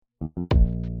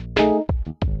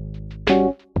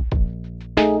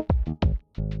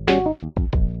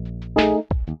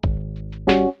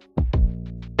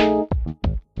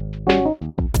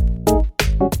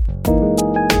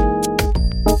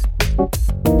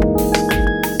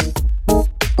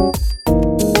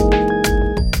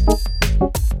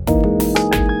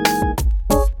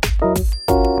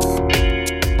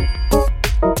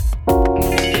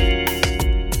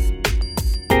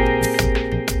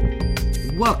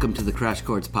Welcome to the Crash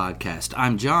Chords Podcast.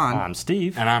 I'm John. I'm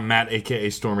Steve. And I'm Matt, a.k.a.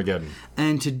 Stormageddon.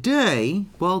 And today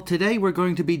we're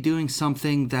going to be doing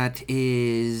something that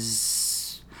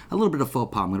is a little bit of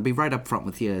faux pas. I'm going to be right up front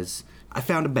with you. I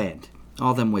found a band,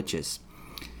 All Them Witches.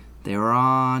 They were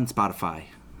on Spotify.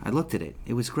 I looked at it.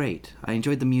 It was great. I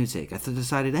enjoyed the music. I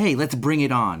decided, hey, let's bring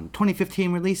it on.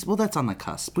 2015 release? Well, that's on the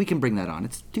cusp. We can bring that on.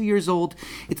 It's 2 years old.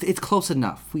 It's close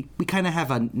enough. We kind of have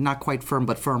a not quite firm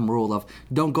but firm rule of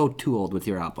don't go too old with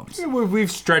your albums. We've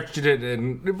stretched it,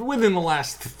 and within the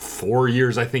last 4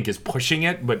 years, I think, is pushing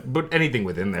it, but anything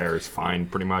within there is fine,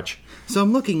 pretty much. So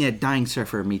I'm looking at Dying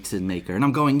Surfer meets Sid Maker, and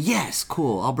I'm going, yes,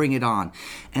 cool, I'll bring it on.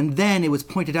 And then it was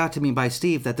pointed out to me by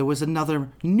Steve that there was another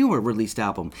newer released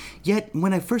album. Yet,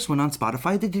 when I first went on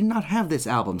Spotify, they did not have this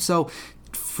album. So,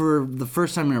 for the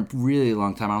first time in a really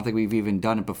long time, I don't think we've even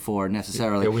done it before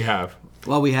necessarily. Yeah, we have.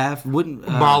 Well, we have.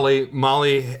 Molly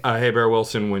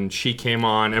Haybear-Wilson, when she came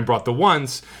on and brought the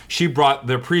Once, she brought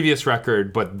their previous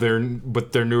record, but their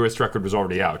newest record was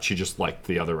already out. She just liked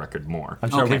the other record more. I'm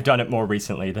sure we've done it more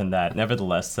recently than that.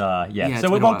 Nevertheless, yeah.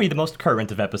 So it won't be the most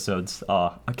current of episodes,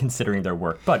 considering their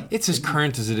work, but it's as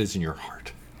current as it is in your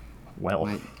heart.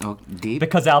 Well, deep?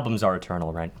 Because albums are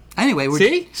eternal, right? Anyway,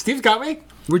 see? Steve's got me.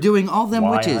 We're doing All Them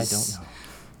Why, Witches. I don't know.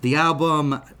 The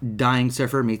album Dying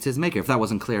Surfer meets His Maker, if that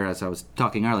wasn't clear as I was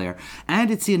talking earlier. And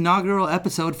it's the inaugural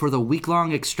episode for the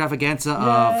week-long extravaganza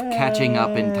of catching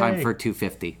up in time for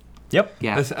 250. Yep.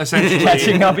 Yeah. Essentially.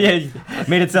 Catching up, yeah,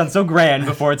 made it sound so grand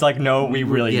before it's like, no, we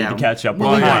really need to catch up.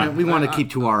 Well, we want to keep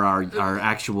to our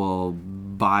actual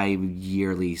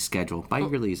bi-yearly schedule.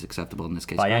 Bi-yearly is acceptable in this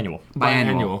case. Biannual.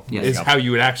 Biannual is how you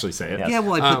would actually say it. Yeah,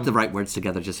 well, I put the right words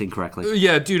together just incorrectly.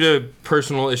 Yeah, due to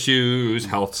personal issues,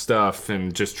 health stuff,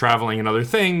 and just traveling and other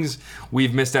things,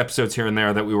 we've missed episodes here and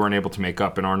there that we weren't able to make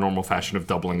up in our normal fashion of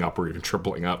doubling up or even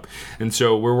tripling up. And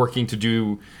so we're working to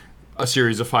do a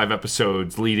series of 5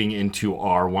 episodes leading into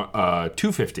our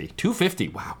 250. 250,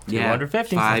 wow. Yeah,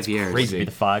 250. 5 years. Crazy. Be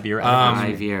the 5-year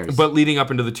 5 years. But leading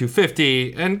up into the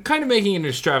 250 and kind of making an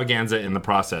extravaganza in the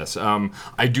process.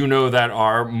 I do know that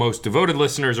our most devoted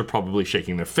listeners are probably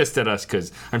shaking their fist at us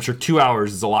because I'm sure 2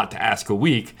 hours is a lot to ask a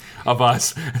week of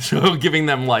us. So giving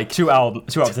them like 2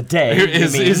 hours a day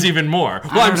is even more.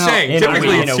 Well, I'm saying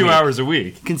typically it's 2 hours a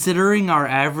week. Considering our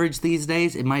average these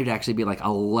days, it might actually be like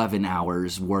 11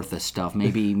 hours worth of stuff.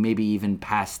 Maybe even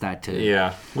past that too.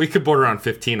 Yeah, we could border on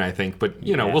 15, I think, but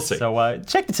we'll see. So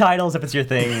check the titles if it's your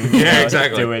thing.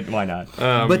 Exactly. Do it. Why not?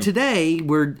 But today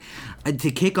we're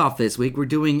to kick off this week. We're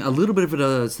doing a little bit of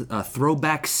a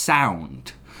throwback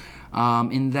sound,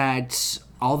 in that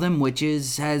All Them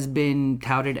Witches has been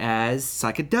touted as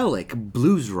psychedelic,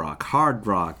 blues rock, hard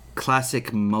rock,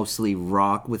 classic, mostly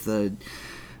rock with a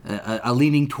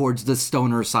leaning towards the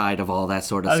stoner side of all that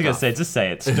sort of stuff. I was going to say, just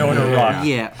say it. Stoner rock.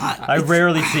 Yeah. I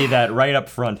rarely see that right up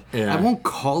front. Yeah. I won't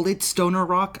call it stoner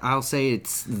rock. I'll say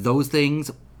it's those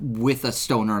things with a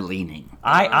stoner leaning.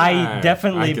 I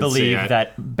definitely I can believe see it.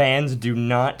 that bands do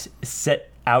not set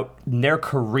out their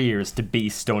careers to be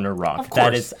stoner rock. Of course.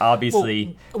 That is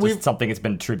obviously Well, just something that's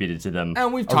been attributed to them.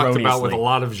 And we've talked about with a erroneously.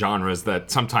 lot of genres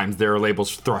that sometimes there are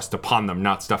labels thrust upon them,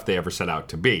 not stuff they ever set out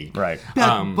to be. Right.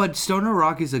 But stoner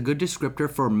rock is a good descriptor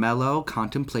for mellow,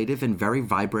 contemplative, and very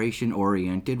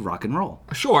vibration-oriented rock and roll.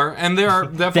 Sure, and there are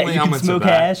That definitely you can elements smoke of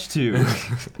that. hash too.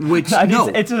 Which I mean, no,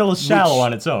 it's a little shallow which,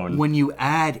 on its own. When you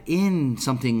add in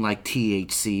something like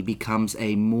THC, becomes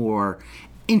a more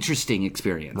interesting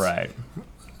experience. Right.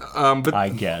 But I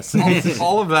guess.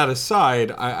 all of that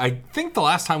aside, I think the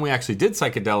last time we actually did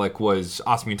psychedelic was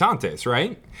Os Mutantes,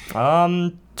 right?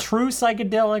 True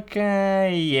psychedelic,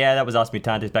 yeah, that was Os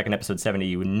Mutantes back in episode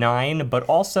 79, but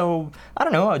also, I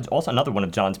don't know, also another one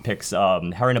of John's picks,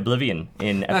 Her in Oblivion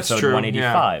in That's episode true.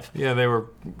 185. Yeah, they were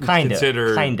Kinda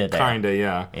considered there.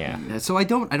 yeah. Yeah. So I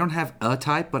don't have a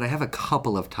type, but I have a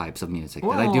couple of types of music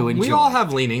Well, that I do enjoy. we all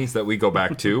have leanings that we go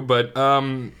back to, but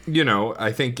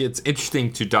I think it's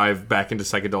interesting to dive back into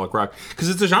psychedelic rock because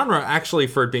it's a genre actually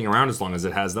for it being around as long as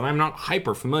it has that I'm not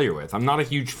hyper familiar with. I'm not a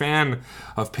huge fan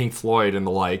of Pink Floyd and the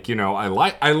like.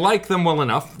 I like them well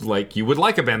enough, like you would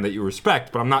like a band that you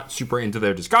respect, but I'm not super into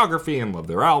their discography and love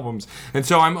their albums, and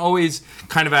so I'm always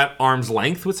kind of at arm's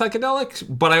length with psychedelics,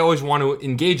 but I always want to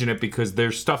engage in it because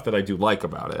there's stuff that I do like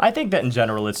about it. I think that in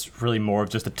general it's really more of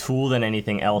just a tool than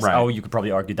anything else. Right. Oh, you could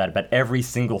probably argue that about every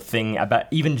single thing, about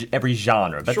even every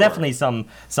genre. But Sure. definitely some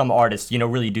artists,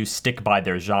 really do stick by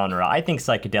their genre. I think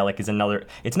psychedelic is another,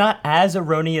 it's not as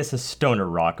erroneous as stoner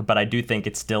rock, but I do think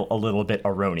it's still a little bit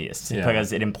erroneous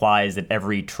because it implies that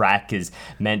every track is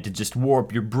meant to just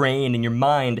warp your brain and your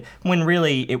mind when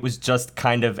really it was just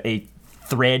kind of a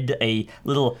thread, a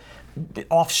little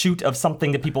offshoot of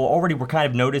something that people already were kind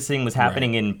of noticing was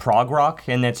happening in prog rock,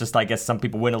 and that's just, I guess, some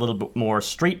people went a little bit more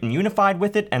straight and unified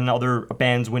with it, and other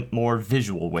bands went more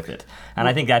visual with it. And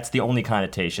I think that's the only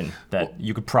connotation that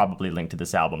you could probably link to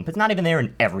this album. But it's not even there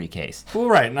in every case. Well,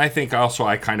 right, and I think also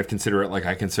I kind of consider it like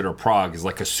I consider prog as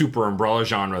like a super umbrella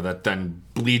genre that then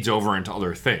bleeds over into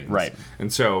other things. Right.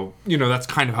 And so, that's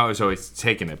kind of how I was always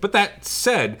taking it. But that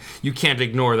said, you can't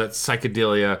ignore that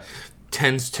psychedelia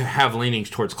tends to have leanings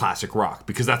towards classic rock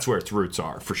because that's where its roots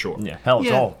are, for sure. Yeah, hell,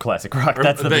 it's all classic rock.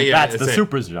 That's the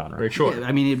super genre. Right, sure. Yeah,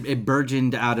 I mean, it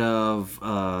burgeoned out of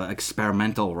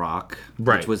experimental rock,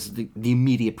 which was the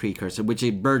immediate precursor, which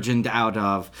it burgeoned out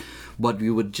of what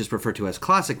we would just refer to as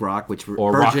classic rock, which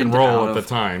or rock and roll at the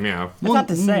time, yeah. That's not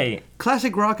to say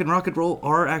classic rock and roll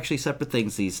are actually separate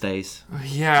things these days.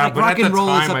 Yeah, like but rock at and the roll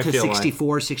time, is up I to feel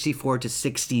 64 to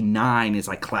 69 is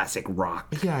like classic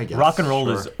rock. Yeah, I guess. Rock and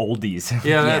roll is oldies.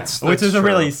 Yeah, that's which is true. a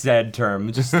really sad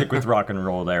term. Just stick with rock and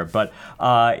roll there. But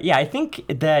I think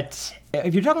that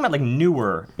if you're talking about like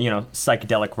newer,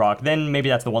 psychedelic rock, then maybe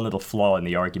that's the one little flaw in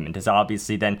the argument. Is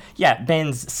obviously then,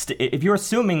 bands. If you're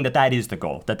assuming that is the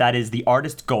goal, that is the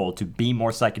artist's goal to be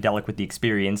more psychedelic with the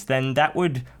experience, then that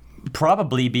would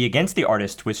probably be against the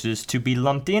artist's wishes to be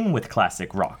lumped in with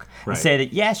classic rock. Right. And say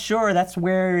that, sure, that's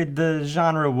where the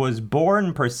genre was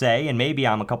born per se, and maybe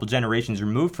I'm a couple generations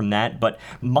removed from that, but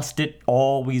must it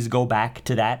always go back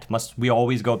to that? Must we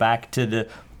always go back to the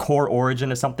core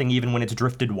origin of something even when it's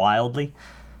drifted wildly?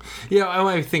 Yeah,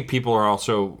 I think people are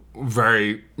also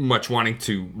very much wanting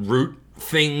to root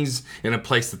things in a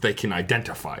place that they can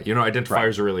identify.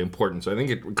 Identifiers are really important, so I think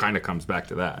it kind of comes back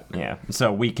to that. Yeah,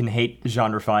 so we can hate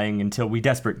genrifying until we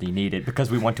desperately need it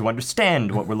because we want to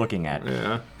understand what we're looking at.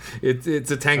 Yeah, it's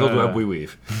a tangled web we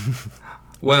weave.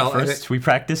 Well, first we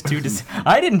practice to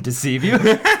I didn't deceive you.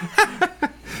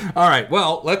 All right,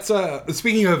 well, let's,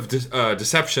 speaking of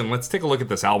deception, let's take a look at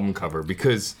this album cover,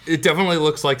 because it definitely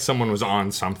looks like someone was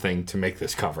on something to make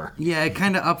this cover. Yeah, it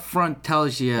kind of up front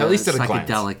tells you at least at psychedelic.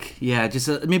 A glance. Yeah,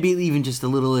 just maybe even just the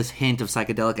littlest hint of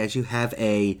psychedelic as you have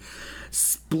a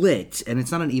split, and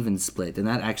it's not an even split, and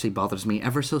that actually bothers me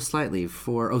ever so slightly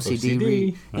for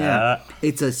OCD.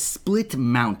 It's a split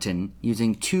mountain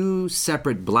using two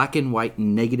separate black and white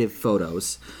negative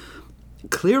photos.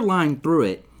 Clear line through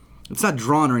it. It's not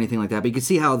drawn or anything like that, but you can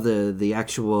see how the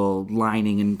actual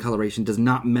lining and coloration does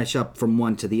not mesh up from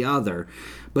one to the other.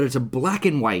 But it's a black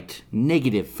and white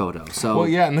negative photo. So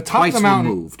and the top of the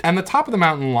mountain removed. And the top of the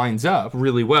mountain lines up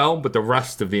really well, but the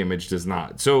rest of the image does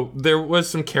not. So there was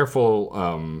some careful,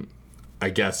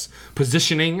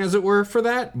 positioning, as it were, for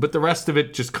that. But the rest of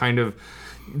it just kind of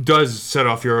does set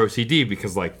off your OCD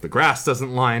because, like, the grass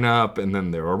doesn't line up, and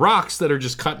then there are rocks that are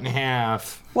just cut in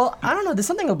half. Well, I don't know. There's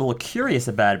something a little curious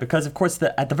about it because, of course,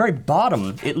 at the very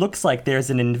bottom, it looks like there's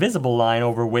an invisible line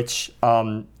over which,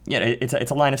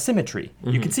 it's a line of symmetry. Mm-hmm.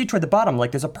 You can see toward the bottom,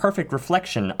 like there's a perfect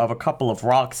reflection of a couple of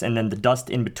rocks and then the dust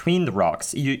in between the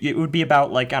rocks. It would be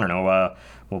about like, I don't know,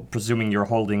 well, presuming you're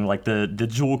holding like the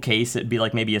jewel case, it'd be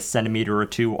like maybe a centimeter or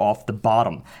two off the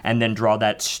bottom, and then draw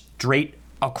that straight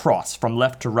across from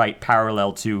left to right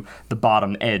parallel to the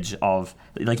bottom edge of,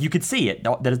 like, you could see it.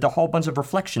 There's a whole bunch of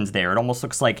reflections there. It almost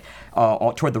looks like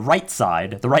toward the right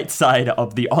side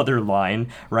of the other line,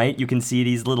 right? You can see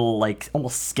these little, like,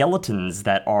 almost skeletons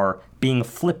that are being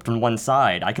flipped on one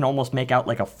side. I can almost make out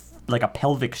like a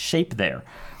pelvic shape there.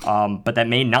 But that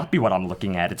may not be what I'm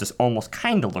looking at. It just almost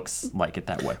kind of looks like it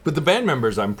that way. But the band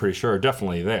members, I'm pretty sure, are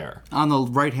definitely there. On the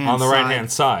right-hand side. On the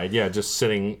right-hand side, yeah, just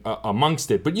sitting amongst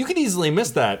it. But you could easily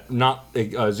miss that, not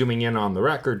zooming in on the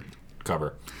record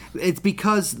cover. It's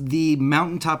because the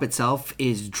mountaintop itself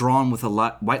is drawn with a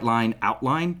white line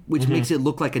outline, which makes it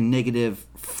look like a negative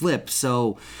flip.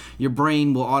 So your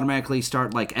brain will automatically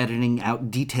start like editing out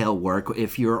detail work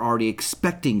if you're already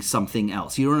expecting something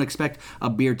else. You don't expect a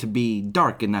beard to be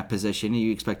dark in that position.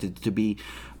 You expect it to be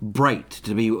bright,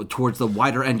 to be towards the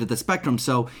wider end of the spectrum,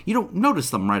 so you don't notice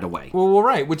them right away. Well,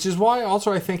 right, which is why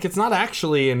also I think it's not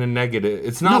actually in a negative.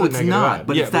 It's not. No, it's not.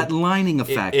 But it's that lining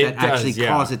effect that actually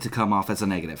caused it to come off as a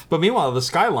negative. But meanwhile, the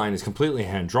skyline is completely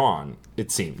hand drawn.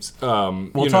 It seems.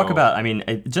 We'll talk about. I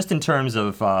mean, just in terms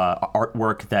of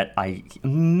artwork that I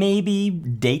maybe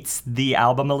dates the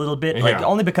album a little bit, like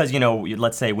only because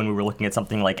let's say when we were looking at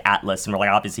something like Atlas, and we're like,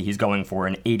 obviously he's going for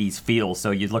an '80s feel, so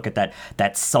you look at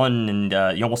that sun,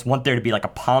 and you almost want there to be like a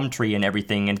palm tree and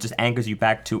everything, and it just anchors you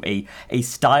back to a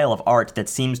style of art that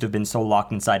seems to have been so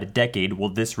locked inside a decade. Well,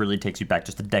 this really takes you back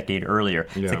just a decade earlier.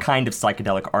 Yeah. It's the kind of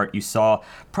psychedelic art you saw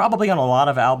probably on a lot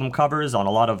of album covers, on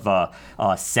a lot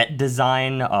of set design,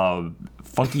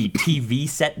 funky TV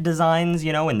set designs,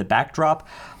 in the backdrop.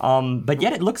 But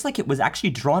yet it looks like it was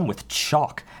actually drawn with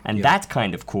chalk, and that's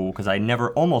kind of cool because I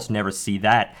almost never see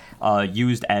that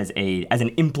used as an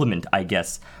implement, I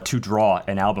guess, to draw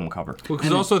an album cover. Well,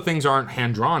 because also things aren't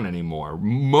hand-drawn anymore.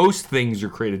 Most things are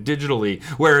created digitally,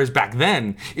 whereas back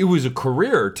then, it was a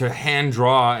career to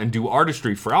hand-draw and do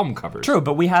artistry for album covers. True,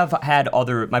 but we have had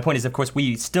my point is, of course,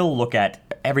 we still look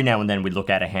at, every now and then we look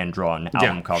at a hand-drawn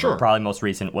album cover. Sure. Probably most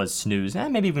recent was Snooze.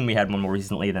 Maybe even we had one more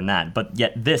recently than that. But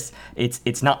yet this,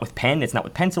 it's not with pen, it's not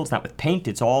with pencil, it's not with paint,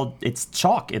 it's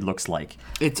chalk, it looks like.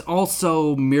 It's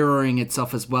also mirroring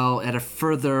itself as well at a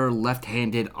further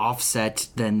left-handed offset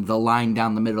than the line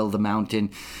down the middle of the mountain,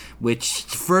 which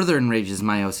further enrages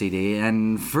my OCD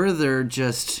and further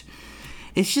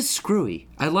it's just screwy.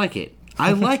 I like it.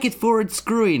 I like it for its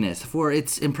screwiness, for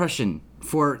its impression,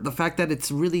 for the fact that it's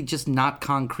really just not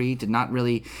concrete and not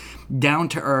really down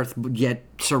to earth, yet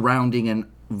surrounding a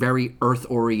very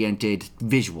earth-oriented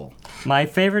visual. My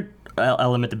favorite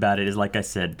element about it is, like I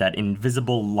said, that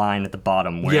invisible line at the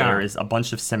bottom where there is a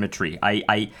bunch of symmetry.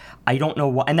 I don't know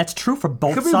why, and that's true for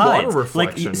both Could be sides. water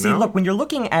reflection, Look, when you're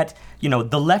looking at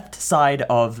the left side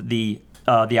of the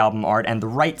album art and the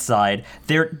right side,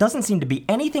 there doesn't seem to be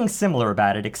anything similar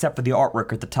about it except for the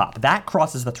artwork at the top. That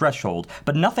crosses the threshold,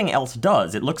 but nothing else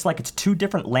does. It looks like it's two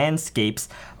different landscapes,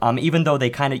 even though they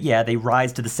they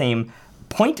rise to the same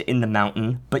point in the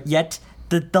mountain, but yet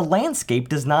the landscape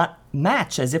does not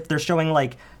match, as if they're showing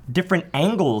like different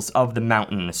angles of the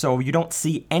mountain. So you don't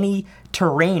see any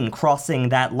terrain crossing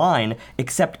that line,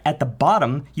 except at the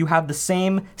bottom you have the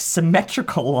same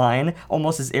symmetrical line,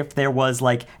 almost as if there was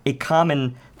like a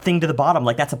common thing to the bottom,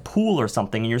 like that's a pool or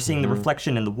something, and you're seeing the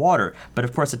reflection in the water. But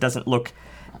of course it doesn't look,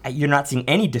 you're not seeing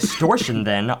any distortion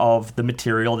then of the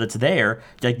material that's there.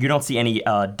 Like you don't see any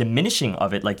diminishing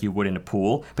of it like you would in a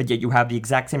pool, but yet you have the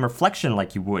exact same reflection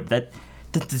like you would.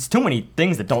 There's too many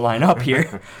things that don't line up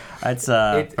here. It's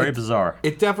very bizarre.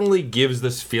 It definitely gives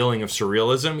this feeling of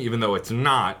surrealism, even though it's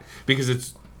not, because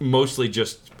it's mostly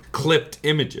just clipped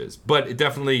images. But it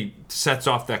definitely sets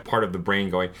off that part of the brain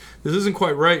going, this isn't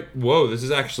quite right. Whoa, this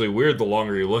is actually weird the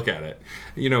longer you look at it.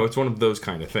 It's one of those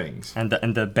kind of things. And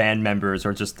the band members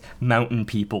are just mountain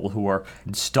people who are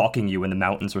stalking you in the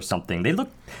mountains or something. They look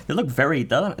very,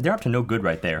 they're up to no good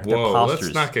right there. Whoa,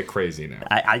 let's not get crazy now.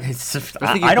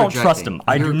 I don't trust them.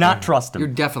 I do not trust them. You're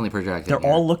definitely projecting. They're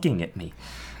all looking at me.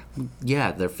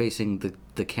 Yeah, they're facing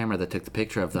the camera that took the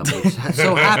picture of them, which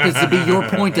so happens to be your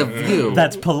point of view.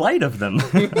 That's polite of them.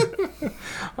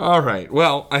 All right.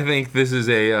 Well, I think this is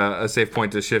a safe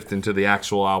point to shift into the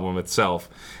actual album itself.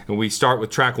 And we start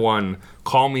with track 1,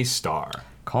 Call Me Star.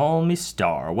 Call Me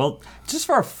Star. Well, just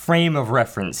for a frame of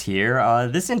reference here,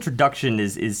 this introduction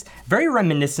is very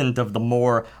reminiscent of the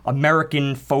more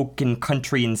American folk and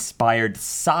country-inspired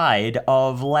side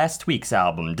of last week's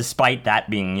album. Despite that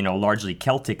being, largely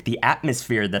Celtic, the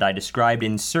atmosphere that I described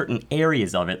in certain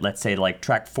areas of it, let's say like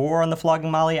track 4 on the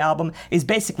Flogging Molly album, is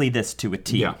basically this to a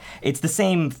T. Yeah. It's the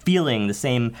same feeling, the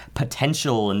same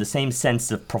potential, and the same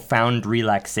sense of profound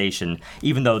relaxation,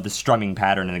 even though the strumming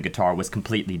pattern in the guitar was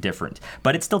completely different.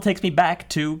 But it still takes me back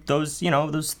to those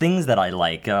things that I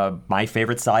like. My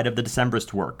favorite side of the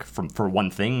Decemberist work, for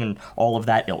one thing, and all of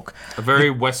that ilk. A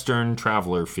very Western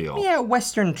Traveler feel. Yeah,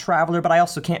 Western Traveler, but I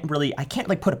also can't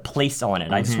put a place on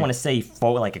it. I just want to say,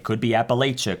 like it could be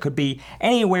Appalachia, it could be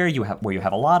anywhere where you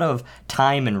have a lot of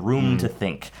time and room to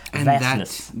think. And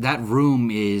vastness. that room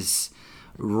is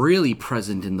really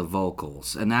present in the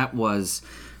vocals, and that was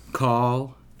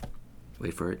call.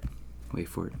 Wait for it.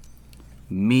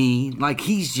 Me, like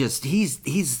he's just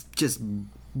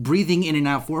breathing in and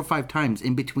out 4 or 5 times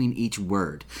in between each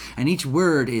word, and each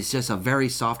word is just a very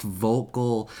soft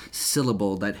vocal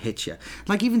syllable that hits you.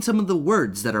 Like even some of the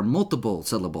words that are multiple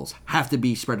syllables have to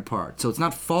be spread apart, so it's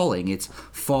not falling, it's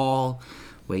fall,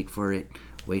 wait for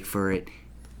it,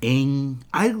 ing.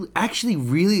 I actually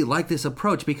really like this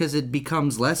approach because it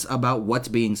becomes less about what's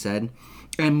being said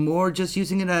and more just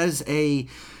using it as a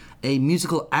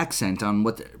musical accent on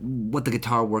what the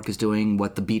guitar work is doing,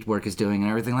 what the beat work is doing, and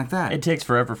everything like that. It takes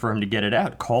forever for him to get it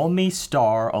out. Call me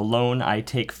star, alone I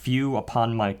take few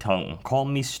upon my tongue. Call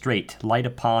me straight, light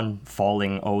upon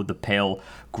falling, oh, the pale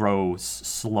grows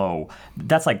slow.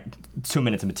 That's like 2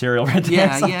 minutes of material right there.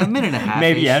 Yeah, a minute and a half.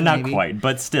 Maybe, not quite,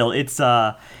 but still, it's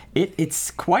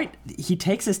It's quite, he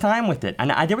takes his time with it.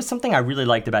 And there was something I really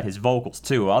liked about his vocals,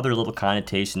 too. Other little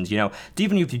connotations,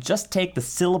 even if you just take the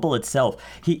syllable itself,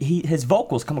 his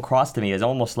vocals come across to me as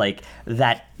almost like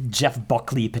that Jeff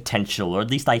Buckley potential, or at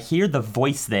least I hear the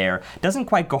voice there. Doesn't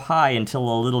quite go high until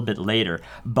a little bit later,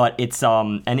 but it's,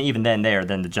 and even then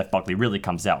the Jeff Buckley really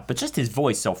comes out. But just his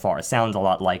voice so far sounds a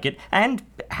lot like it, and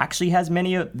actually has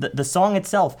many of, the song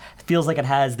itself feels like it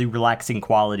has the relaxing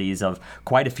qualities of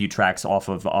quite a few tracks off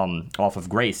of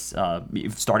Grace,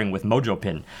 starting with Mojo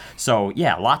Pin. So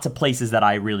yeah, lots of places that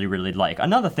I really, really like.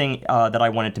 Another thing that I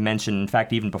wanted to mention, in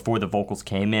fact, even before the vocals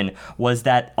came in, was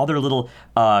that other little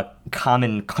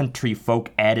common country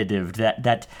folk additive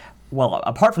that well,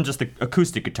 apart from just the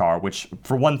acoustic guitar, which,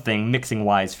 for one thing,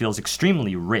 mixing-wise, feels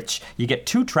extremely rich. You get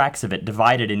 2 tracks of it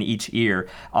divided in each ear,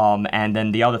 and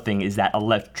then the other thing is that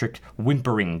electric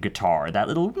whimpering guitar, that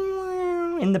little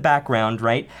in the background,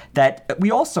 right? That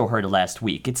we also heard last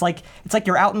week. It's like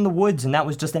you're out in the woods and that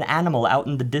was just an animal out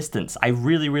in the distance. I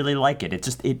really, really like it.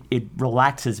 It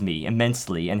relaxes me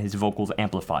immensely, and his vocals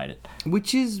amplified it.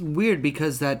 Which is weird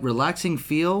because that relaxing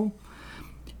feel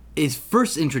is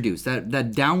first introduced.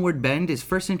 That downward bend is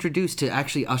first introduced to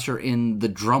actually usher in the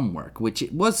drum work, which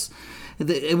it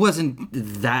wasn't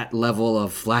that level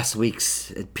of last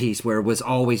week's piece where it was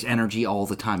always energy all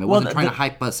the time. It wasn't trying to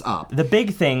hype us up. The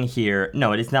big thing here,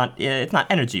 no, it's not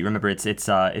energy. Remember, it's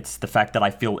the fact that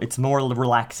I feel it's more the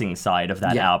relaxing side of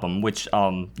that album, which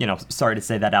sorry to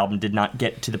say that album did not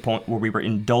get to the point where we were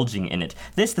indulging in it.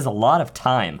 There's a lot of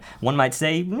time. One might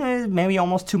say maybe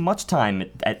almost too much time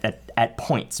at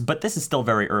points, but this is still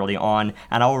very early on,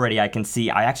 and already I can see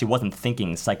I actually wasn't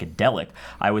thinking psychedelic.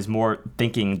 I was more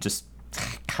thinking just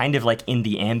kind of like in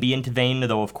the ambient vein,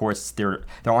 though of course there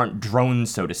aren't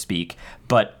drones, so to speak,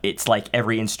 but it's like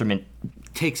every instrument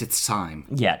takes its time.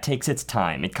 Yeah, it takes its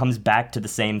time. It comes back to the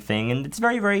same thing, and it's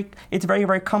very, very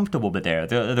comfortable. But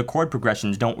the chord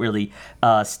progressions don't really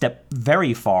step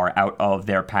very far out of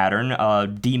their pattern.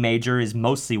 D major is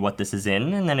mostly what this is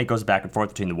in, and then it goes back and forth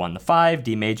between the 1 and the 5,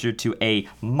 D major to A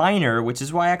minor, which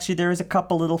is why actually there is a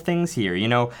couple little things here.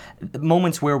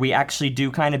 Moments where we actually do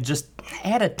kind of just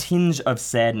add a tinge of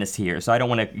sadness here. So I don't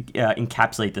want to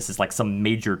encapsulate this as like some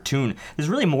major tune. There's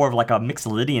really more of like a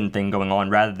Mixolydian thing going on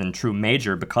rather than true major,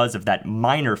 because of that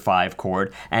minor 5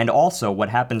 chord, and also what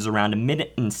happens around 1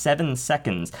 minute and 7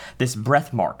 seconds, this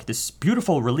breath mark, this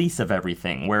beautiful release of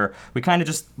everything, where we kind of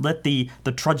just let the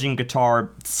trudging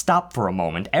guitar stop for a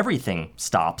moment. Everything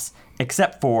stops,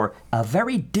 except for a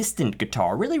very distant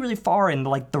guitar, really, really far in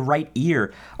like the right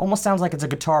ear. Almost sounds like it's a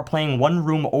guitar playing one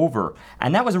room over.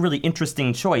 And that was a really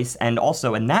interesting choice. And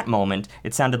also in that moment,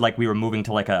 it sounded like we were moving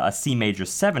to like a C major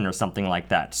 7 or something like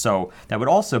that. So that would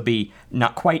also be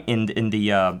not quite in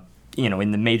the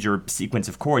in the major sequence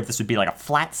of chords. This would be like a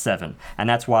flat 7, and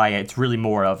that's why it's really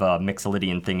more of a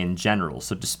Mixolydian thing in general.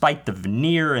 So despite the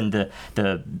veneer and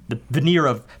the veneer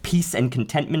of peace and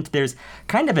contentment, there's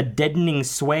kind of a deadening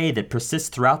sway that persists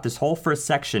throughout this whole first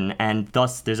section, and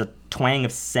thus there's a twang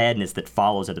of sadness that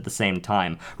follows it at the same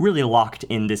time, really locked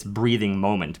in this breathing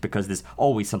moment, because there's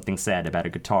always something sad about a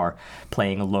guitar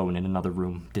playing alone in another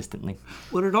room distantly.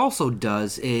 What it also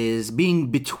does is being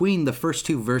between the first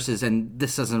 2 verses, and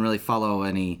this doesn't really follow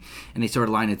any sort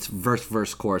of line, it's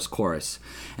verse, chorus.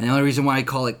 And the only reason why I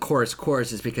call it chorus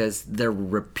is because they're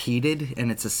repeated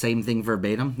and it's the same thing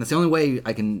verbatim. That's the only way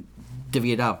I can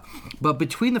divvy it up. But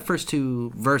between the first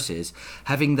 2 verses,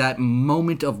 having that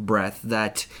moment of breath,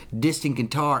 that distant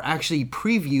guitar actually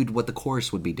previewed what the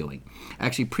chorus would be doing.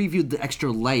 Actually previewed the extra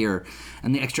layer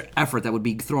and the extra effort that would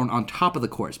be thrown on top of the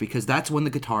chorus, because that's when the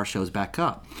guitar shows back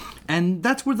up. And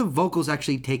that's where the vocals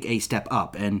actually take a step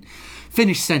up and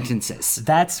finish sentences.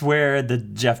 That's where the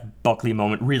Jeff Buckley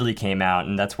moment really came out,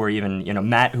 and that's where even,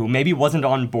 Matt, who maybe wasn't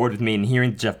on board with me in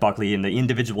hearing Jeff Buckley in the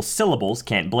individual syllables,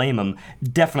 can't blame him,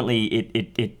 definitely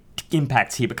it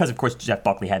impacts here, because of course Jeff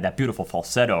Buckley had that beautiful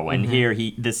falsetto, and here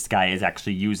this guy is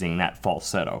actually using that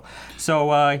falsetto.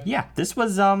 So this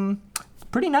was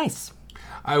pretty nice.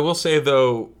 I will say,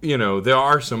 though, there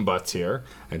are some buts here,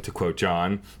 and to quote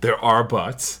John, there are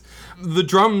buts. The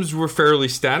drums were fairly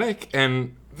static,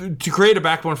 and to create a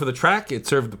backbone for the track, it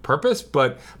served the purpose,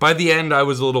 but by the end, I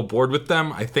was a little bored with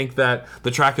them. I think that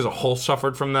the track as a whole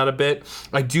suffered from that a bit.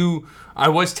 I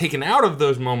was taken out of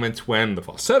those moments when the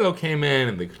falsetto came in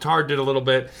and the guitar did a little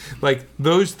bit. Like,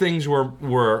 those things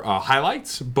were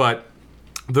highlights, but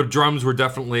The drums were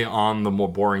definitely on the more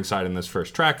boring side in this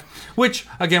first track, which,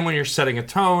 again, when you're setting a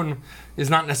tone, is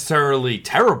not necessarily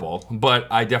terrible, but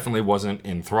I definitely wasn't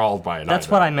enthralled by it. That's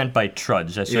either. what I meant by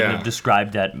trudge. I shouldn't Yeah. have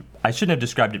described that. I shouldn't have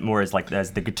described it more as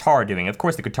as the guitar doing. Of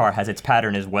course, the guitar has its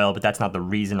pattern as well, but that's not the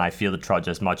reason I feel the trudge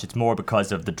as much. It's more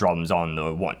because of the drums on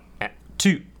the 1 and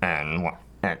 2 and 1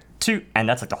 and 2, and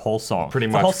that's like the whole song. Pretty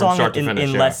The much whole from song, start to finish,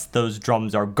 unless those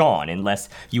drums are gone, unless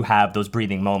you have those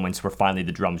breathing moments where finally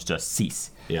the drums just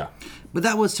cease. Yeah. But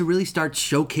that was to really start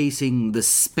showcasing the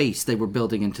space they were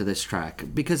building into this track.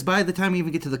 Because by the time we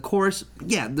even get to the chorus,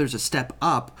 yeah, there's a step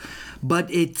up, but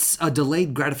it's a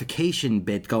delayed gratification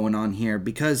bit going on here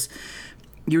because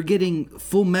you're getting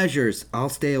full measures. I'll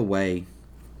stay away,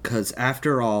 because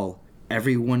after all,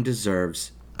 everyone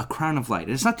deserves a crown of light.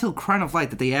 And it's not till crown of light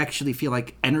that they actually feel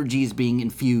like energy is being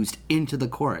infused into the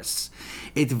chorus.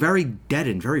 It's very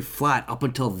deadened, very flat up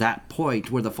until that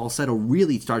point where the falsetto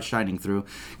really starts shining through,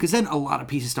 because then a lot of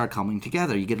pieces start coming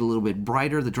together. You get a little bit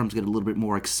brighter, the drums get a little bit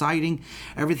more exciting,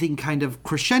 everything kind of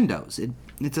crescendos.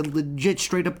 It's a legit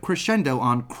straight up crescendo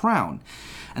on crown,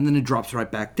 and then it drops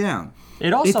right back down.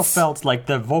 It also felt like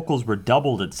the vocals were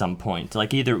doubled at some point.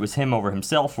 Like either it was him over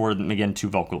himself or, again, two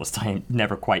vocalists. I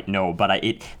never quite know. But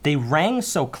they rang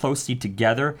so closely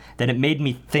together that it made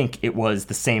me think it was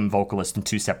the same vocalist in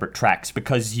two separate tracks,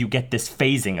 because you get this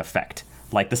phasing effect.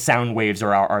 Like the sound waves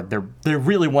they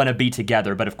really want to be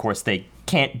together, but of course they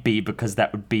can't be, because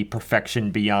that would be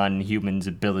perfection beyond humans'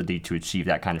 ability to achieve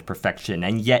that kind of perfection.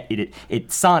 And yet it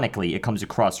sonically it comes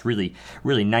across really,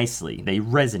 really nicely. They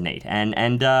resonate,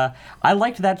 and I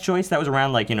liked that choice. That was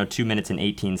around 2 minutes and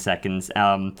 18 seconds,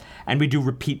 and we do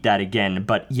repeat that again,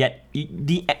 but yet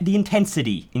the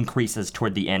intensity increases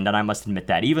toward the end, and I must admit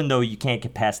that even though you can't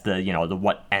get past the the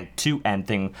 1 and 2 and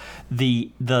thing,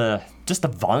 the just the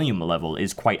volume level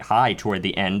is quite high toward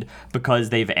the end, because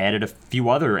they've added a few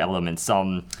other elements. I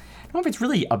don't know if it's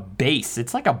really a bass.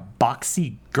 It's like a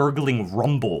boxy, gurgling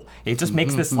rumble. It just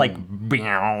makes this that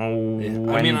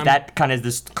kind of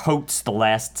just coats the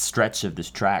last stretch of this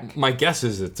track. My guess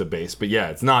is it's a bass, but yeah,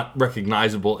 it's not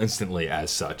recognizable instantly as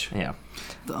such. Yeah.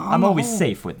 I'm always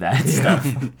safe with that stuff.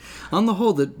 On the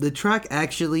whole, the track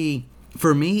actually,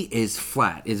 for me, is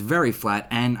flat. Is very flat,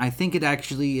 and I think it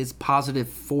actually is positive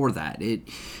for that. It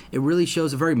really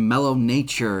shows a very mellow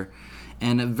nature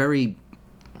and a very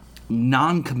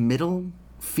non-committal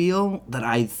feel that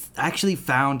I actually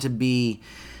found to be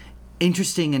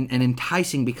interesting and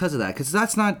enticing because of that. Because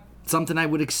that's not something I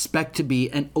would expect to be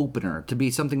an opener, to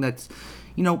be something that's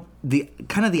the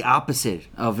kind of the opposite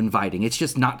of inviting. It's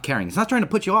just not caring. It's not trying to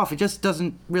put you off. It just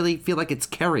doesn't really feel like it's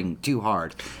caring too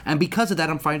hard. And because of that,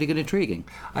 I'm finding it intriguing.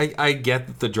 I get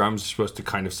that the drums are supposed to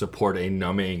kind of support a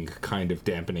numbing kind of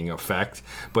dampening effect,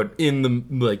 but in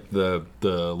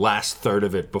the last third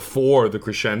of it before the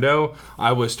crescendo,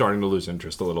 I was starting to lose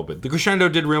interest a little bit. The crescendo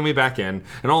did reel me back in,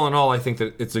 and all in all, I think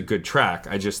that it's a good track.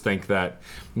 I just think that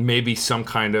maybe some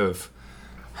kind of,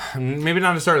 maybe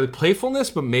not necessarily playfulness,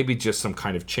 but maybe just some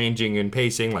kind of changing in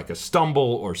pacing, like a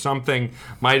stumble or something,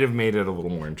 might have made it a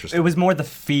little more interesting. It was more the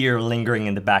fear lingering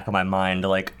in the back of my mind,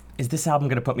 like, is this album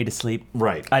going to put me to sleep?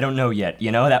 Right. I don't know yet,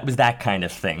 that was that kind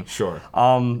of thing. Sure.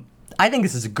 I think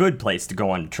this is a good place to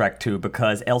go on to track 2,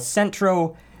 because El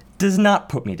Centro does not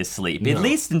put me to sleep, at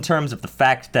least in terms of the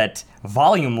fact that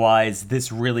volume-wise,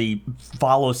 this really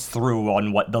follows through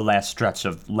on what the last stretch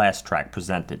of last track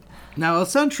presented. Now, El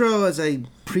Centro, as I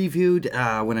previewed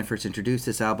when I first introduced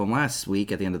this album last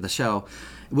week at the end of the show,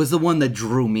 was the one that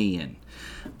drew me in.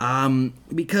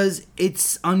 Because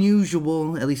it's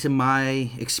unusual, at least in my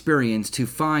experience, to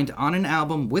find on an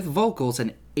album with vocals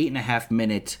an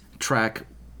 8.5-minute track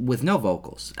with no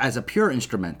vocals, as a pure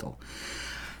instrumental.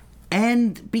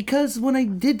 And because when I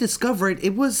did discover it,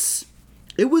 it was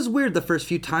weird the first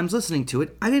few times listening to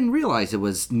it. I didn't realize it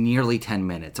was nearly 10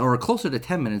 minutes, or closer to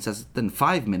 10 minutes than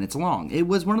 5 minutes long. It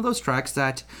was one of those tracks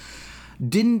that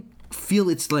didn't feel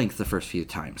its length the first few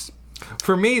times.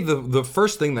 For me, the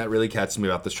first thing that really catches me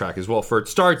about this track is, well, it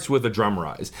starts with a drum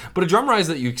rise. But a drum rise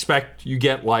that you expect you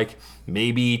get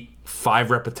maybe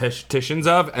 5 repetitions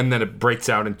of, and then it breaks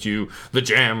out into the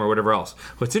jam or whatever else.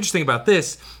 What's interesting about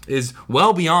this is,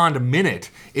 well beyond a minute,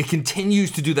 it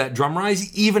continues to do that drum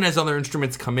rise even as other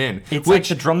instruments come in. It's like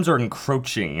the drums are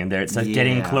encroaching, and it's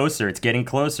getting closer. It's getting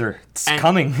closer. It's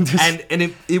coming.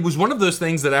 and it was one of those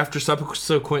things that after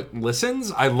subsequent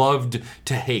listens, I loved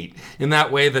to hate. In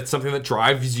that way, that something that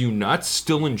drives you nuts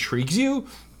still intrigues you.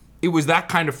 it was that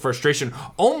kind of frustration,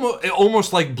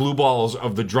 almost like blue balls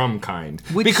of the drum kind,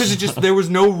 because there was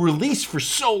no release for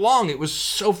so long. It was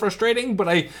so frustrating, but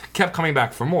I kept coming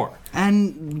back for more.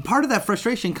 And part of that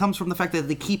frustration comes from the fact that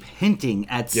they keep hinting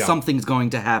at something's going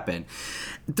to happen.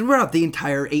 Throughout the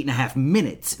entire 8.5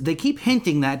 minutes, they keep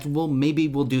hinting that, well, maybe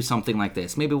we'll do something like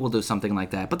this, maybe we'll do something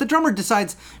like that. But the drummer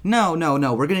decides, no,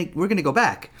 we're gonna go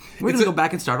back. We're gonna go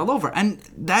back and start all over. And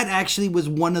that actually was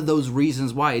one of those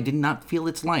reasons why it did not feel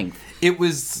its length. It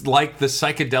was like the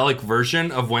psychedelic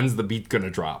version of when's the beat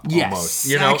gonna drop, yes, almost.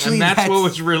 You know, actually, and that's what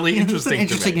was really interesting.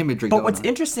 Interesting imagery. But what's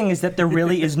interesting is that there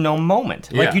really is no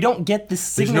moment. Like you don't get this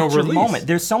signature moment.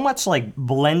 There's so much like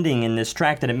blending in this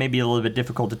track that it may be a little bit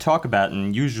difficult to talk about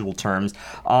in usual terms.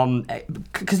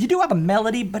 Because you do have a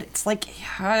melody, but it's like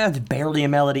it's barely a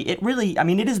melody. It really, I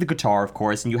mean, it is the guitar, of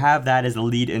course, and you have that as the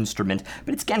lead instrument.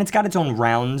 But it's got its own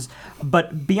rounds.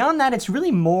 But beyond that, it's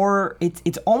really more.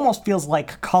 It almost feels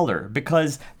like color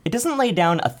because it doesn't lay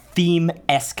down a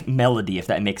theme-esque melody, if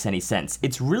that makes any sense.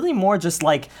 It's really more just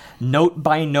like note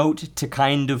by note to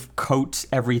kind of coat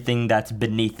everything that's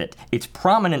beneath it. It's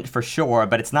prominent for sure,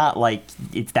 but it's not like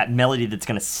it's that melody that's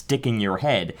going to stick in your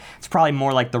head. It's probably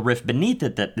more like the riff beneath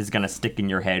it that is going to stick in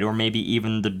your head, or maybe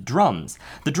even the drums.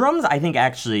 The drums, I think,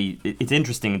 actually, it's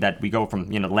interesting that we go from,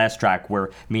 the last track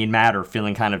where me and Matt are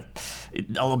feeling kind of a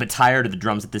little bit tired of the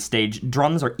drums at this stage.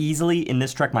 Drums are easily, in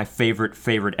this track, my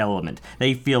favorite element.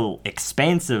 They feel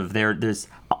expansive. There's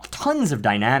tons of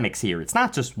dynamics here. It's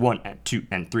not just 1 and 2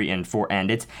 and 3 and 4, and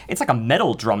it's like a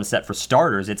metal drum set for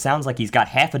starters. It sounds like he's got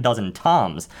half a dozen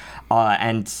toms,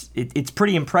 and it's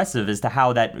pretty impressive as to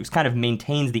how that kind of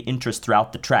maintains the interest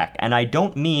throughout the track. And I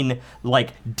don't mean like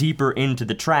deeper into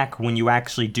the track when you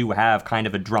actually do have kind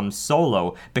of a drum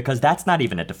solo, because that's not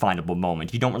even a definable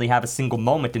moment. You don't really have a single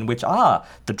moment in which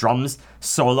the drums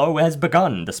solo has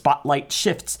begun. The spotlight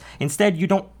shifts. Instead, you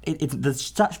don't. The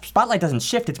spotlight doesn't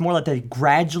shift. It's more like they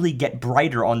gradually get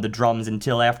brighter on the drums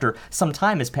until after some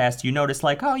time has passed, you notice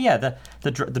like, oh yeah,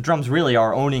 the drums really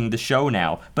are owning the show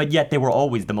now. But yet they were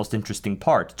always the most interesting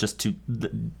part, just to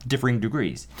differing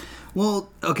degrees.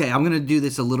 Well, okay, I'm going to do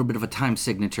this a little bit of a time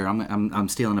signature. I'm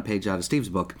stealing a page out of Steve's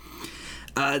book.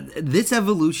 This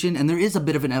evolution, and there is a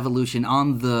bit of an evolution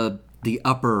on the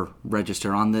upper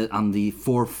register, on the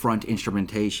forefront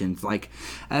instrumentation. Like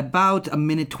about a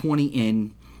minute 20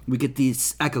 in, we get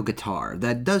this echo guitar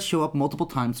that does show up multiple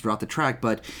times throughout the track,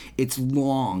 but it's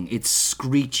long, it's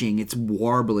screeching, it's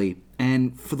warbly,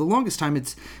 and for the longest time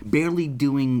it's barely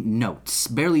doing notes,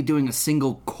 barely doing a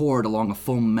single chord along a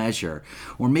full measure,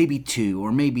 or maybe 2,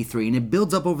 or maybe 3, and it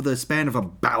builds up over the span of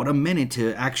about a minute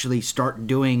to actually start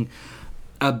doing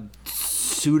a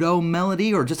pseudo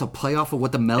melody, or just a play off of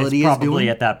what the melody is doing. It's probably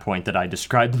at that point that I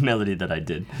described the melody that I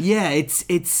did. Yeah, it's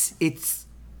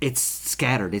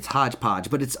scattered, it's hodgepodge,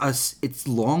 but it's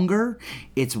longer,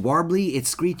 it's warbly, it's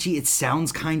screechy, it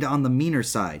sounds kind of on the meaner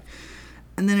side.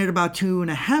 And then at about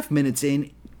 2.5 minutes in,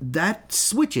 that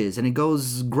switches and it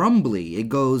goes grumbly, it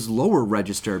goes lower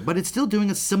register, but it's still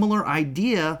doing a similar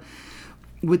idea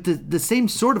with the same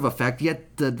sort of effect,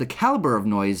 yet the caliber of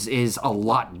noise is a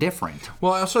lot different.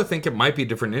 Well, I also think it might be a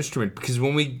different instrument, because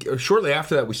when shortly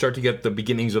after that, we start to get the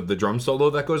beginnings of the drum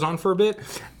solo that goes on for a bit,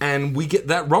 and we get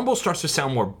that rumble starts to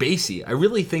sound more bassy. I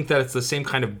really think that it's the same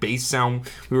kind of bass sound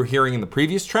we were hearing in the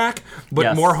previous track,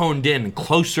 but more honed in,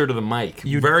 closer to the mic,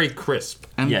 very crisp.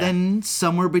 And then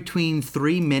somewhere between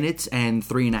 3 minutes and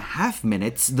 3.5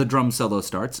 minutes, the drum solo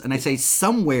starts. And I say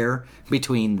somewhere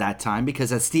between that time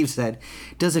because, as Steve said,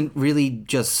 it doesn't really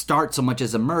just start so much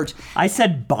as emerge. I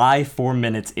said by 4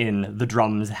 minutes in, the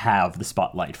drums have the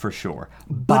spotlight for sure.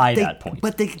 By that point.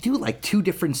 But they do like 2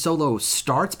 different solo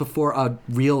starts before a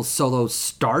real solo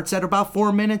starts at about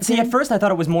 4 minutes. See, at first I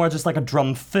thought it was more just like a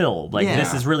drum fill. Like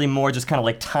this is really more just kind of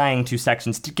like tying 2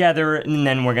 sections together, and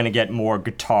then we're going to get more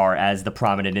guitar as the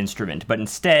prominent instrument. But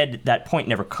instead, that point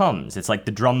never comes. It's like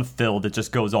the drum fill that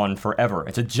just goes on forever.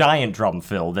 It's a giant drum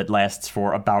fill that lasts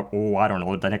for about,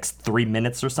 the next 3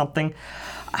 minutes or something.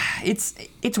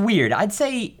 It's weird. I'd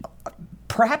say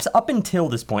perhaps up until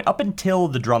this point, up until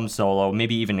the drum solo,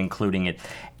 maybe even including it,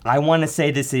 I want to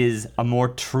say this is a more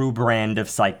true brand of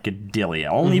psychedelia,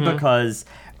 only because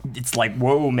it's like,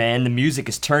 whoa, man, the music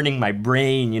is turning my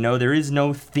brain, there is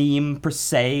no theme per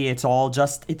se, it's all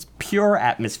just, it's pure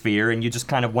atmosphere, and you just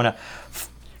kind of want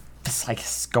to just like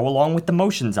go along with the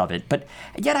motions of it. But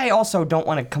yet I also don't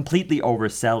want to completely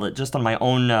oversell it just on my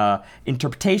own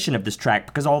interpretation of this track,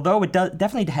 because although it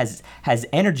definitely has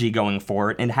energy going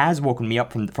for it and has woken me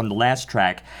up from the last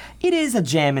track, it is a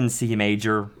jam in C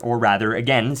major, or rather,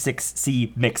 again,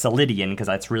 6C Mixolydian, because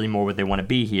that's really more what they want to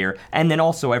be here. And then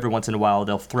also every once in a while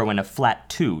they'll throw in a flat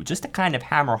 2, just to kind of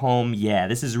hammer home, yeah,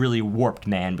 this is really warped,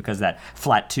 man, because that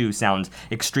flat 2 sounds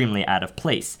extremely out of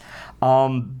place.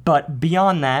 But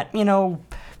beyond that,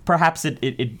 perhaps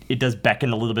it does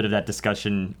beckon a little bit of that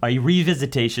discussion, a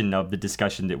revisitation of the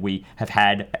discussion that we have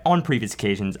had on previous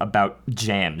occasions about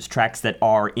jams, tracks that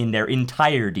are in their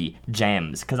entirety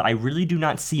jams, because I really do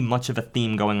not see much of a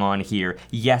theme going on here.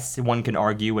 Yes, one can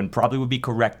argue, and probably would be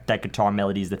correct, that guitar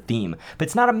melody is the theme, but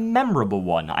it's not a memorable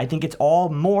one. I think it's all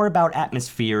more about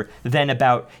atmosphere than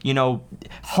about,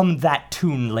 hum that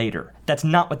tune later. That's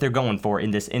not what they're going for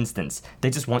in this instance.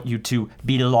 They just want you to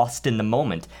be lost in the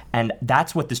moment. And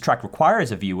that's what this track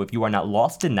requires of you. If you are not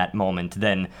lost in that moment,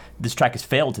 then this track has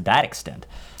failed to that extent.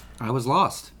 I was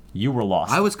lost. You were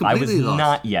lost. I was completely lost.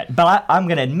 Not yet. But I'm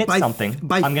going to admit something.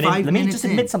 Let me just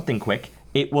admit something quick.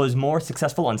 It was more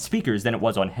successful on speakers than it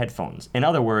was on headphones. In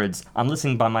other words, I'm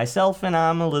listening by myself, and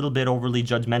I'm a little bit overly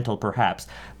judgmental, perhaps.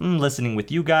 Listening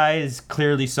with you guys,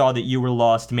 clearly saw that you were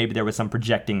lost. Maybe there was some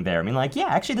projecting there. Yeah,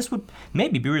 actually, this would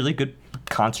maybe be really good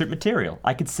concert material.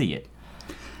 I could see it.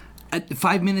 At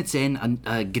 5 minutes in,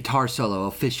 a guitar solo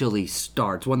officially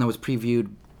starts, one that was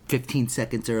previewed 15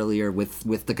 seconds earlier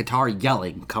with the guitar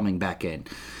yelling coming back in.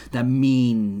 That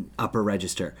mean upper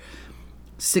register.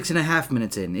 6.5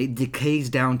 minutes in, it decays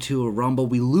down to a rumble.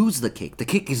 We lose the kick. The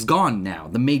kick is gone now,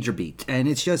 the major beat. And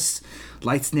it's just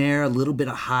light snare, a little bit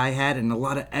of hi-hat, and a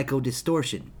lot of echo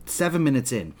distortion. 7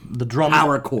 minutes in, the drum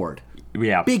power chord.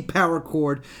 Yeah. Big power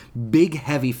chord, big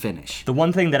heavy finish. The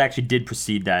one thing that actually did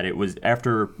precede that, it was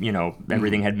after,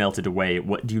 everything had melted away,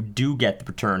 what you do get the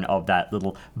return of that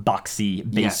little boxy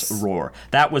bass roar.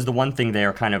 That was the one thing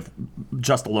there, kind of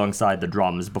just alongside the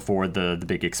drums before the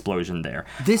big explosion there.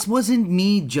 This wasn't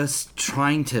me just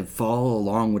trying to follow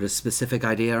along with a specific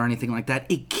idea or anything like that.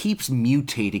 It keeps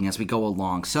mutating as we go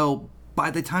along. So by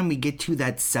the time we get to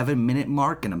that 7-minute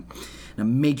mark and a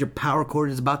major power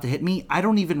chord is about to hit me, I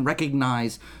don't even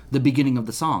recognize the beginning of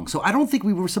the song. So I don't think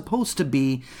we were supposed to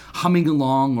be humming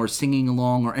along or singing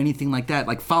along or anything like that,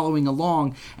 like following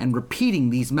along and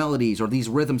repeating these melodies or these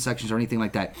rhythm sections or anything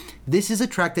like that. This is a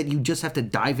track that you just have to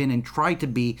dive in and try to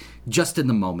be just in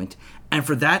the moment. And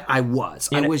for that, I was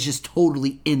just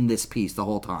totally in this piece the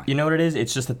whole time. You know what it is?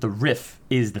 It's just that the riff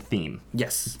is the theme.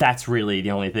 Yes. That's really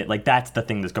the only thing. That's the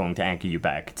thing that's going to anchor you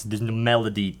back. There's no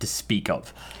melody to speak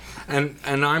of. And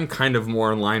I'm kind of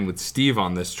more in line with Steve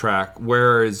on this track,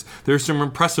 whereas there's some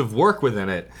impressive work within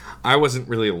it. I wasn't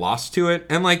really lost to it.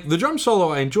 And the drum solo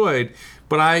I enjoyed,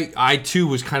 but I too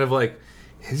was kind of like,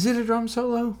 is it a drum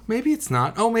solo? Maybe it's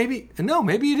not. Oh, maybe. No,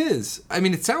 maybe it is.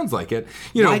 It sounds like it.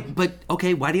 But,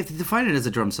 okay, why do you have to define it as a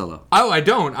drum solo? Oh, I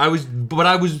don't.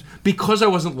 Because I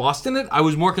wasn't lost in it, I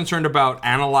was more concerned about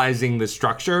analyzing the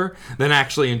structure than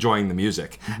actually enjoying the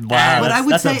music. Wow,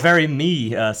 that's a very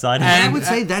me side. I would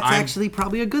say that's actually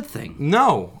probably a good thing.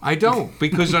 No, I don't.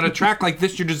 Because on a track like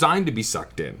this, you're designed to be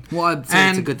sucked in. Well, I'd say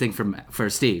it's a good thing for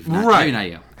Steve. Not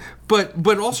you.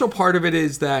 But also part of it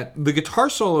is that the guitar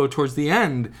solo towards the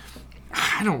end,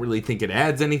 I don't really think it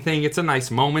adds anything. It's a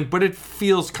nice moment, but it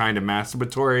feels kind of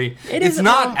masturbatory. It's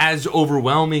not as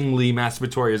overwhelmingly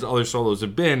masturbatory as other solos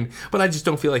have been, but I just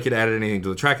don't feel like it added anything to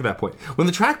the track at that point. When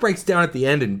the track breaks down at the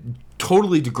end and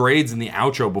totally degrades in the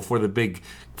outro before the big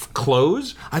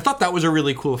close, I thought that was a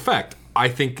really cool effect. I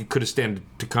think it could have stand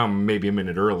to come maybe a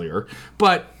minute earlier.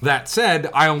 But that said,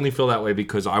 I only feel that way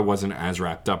because I wasn't as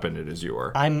wrapped up in it as you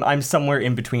were. I'm somewhere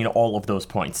in between all of those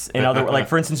points. In other words,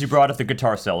 for instance, you brought up the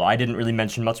guitar solo. I didn't really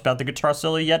mention much about the guitar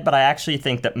solo yet, but I actually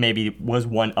think that maybe was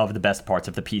one of the best parts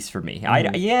of the piece for me.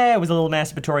 It was a little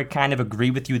masturbatory, kind of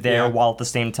agree with you there, while at the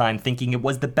same time thinking it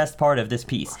was the best part of this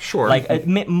piece. Sure.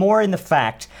 More in the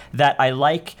fact that I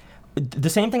like the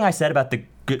same thing I said about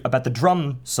the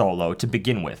drum solo to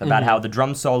begin with, about how the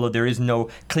drum solo, there is no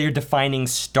clear defining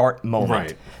start moment.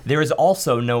 Right. There is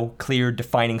also no clear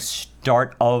defining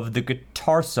start of the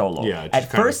guitar solo. Yeah,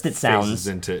 at first it sounds phases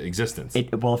into existence.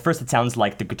 At first it sounds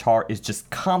like the guitar is just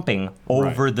comping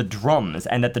over the drums,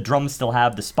 and that the drums still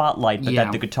have the spotlight, but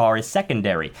that the guitar is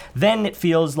secondary. Then it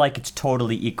feels like it's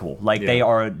totally equal. They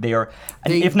are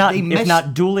if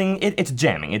not dueling, it's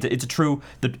jamming. It's a true.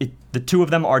 The two of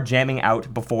them are jamming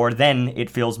out before then it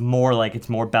feels more like it's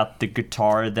more about the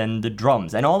guitar than the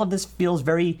drums. And all of this feels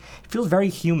very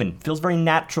human, feels very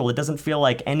natural. It doesn't feel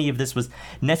like any of this was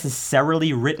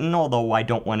necessarily written, although I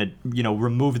don't want to,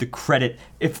 remove the credit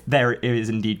if there is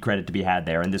indeed credit to be had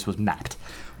there, and this was mapped.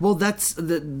 Well, that's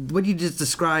what you just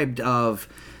described of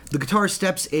the guitar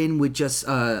steps in with just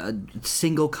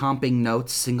single comping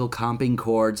notes, single comping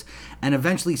chords, and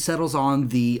eventually settles on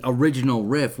the original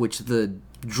riff, which the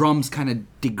drums kind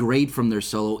of degrade from their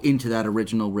solo into that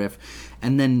original riff,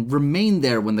 and then remain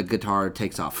there when the guitar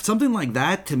takes off. Something like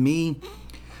that, to me,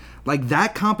 like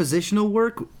that compositional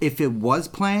work, if it was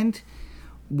planned,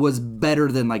 was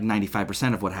better than like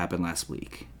 95% of what happened last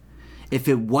week. If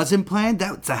it wasn't planned,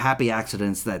 that's a happy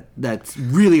accident that's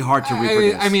really hard to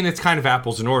reproduce. I mean, it's kind of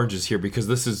apples and oranges here because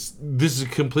this is a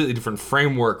completely different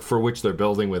framework for which they're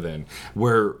building within,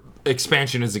 where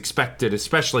expansion is expected,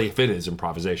 especially if it is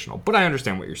improvisational. But I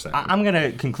understand what you're saying. I'm going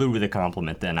to conclude with a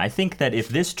compliment then. I think that if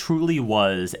this truly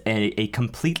was a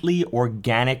completely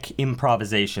organic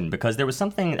improvisation, because there was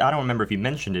something, I don't remember if you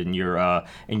mentioned it in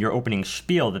your opening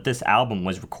spiel, that this album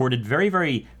was recorded very,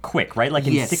 very quick, right? Like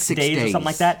in 6 days or something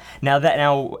like that.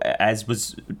 Now, as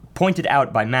was pointed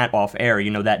out by Matt off air,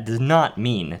 that does not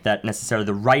mean that necessarily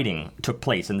the writing took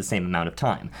place in the same amount of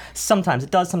time. Sometimes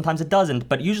it does, sometimes it doesn't,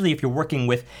 but usually if you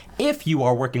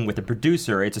are working with a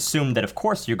producer, it's assumed that, of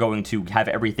course, you're going to have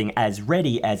everything as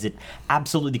ready as it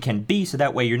absolutely can be, so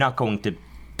that way you're not going to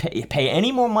pay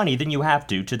any more money than you have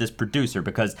to this producer,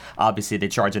 because obviously they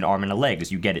charge an arm and a leg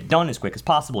as you get it done as quick as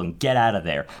possible and get out of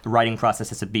there. The writing process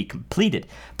has to be completed.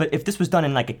 But if this was done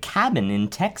in like a cabin in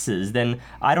Texas, then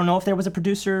I don't know if there was a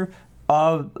producer,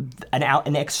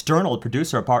 an external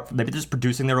producer, apart from maybe just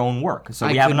producing their own work. So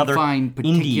we have another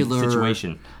indie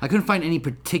situation. I couldn't find any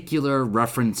particular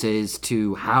references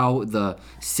to how the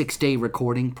 6-day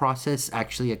recording process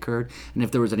actually occurred, and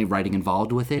if there was any writing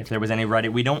involved with it. If there was any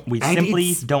writing, we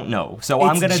simply don't know. So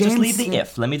I'm going to just leave the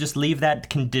if. Let me just leave that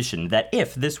condition, that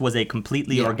if this was a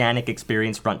completely organic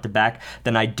experience front to back,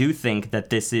 then I do think that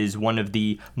this is one of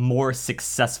the more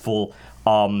successful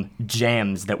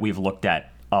jams that we've looked at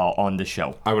on the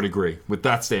show. I would agree. With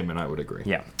that statement, I would agree.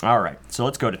 Yeah. All right. So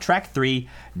let's go to track 3,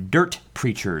 Dirt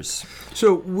Preachers.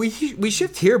 So we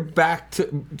shift here back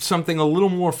to something a little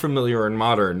more familiar and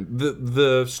modern.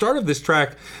 The start of this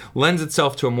track lends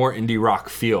itself to a more indie rock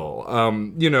feel.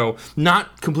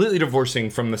 Not completely divorcing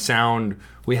from the sound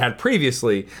we had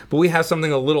previously, but we have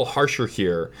something a little harsher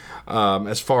here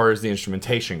as far as the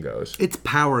instrumentation goes. It's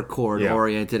power chord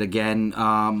oriented again,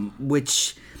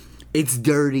 which... It's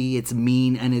dirty, it's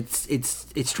mean, and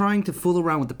it's trying to fool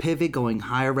around with the pivot, going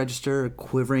higher register,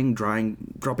 quivering,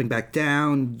 dropping back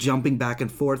down, jumping back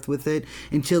and forth with it,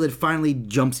 until it finally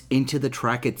jumps into the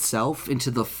track itself,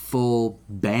 into the full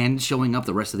band showing up,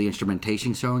 the rest of the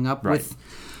instrumentation showing up with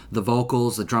the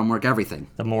vocals, the drum work, everything.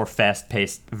 The more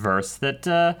fast-paced verse that,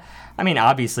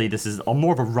 obviously this is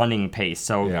more of a running pace,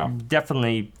 so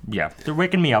definitely, they're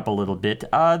waking me up a little bit.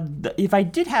 If I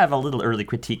did have a little early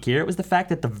critique here, it was the fact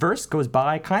that the verse goes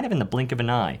by kind of in the blink of an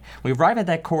eye. We arrive at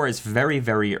that chorus very,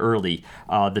 very early.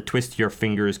 The twist your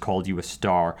fingers called you a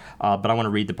star, but I want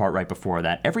to read the part right before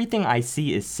that. Everything I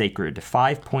see is sacred.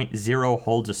 5.0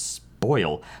 holds a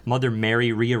spoil. Mother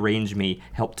Mary, rearrange me,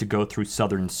 help to go through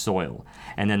southern soil.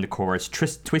 And then the chorus,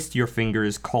 twist your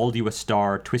fingers, called you a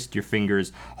star, twist your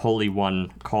fingers, Holy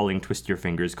One, calling, twist your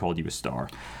fingers, called you a star.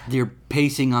 Your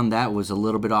pacing on that was a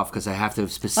little bit off because I have to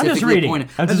specifically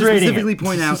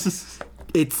point out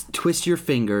it's twist your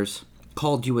fingers,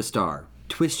 called you a star,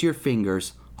 twist your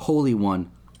fingers, Holy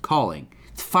One, calling.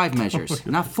 It's 5 measures,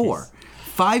 not 4.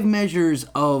 5 measures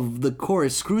of the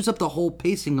chorus screws up the whole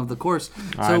pacing of the chorus.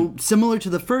 So similar to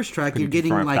the first track, you're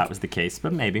getting like... that was the case,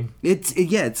 but maybe.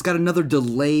 It's got another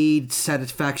delayed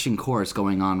satisfaction chorus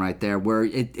going on right there where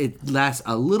it lasts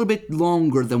a little bit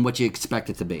longer than what you expect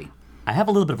it to be. I have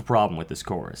a little bit of a problem with this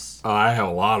chorus. I have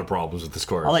a lot of problems with this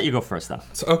chorus. I'll let you go first, though.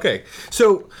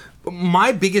 So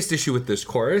my biggest issue with this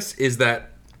chorus is that,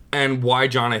 and why,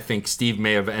 John, I think Steve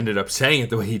may have ended up saying it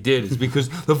the way he did, is because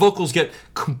the vocals get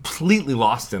completely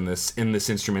lost in this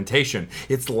instrumentation.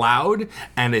 It's loud,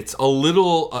 and it's a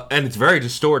little, and it's very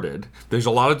distorted. There's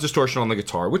a lot of distortion on the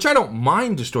guitar, which I don't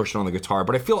mind distortion on the guitar,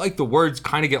 but I feel like the words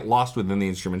kind of get lost within the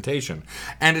instrumentation.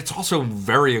 And it's also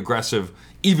very aggressive,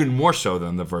 even more so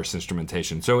than the verse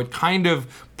instrumentation. So it kind of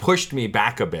pushed me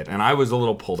back a bit, and I was a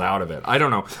little pulled out of it. I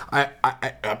don't know.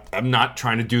 I'm not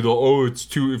trying to do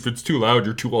if it's too loud,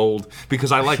 you're too old,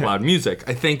 because I like loud music.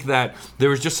 I think that there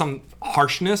was just some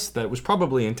harshness that was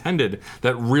probably intended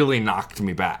that really knocked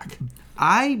me back.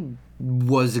 I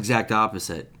was exact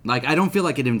opposite. Like, I don't feel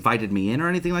like it invited me in or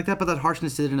anything like that, but that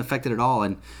harshness didn't affect it at all.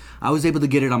 And I was able to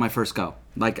get it on my first go.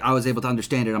 Like, I was able to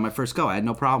understand it on my first go. I had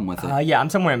no problem with it. Yeah, I'm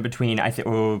somewhere in between. I think.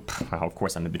 Oh, of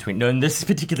course I'm in between. No, in this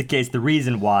particular case, the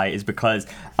reason why is because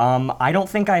I don't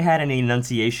think I had any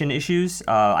enunciation issues.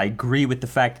 I agree with the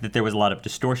fact that there was a lot of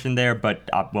distortion there, but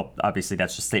well, obviously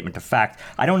that's just a statement of fact.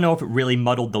 I don't know if it really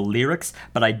muddled the lyrics,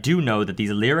 but I do know that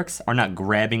these lyrics are not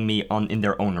grabbing me in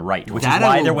their own right, which That is I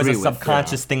why will there was a agree with,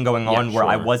 subconscious thing going on where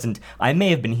sure. I may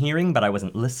have been hearing, but I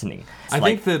wasn't listening. I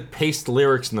think the paced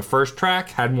lyrics in the first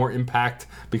track had more impact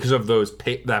because of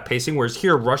that pacing, whereas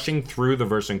here, rushing through the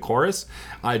verse and chorus,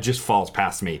 it just falls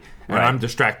past me, and Right. I'm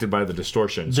distracted by the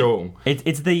distortion.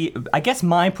 I guess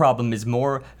my problem is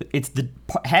more,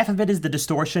 half of it is the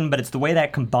distortion, but it's the way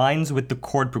that combines with the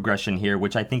chord progression here,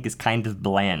 which I think is kind of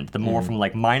bland. The more from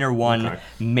like minor 1,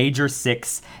 major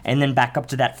 6, and then back up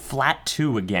to that flat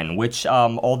 2 again, which,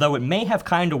 although it may have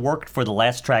kind of worked for the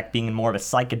last track being more of a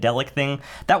psychedelic thing,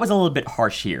 that was a little bit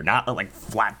harsh here. Not like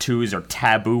flat 2s or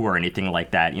taboo or anything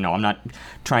like that. You know, I'm not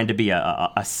trying to be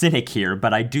a cynic here,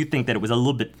 but I do think that it was a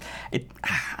little bit,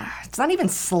 it's not even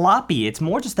sloppy. It's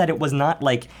more just that it was not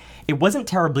like, it wasn't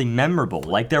terribly memorable.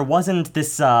 Like, there wasn't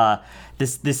this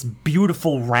this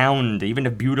beautiful round. Even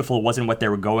if beautiful wasn't what they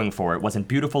were going for, it wasn't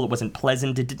beautiful. It wasn't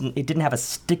pleasant. It didn't have a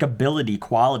stickability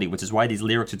quality, which is why these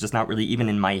lyrics are just not really even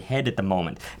in my head at the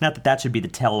moment. Not that that should be the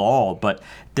tell-all, but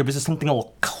there was just something a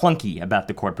little clunky about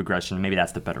the chord progression. Maybe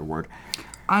that's the better word.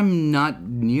 I'm not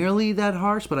nearly that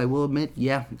harsh, but I will admit,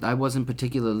 yeah, I wasn't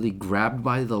particularly grabbed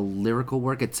by the lyrical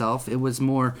work itself. It was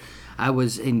more, I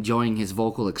was enjoying his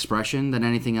vocal expression than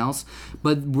anything else.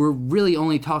 But we're really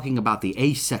only talking about the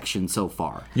A section so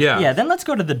far. Yeah, then let's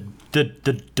go to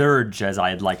the dirge, as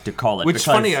I'd like to call it. Which is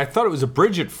funny, I thought it was a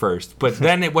bridge at first, but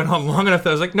then it went on long enough that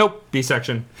I was like, nope, B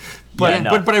section.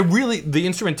 But but I really, the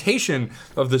instrumentation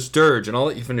of this dirge, and I'll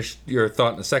let you finish your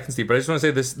thought in a second, Steve, but I just want to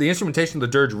say this, the instrumentation of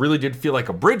the dirge really did feel like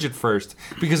a bridge at first,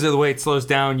 because of the way it slows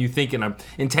down. You think in an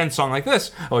intense song like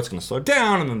this, oh, it's going to slow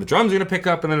down, and then the drums are going to pick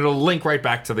up, and then it'll link right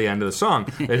back to the end of the song.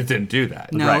 And it didn't do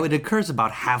that. No, it occurs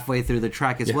about halfway through the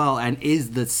track as well, and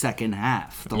is the second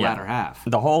half, the latter half.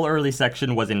 The whole early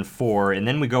section was in 4, and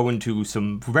then we go into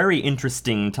some very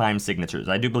interesting time signatures.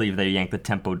 I do believe they yanked the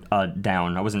tempo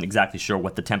down. I wasn't exactly sure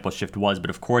what the tempo shift was, but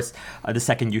of course, the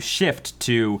second you shift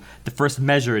to the first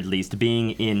measure, at least,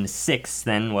 being in 6,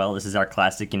 then, well, this is our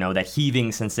classic, that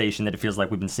heaving sensation that it feels like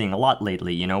we've been seeing a lot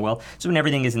lately, well, so when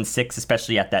everything is in 6,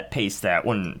 especially at that pace, that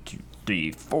 1, 2,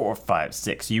 3, 4, 5,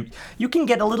 6, you can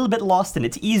get a little bit lost in it.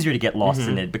 It's easier to get lost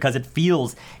in it because it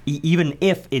feels, even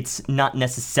if it's not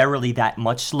necessarily that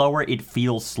much slower, it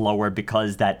feels slower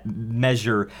because that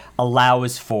measure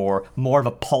allows for more of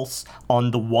a pulse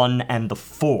on the 1 and the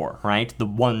 4, right? The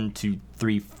 1, 2,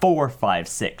 3, 4, 5,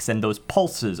 6, and those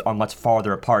pulses are much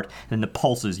farther apart than the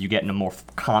pulses you get in a more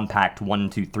compact 1,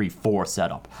 2, 3, 4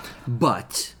 setup.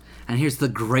 But, and here's the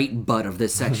great but of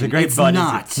this section. The great but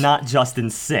is it's not just in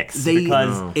 6.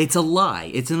 Because it's a lie.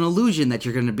 It's an illusion that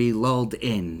you're going to be lulled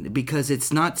in, because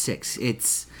it's not 6.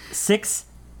 It's 6.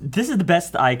 This is the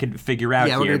best I could figure out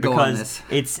here, because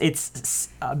it's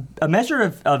a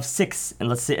measure of 6, and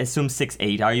let's assume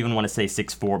 6/8. I even want to say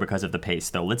 6/4 because of the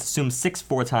pace, though. Let's assume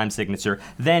 6/4 time signature.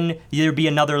 Then there'd be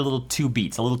another little 2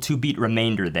 beats, a little 2 beat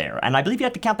remainder there. And I believe you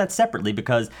have to count that separately,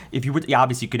 because if you were,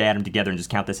 obviously you could add them together and just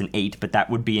count this in 8, but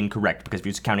that would be incorrect, because if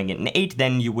you're just counting it in 8,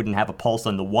 then you wouldn't have a pulse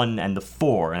on the 1 and the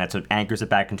 4, and that's what anchors it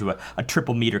back into a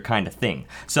triple meter kind of thing.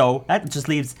 So that just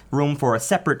leaves room for a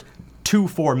separate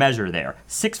 2/4 measure there.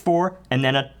 6/4 and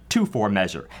then a 2/4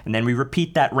 measure. And then we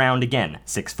repeat that round again.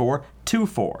 6/4,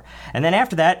 2/4. And then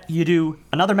after that, you do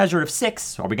another measure of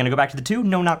 6. Are we going to go back to the 2?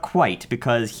 No, not quite,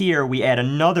 because here we add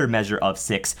another measure of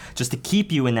 6 just to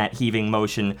keep you in that heaving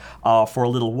motion for a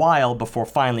little while before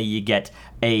finally you get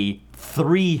a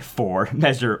 3/4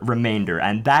 measure remainder,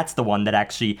 and that's the one that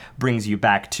actually brings you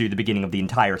back to the beginning of the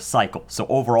entire cycle. So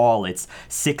overall, it's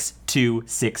 6, 2,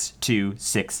 6, 2,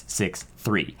 6, 6,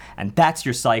 3, and that's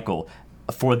your cycle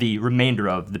for the remainder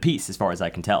of the piece, as far as I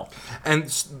can tell. And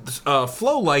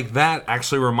flow like that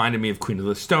actually reminded me of Queen of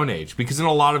the Stone Age, because in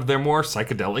a lot of their more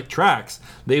psychedelic tracks,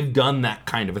 they've done that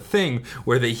kind of a thing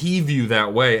where they heave you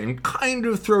that way and kind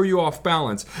of throw you off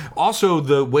balance. Also,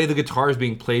 the way the guitar is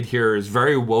being played here is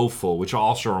very woeful, which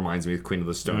also reminds me of Queen of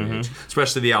the Stone Age,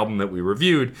 especially the album that we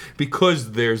reviewed,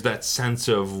 because there's that sense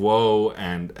of woe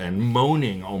and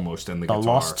moaning almost in the guitar. The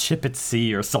Lost Ship at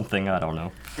Sea or something, I don't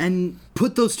know. And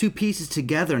put those two pieces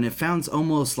together, and it sounds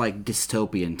almost like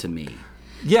dystopian to me.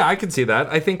 Yeah, I can see that.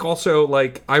 I think also,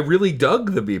 I really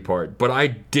dug the B part, but I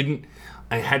didn't...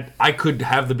 I could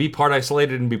have the B part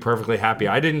isolated and be perfectly happy.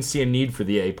 I didn't see a need for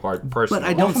the A part personally. But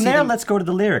I don't From see there, them- let's go to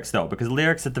the lyrics, though, because the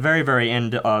lyrics at the very, very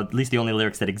end, at least the only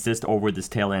lyrics that exist over this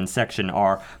tail end section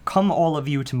are, "Come all of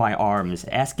you to my arms,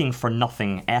 asking for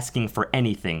nothing, asking for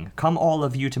anything. Come all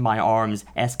of you to my arms,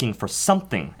 asking for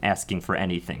something, asking for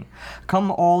anything.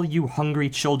 Come all you hungry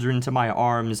children to my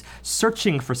arms,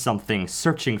 searching for something,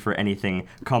 searching for anything.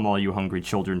 Come all you hungry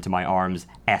children to my arms,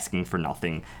 asking for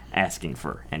nothing, asking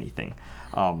for anything."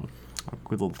 A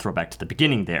good little throwback to the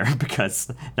beginning there,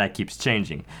 because that keeps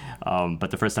changing.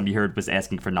 But the first time you heard was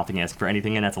asking for nothing, asking for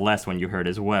anything, and that's the last one you heard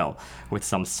as well, with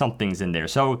some somethings in there.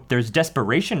 So there's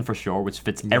desperation for sure, which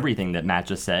fits everything that Matt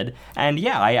just said. And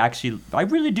yeah, I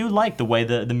really do like the way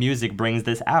the music brings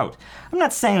this out. I'm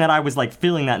not saying that I was like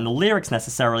feeling that in the lyrics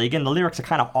necessarily. Again, the lyrics are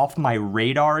kind of off my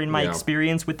radar in my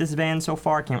experience with this band so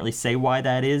far. I can't really say why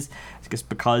that is. It's just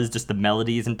because just the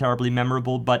melody isn't terribly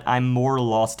memorable, but I'm more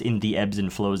lost in the ebbs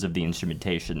and flows of the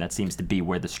instrumentation. That seems to be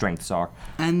where the strengths are.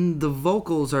 And the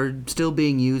vocals are still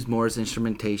being used more as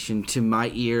instrumentation to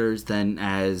my ears than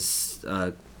as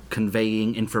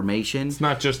conveying information. It's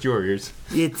not just your ears.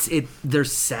 They're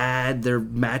sad. They're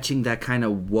matching that kind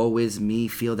of woe is me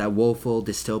feel, that woeful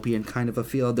dystopian kind of a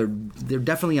feel. They're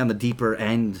definitely on the deeper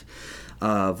end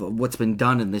of what's been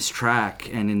done in this track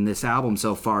and in this album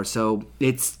so far. So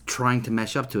it's trying to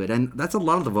mesh up to it, and that's a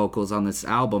lot of the vocals on this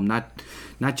album. Not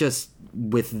just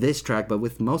with this track, but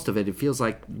with most of it, it feels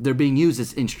like they're being used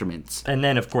as instruments. And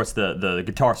then, of course, the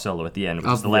guitar solo at the end, which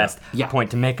is the last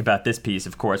point to make about this piece,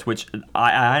 of course, which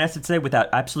I honestly say, without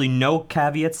absolutely no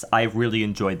caveats, I really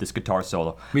enjoyed this guitar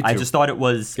solo. Me too. I just thought it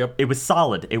was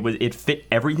solid. It fit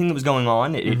everything that was going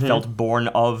on. It felt born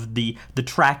of the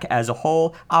track as a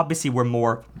whole. Obviously, we're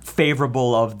more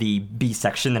favorable of the B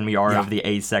section than we are of the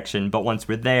A section, but once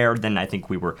we're there, then I think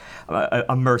we were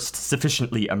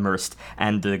sufficiently immersed,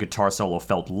 and the guitar solo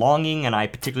felt longing, and I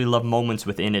particularly love moments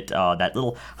within it, that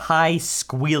little high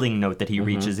squealing note that he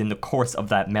reaches in the course of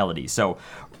that melody. So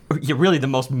really the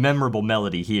most memorable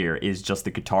melody here is just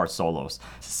the guitar solos.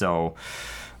 So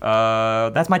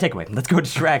that's my takeaway. Let's go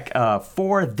to track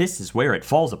 4. This is where it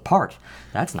falls apart.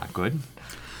 That's not good.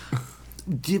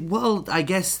 Well, I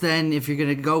guess then if you're going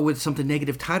to go with something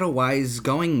negative title-wise,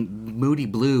 going Moody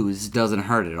Blues doesn't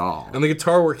hurt at all. And the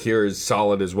guitar work here is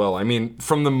solid as well. I mean,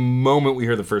 from the moment we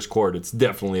hear the first chord, it's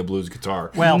definitely a blues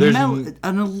guitar. Well,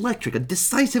 a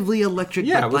decisively electric,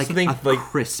 but like a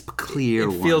crisp, clear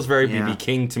one. It feels very B.B.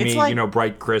 King to me, like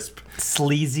bright, crisp.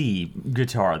 Sleazy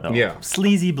guitar, though. Yeah.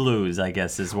 Sleazy blues, I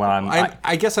guess, is what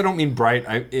I guess I don't mean bright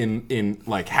in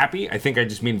like happy. I think I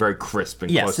just mean very crisp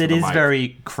and close to the mic. Yes, it is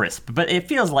very crisp, but it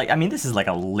feels like, this is like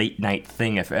a late night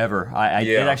thing, if ever.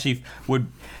 It actually would,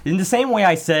 in the same way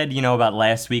I said, about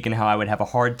last week and how I would have a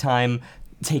hard time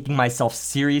taking myself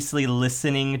seriously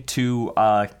listening to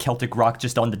Celtic rock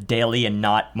just on the daily and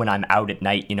not when I'm out at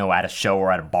night, at a show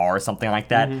or at a bar or something like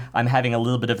that. I'm having a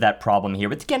little bit of that problem here.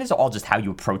 But again, it's all just how you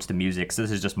approach the music. So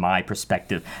this is just my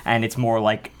perspective. And it's more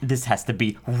like this has to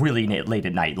be really late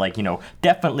at night. Like,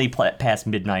 definitely past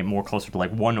midnight, more closer to like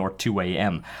 1 or 2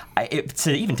 a.m.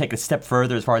 To even take a step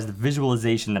further as far as the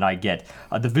visualization that I get,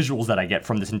 the visuals that I get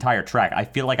from this entire track, I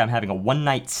feel like I'm having a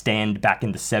one-night stand back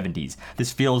in the 70s.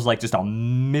 This feels like just a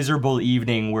miserable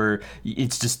evening where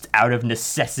it's just out of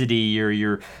necessity, or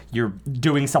you're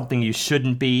doing something you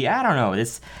shouldn't be. I don't know.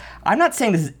 I'm not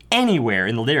saying this is anywhere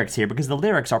in the lyrics here, because the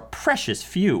lyrics are precious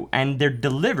few, and they're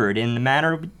delivered in a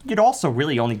manner you'd also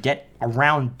really only get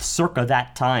around circa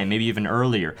that time, maybe even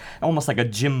earlier. Almost like a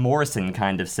Jim Morrison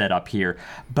kind of setup here.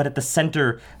 But at the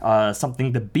center,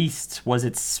 something the beast was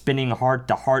its spinning heart,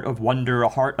 the heart of wonder, a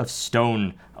heart of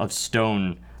stone,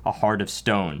 a heart of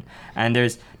stone. And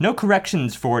there's no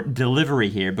corrections for delivery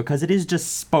here, because it is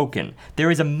just spoken. There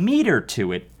is a meter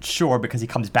to it, sure, because he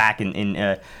comes back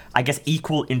in I guess,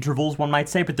 equal intervals, one might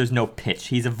say, but there's no pitch.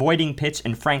 He's avoiding pitch,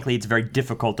 and frankly, it's very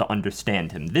difficult to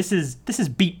understand him. This is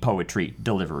beat poetry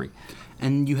delivery.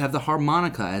 And you have the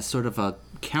harmonica as sort of a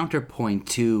counterpoint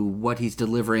to what he's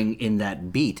delivering in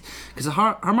that beat, because the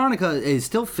harmonica is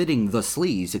still fitting the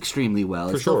sleaze extremely well.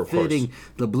 It's still fitting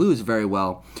the blues very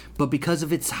well, but because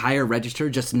of its higher register,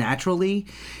 just naturally,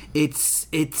 it's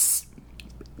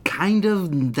kind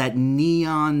of that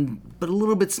neon but a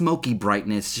little bit smoky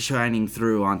brightness shining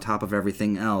through on top of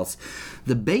everything else.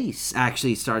 The bass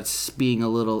actually starts being a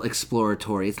little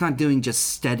exploratory. It's not doing just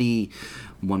steady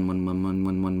 1 1 1 1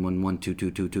 1 1 1 1 2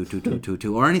 2 2 2 2 2 2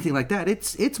 2 or anything like that.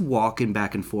 It's walking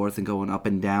back and forth and going up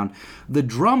and down. The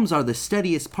drums are the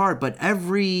steadiest part, but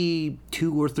every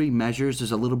 2 or 3 measures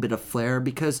there's a little bit of flair,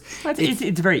 because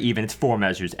it's very even. It's 4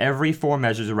 measures. Every 4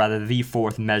 measures, or rather the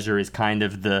 4th measure, is kind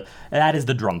of that is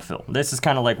the drum fill. This is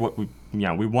kind of like what we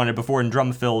we wanted before in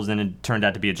drum fills, and it turned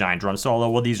out to be a giant drum solo.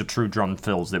 Well, these are true drum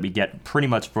fills that we get pretty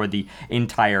much for the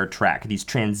entire track. These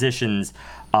transitions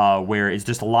where it's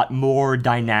just a lot more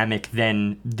dynamic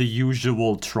than the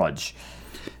usual trudge.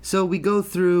 So we go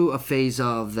through a phase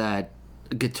of that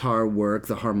guitar work,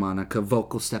 the harmonica,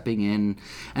 vocal stepping in,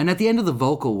 and at the end of the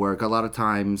vocal work, a lot of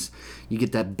times you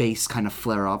get that bass kind of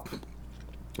flare up.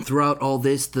 Throughout all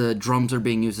this, the drums are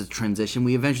being used as a transition.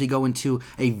 We eventually go into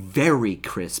a very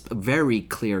crisp, very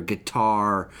clear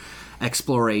guitar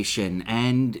exploration,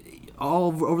 and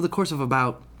all over the course of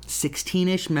about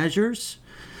 16-ish measures,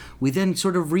 we then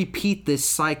sort of repeat this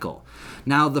cycle.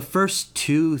 Now, the first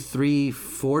 2, 3,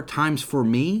 4 times for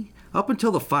me, up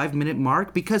until the 5-minute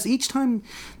mark, because each time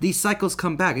these cycles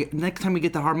come back, next time we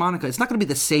get the harmonica, it's not going to be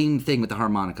the same thing with the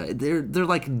harmonica. They're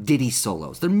like ditty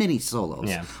solos. They're mini solos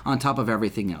on top of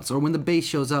everything else. Or when the bass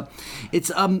shows up,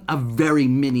 it's a very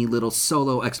mini little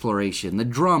solo exploration. The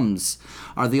drums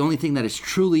are the only thing that is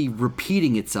truly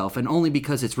repeating itself, and only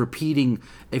because it's repeating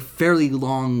a fairly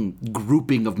long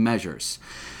grouping of measures.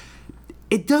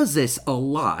 It does this a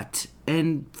lot,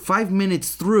 and 5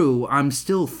 minutes through, I'm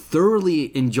still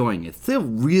thoroughly enjoying it. Still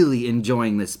really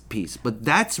enjoying this piece. But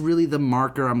that's really the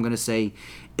marker I'm going to say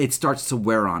it starts to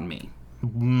wear on me.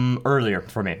 Earlier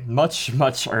for me. Much,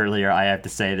 much earlier, I have to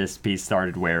say, this piece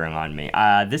started wearing on me.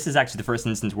 This is actually the first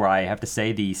instance where I have to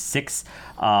say the 6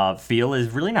 feel is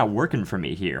really not working for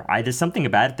me here. There's something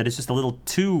about it that is just a little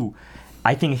too...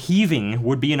 I think heaving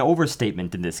would be an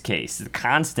overstatement in this case. The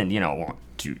constant, 1,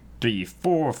 2, 3,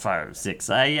 4, 5, 6.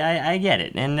 I get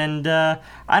it, and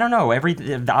I don't know.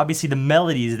 Obviously the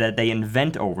melodies that they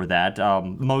invent over that,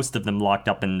 most of them locked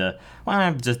up in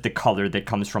just the color that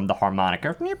comes from the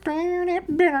harmonica.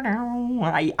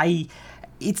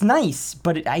 It's nice,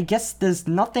 but I guess there's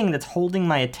nothing that's holding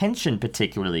my attention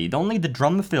particularly. Only the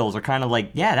drum fills are kind of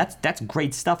like, yeah, that's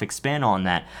great stuff. Expand on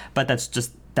that, but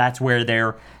that's where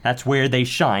they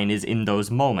shine, is in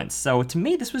those moments. So to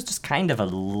me, this was just kind of a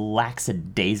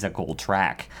lackadaisical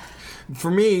track. For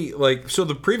me,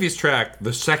 the previous track,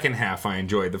 the second half I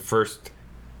enjoyed. The first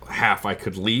half I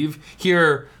could leave.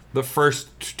 Here, the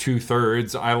first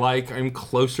 2/3 I like. I'm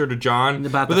closer to John.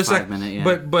 About the 5 minute,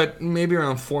 yeah. But maybe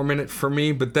around 4 minute for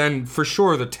me. But then for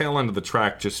sure, the tail end of the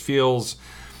track just feels...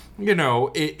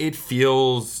 it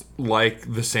feels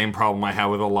like the same problem I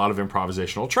have with a lot of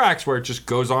improvisational tracks, where it just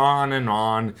goes on and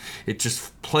on. It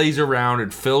just plays around,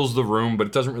 it fills the room, but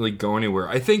it doesn't really go anywhere.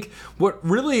 I think what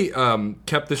really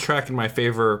kept this track in my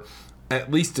favor, at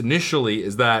least initially,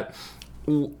 is that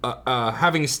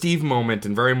having a Steve moment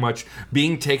and very much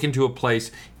being taken to a place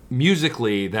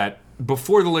musically that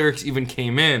before the lyrics even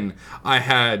came in, I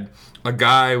had a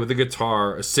guy with a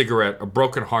guitar, a cigarette, a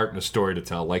broken heart, and a story to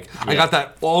tell. I got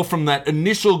that all from that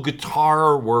initial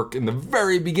guitar work in the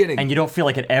very beginning. And you don't feel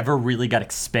like it ever really got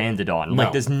expanded on.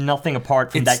 No. There's nothing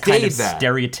apart from that kind of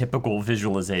stereotypical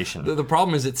visualization. The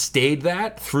problem is it stayed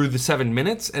that through the 7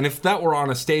 minutes, and if that were on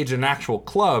a stage in an actual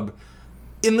club...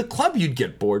 in the club, you'd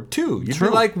get bored too. You'd be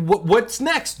like, "What's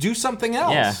next? Do something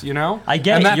else." Yeah. I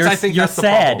get it. You're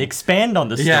sad. Expand on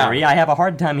the story. I have a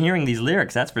hard time hearing these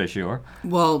lyrics. That's for sure.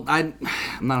 Well, I'm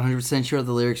not 100% sure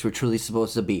the lyrics were truly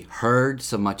supposed to be heard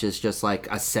so much as just like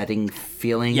a setting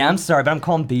feeling. Yeah, I'm sorry, but I'm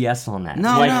calling BS on that.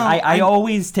 No, I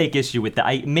always take issue with that.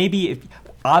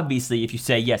 Obviously, if you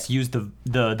say yes, use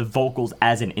the vocals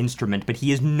as an instrument, but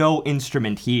he is no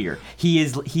instrument here.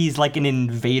 He's like an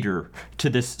invader to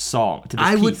this song, to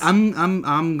this piece.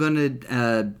 I'm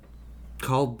gonna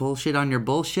call bullshit on your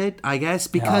bullshit, I guess,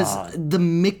 because the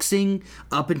mixing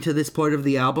up into this part of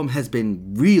the album has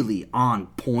been really on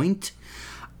point,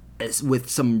 with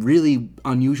some really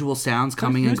unusual sounds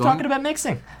coming and going. Who's talking about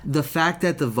mixing? The fact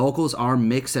that the vocals are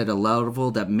mixed at a level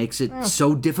that makes it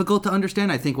so difficult to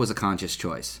understand, I think, was a conscious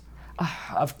choice.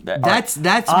 That's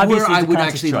where I would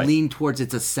actually lean towards.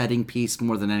 It's a setting piece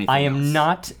more than anything else. I am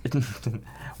not...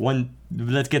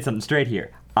 Let's get something straight here.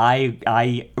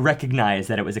 I recognize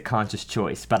that it was a conscious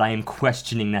choice, but I am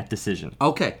questioning that decision.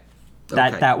 Okay.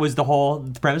 That was the whole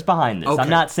premise behind this. Okay. I'm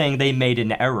not saying they made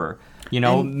an error.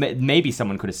 Maybe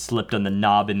someone could have slipped on the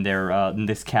knob in their in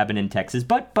this cabin in Texas,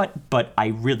 but I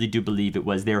really do believe it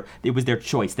was their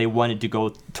choice. They wanted to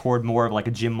go toward more of like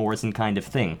a Jim Morrison kind of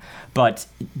thing, but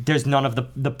there's none of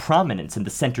the prominence and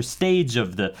the center stage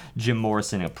of the Jim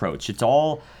Morrison approach. It's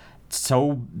all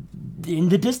so in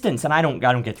the distance, and I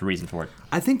don't get the reason for it.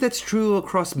 I think that's true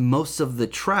across most of the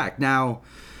track. Now,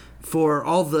 for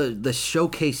all the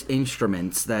showcase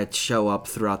instruments that show up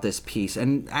throughout this piece,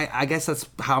 and I guess that's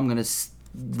how I'm going to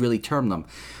really term them,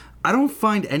 I don't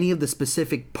find any of the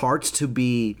specific parts to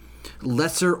be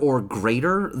lesser or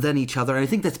greater than each other, and I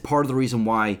think that's part of the reason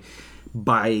why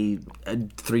by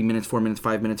 3 minutes, 4 minutes,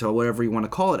 5 minutes, or whatever you want to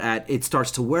call it at, it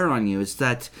starts to wear on you. It's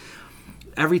that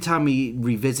every time we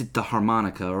revisit the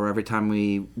harmonica, or every time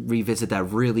we revisit that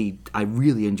I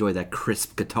really enjoy that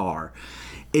crisp guitar,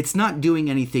 it's not doing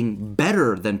anything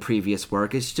better than previous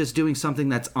work. It's just doing something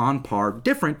that's on par,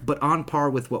 different, but on par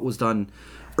with what was done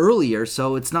earlier.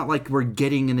 So it's not like we're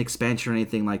getting an expansion or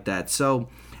anything like that. So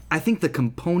I think the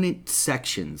component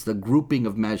sections, the grouping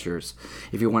of measures,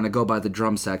 if you want to go by the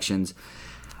drum sections,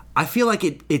 I feel like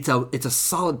it's a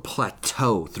solid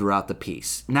plateau throughout the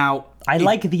piece. Now, I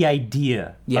like the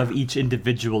idea of each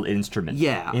individual instrument.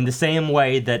 Yeah. In the same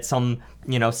way that some,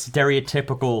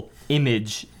 stereotypical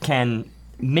image can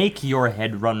make your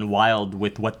head run wild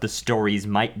with what the stories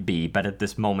might be, but at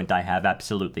this moment I have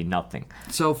absolutely nothing.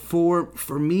 So for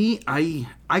me, I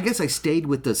guess I stayed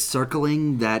with the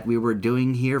circling that we were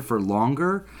doing here for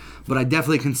longer, but I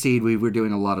definitely concede we were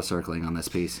doing a lot of circling on this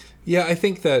piece. Yeah, I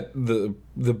think that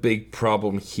the big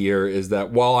problem here is that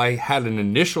while I had an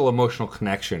initial emotional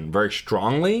connection very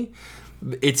strongly,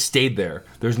 it stayed there.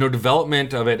 There's no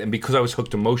development of it, and because I was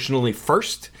hooked emotionally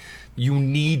first, you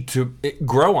need to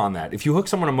grow on that. If you hook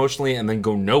someone emotionally and then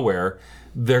go nowhere,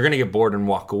 they're going to get bored and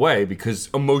walk away, because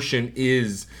emotion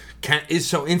is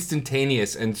so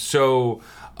instantaneous and so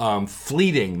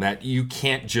fleeting that you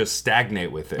can't just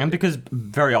stagnate with it. And because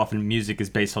very often music is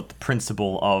based on the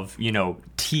principle of,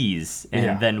 tease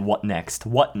and then what next?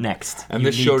 What next? And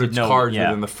this showed its cards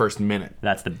within the first minute.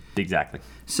 That's exactly.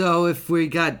 So if we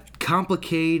got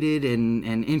complicated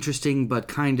and interesting but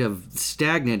kind of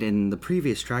stagnant in the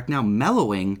previous track, now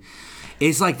mellowing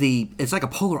is like a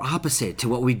polar opposite to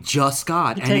what we just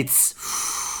got.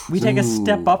 We take a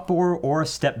step up or a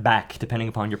step back, depending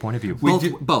upon your point of view.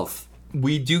 Both.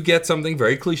 We do get something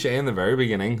very cliche in the very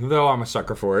beginning, though I'm a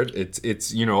sucker for it.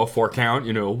 It's a 4 count,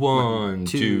 1,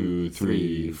 2,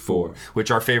 3, 4, which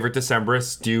our favorite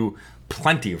Decemberists do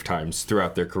plenty of times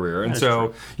throughout their career. And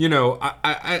so,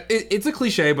 it's a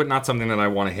cliche, but not something that I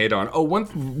want to hate on. Oh, one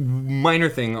minor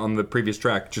thing on the previous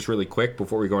track, just really quick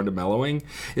before we go into mellowing,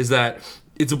 is that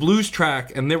it's a blues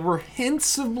track, and there were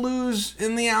hints of blues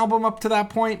in the album up to that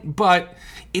point, but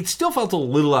it still felt a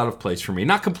little out of place for me.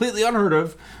 Not completely unheard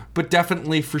of, but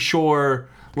definitely for sure,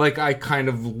 like I kind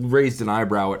of raised an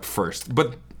eyebrow at first.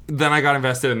 But then I got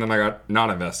invested, and then I got not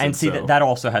invested. And see, that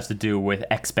also has to do with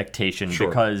expectation,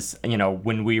 because,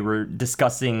 when we were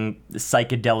discussing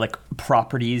psychedelic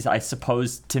properties, I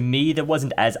suppose, to me, that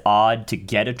wasn't as odd to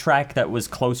get a track that was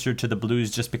closer to the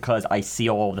blues, just because I see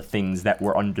all the things that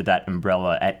were under that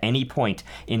umbrella at any point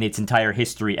in its entire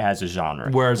history as a genre.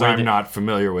 Whereas I'm not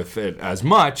familiar with it as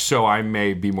much, so I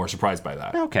may be more surprised by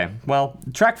that. Okay, well,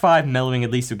 track 5, mellowing,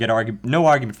 at least you'll get no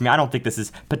argument from me. I don't think this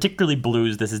is particularly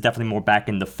blues. This is definitely more back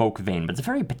in the folk vein, but it's a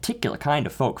very particular kind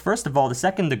of folk. First of all, the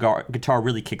second the guitar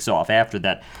really kicks off after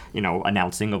that,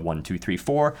 announcing of 1, 2, 3,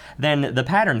 4, then the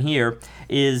pattern here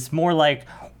is more like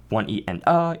 1 E and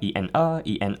E and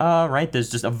E and right?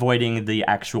 There's just avoiding the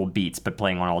actual beats, but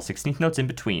playing on all 16th notes in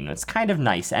between. It's kind of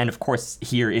nice, and of course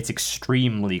here it's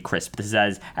extremely crisp. This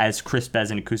is as crisp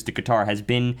as an acoustic guitar has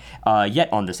been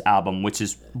yet on this album, which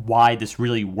is why this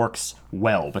really works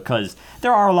well, because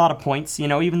there are a lot of points,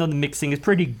 even though the mixing is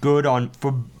pretty good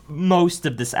for most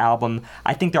of this album,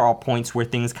 I think there are points where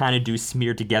things kind of do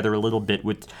smear together a little bit,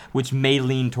 which may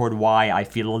lean toward why I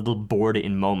feel a little bored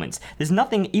in moments. There's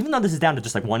nothing, even though this is down to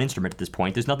just like one instrument at this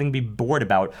point, there's nothing to be bored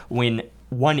about when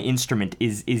one instrument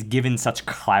is given such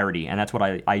clarity, and that's what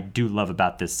I do love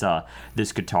about this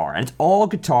guitar. And it's all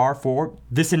guitar for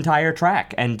this entire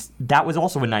track, and that was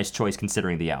also a nice choice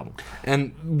considering the album.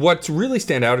 And what's really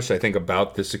standoutish, I think,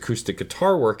 about this acoustic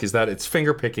guitar work is that it's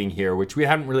finger picking here, which we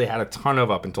hadn't really had a ton of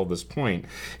up until this point.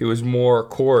 It was more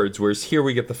chords, whereas here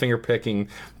we get the finger picking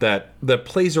that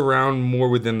plays around more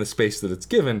within the space that it's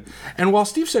given. And while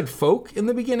Steve said folk in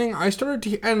the beginning, I started to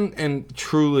hear, and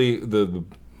truly the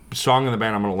song in the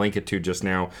band I'm going to link it to just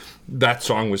now, that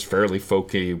song was fairly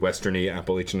folky, westerny,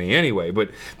 Appalachian-y anyway, but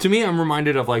to me I'm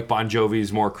reminded of like Bon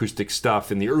Jovi's more acoustic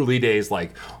stuff in the early days,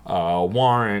 like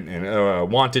Warrant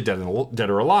and Wanted, Dead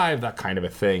or Alive, that kind of a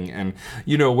thing, and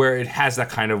where it has that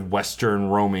kind of western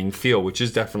roaming feel, which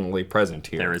is definitely present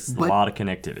here. There is a lot of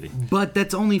connectivity. But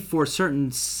that's only for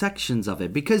certain sections of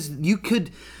it, because you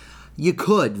could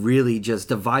really just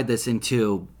divide this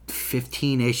into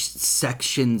 15-ish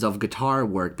sections of guitar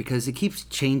work, because it keeps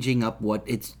changing up what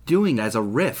it's doing as a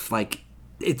riff. Like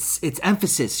its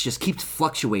emphasis just keeps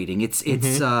fluctuating.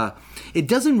 It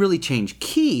doesn't really change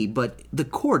key, but the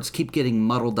chords keep getting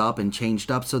muddled up and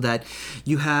changed up so that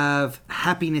you have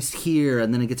happiness here,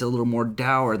 and then it gets a little more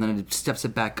dour, and then it steps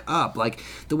it back up. Like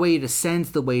the way it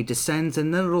ascends, the way it descends,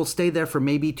 and then it'll stay there for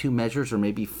maybe 2 measures, or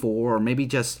maybe 4, or maybe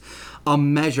just a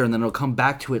measure, and then it'll come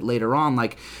back to it later on.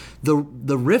 Like the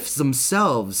riffs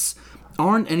themselves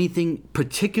aren't anything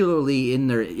particularly in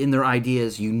their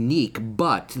ideas unique,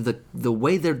 but the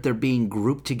way they're being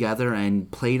grouped together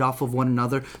and played off of one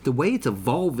another, the way it's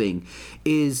evolving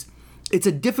it's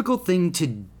a difficult thing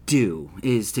to do,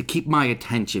 is to keep my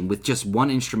attention with just one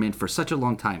instrument for such a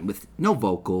long time, with no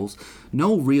vocals,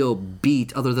 no real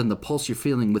beat other than the pulse you're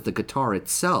feeling with the guitar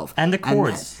itself. And the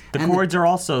chords. The chords are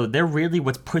also, they're really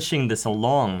what's pushing this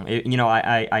along.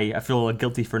 I feel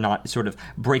guilty for not sort of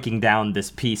breaking down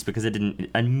this piece because it didn't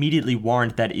immediately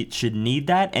warrant that it should need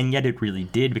that, and yet it really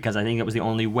did, because I think it was the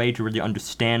only way to really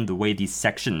understand the way these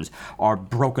sections are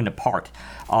broken apart.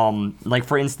 Like,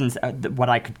 for instance, what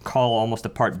I could call almost a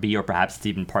part B, or perhaps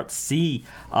even part C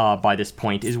by this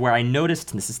point, is where I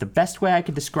noticed, and this is the best way I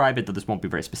could describe it, though this won't be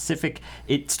very specific,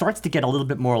 it starts to get a little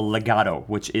bit more legato,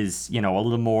 which is, a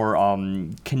little more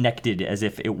connected, as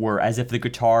if the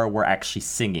guitar were actually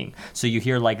singing. So you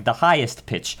hear like the highest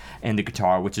pitch in the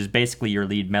guitar, which is basically your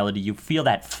lead melody. You feel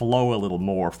that flow a little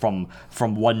more from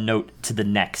one note to the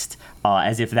next,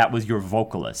 as if that was your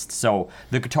vocalist. So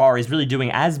the guitar is really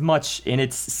doing as much in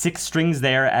its 6 strings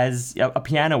there as a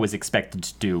piano is expected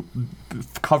to do,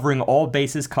 covering all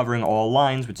bases, covering all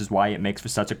lines, which is why it makes for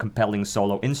such a compelling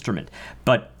solo instrument.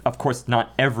 But of course,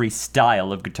 not every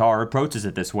style of guitar approaches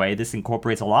it this way. This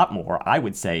incorporates a lot more, I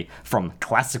would say, from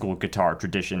classical guitar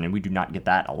tradition, and we do not get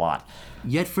that a lot.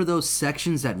 Yet for those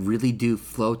sections that really do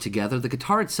flow together, the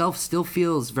guitar itself still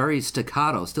feels very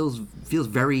staccato, still feels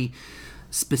very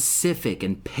specific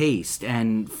and paced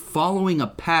and following a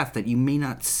path that you may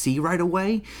not see right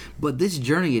away, but this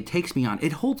journey it takes me on,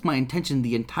 it holds my attention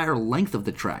the entire length of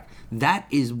the track. That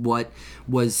is what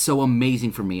was so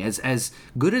amazing for me. As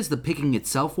good as the picking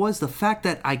itself was, the fact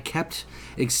that I kept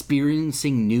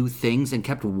experiencing new things and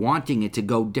kept wanting it to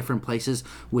go different places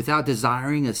without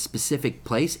desiring a specific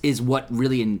place is what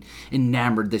really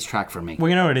enamored this track for me. Well,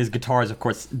 you know what it is, guitars, of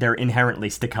course, they're inherently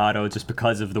staccato just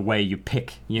because of the way you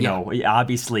pick, know.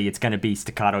 Obviously, it's going to be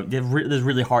staccato.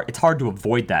 It's hard to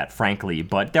avoid that, frankly,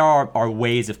 but there are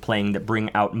ways of playing that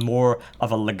bring out more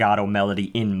of a legato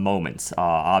melody in moments.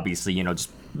 Obviously,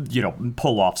 just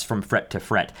pull-offs from fret to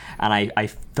fret, and I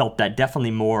felt that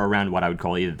definitely more around what I would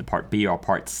call either the part B or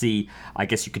part C. I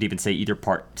guess you could even say either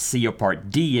part C or part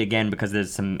D, again, because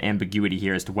there's some ambiguity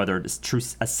here as to whether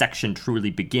a section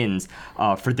truly begins.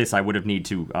 For this, I would have need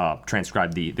to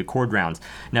transcribe the chord rounds.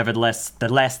 Nevertheless, the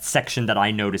last section that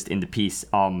I noticed in the piece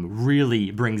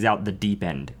really brings out the deep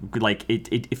end. Like,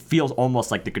 it feels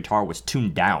almost like the guitar was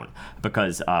tuned down,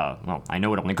 because, I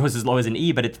know it only goes as low as an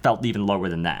E, but it felt even lower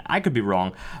than that. I could be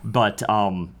wrong. But,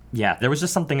 there was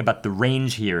just something about the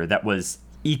range here that was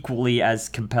equally as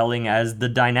compelling as the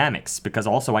dynamics, because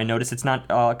also I noticed it's not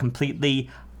completely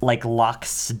like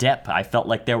lockstep. I felt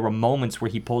like there were moments where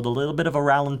he pulled a little bit of a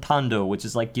rallentando, which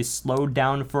is like you slowed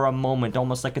down for a moment,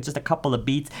 almost like it's just a couple of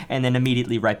beats, and then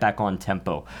immediately right back on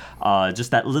tempo.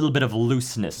 Just that little bit of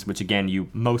looseness, which again you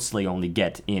mostly only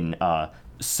get in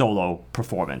solo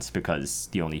performance, because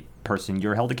the only person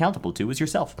you're held accountable to is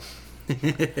yourself.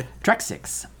 Track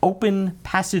 6, Open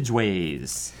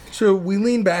Passageways. So we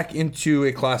lean back into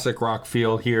a classic rock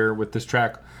feel here with this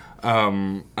track.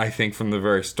 I think from the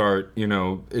very start,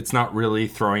 it's not really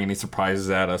throwing any surprises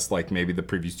at us like maybe the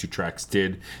previous 2 tracks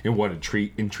did in what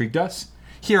intrigued us.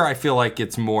 Here I feel like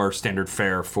it's more standard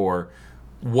fare for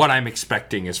what I'm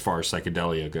expecting as far as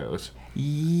psychedelia goes.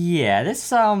 Yeah,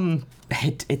 this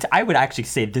I would actually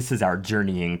say this is our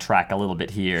journeying track a little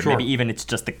bit here. Sure. Maybe even it's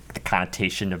just the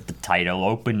connotation of the title,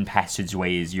 Open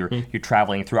Passageways you're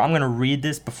traveling through. I'm going to read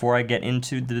this before I get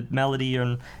into the melody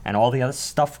and all the other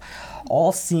stuff.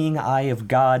 All-seeing eye of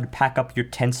God, pack up your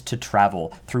tents to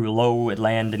travel. Through low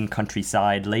land and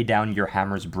countryside, lay down your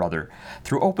hammers, brother.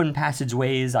 Through open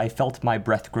passageways, I felt my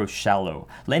breath grow shallow.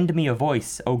 Lend me a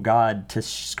voice, O God, to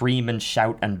scream and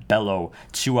shout and bellow.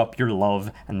 Chew up your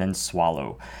love and then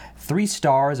swallow. 3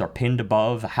 stars are pinned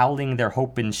above, howling their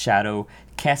hope in shadow,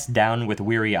 cast down with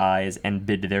weary eyes and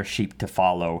bid their sheep to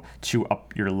follow. Chew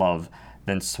up your love,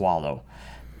 then swallow.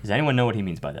 Does anyone know what he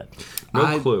means by that?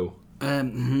 No clue. Though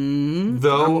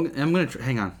I'm gonna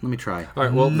hang on. Let me try. All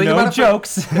right. Well, think no about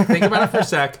jokes. Think about it for a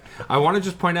sec. I want to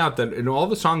just point out that in all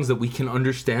the songs that we can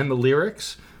understand the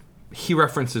lyrics, he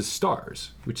references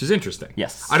stars, which is interesting.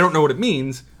 Yes. I don't know what it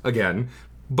means again,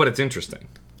 but it's interesting.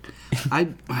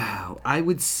 I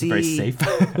would see Very safe.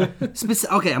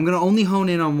 Okay, I'm gonna only hone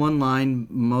in on one line,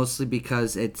 mostly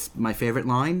because it's my favorite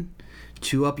line: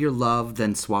 "Chew up your love,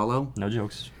 then swallow." No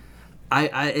jokes.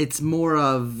 It's more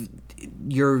of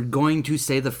you're going to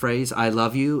say the phrase "I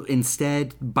love you."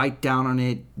 Instead, bite down on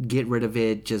it, get rid of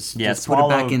it, just put it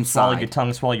back inside. Swallow your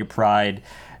tongue, swallow your pride.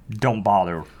 Don't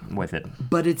bother with it.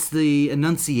 But it's the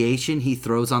enunciation he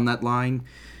throws on that line: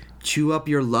 "Chew up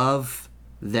your love,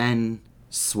 then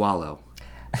swallow."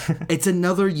 It's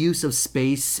another use of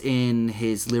space in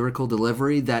his lyrical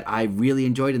delivery that I really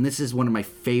enjoyed, and this is one of my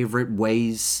favorite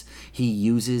ways he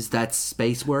uses that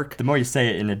space work. The more you say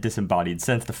it in a disembodied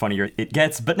sense, the funnier it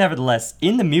gets. But nevertheless,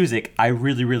 in the music, I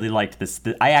really, really liked this.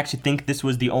 I actually think this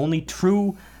was the only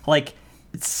true, like,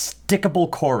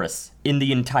 stickable chorus in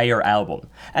the entire album.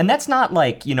 And that's not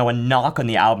like, a knock on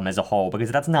the album as a whole,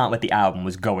 because that's not what the album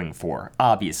was going for,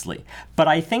 obviously. But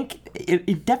I think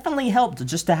it definitely helped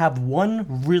just to have one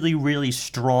really, really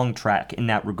strong track in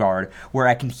that regard, where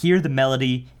I can hear the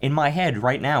melody in my head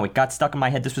right now. It got stuck in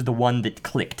my head. This was the one that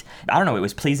clicked. I don't know, it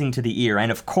was pleasing to the ear.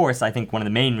 And of course, I think one of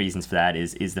the main reasons for that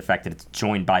is the fact that it's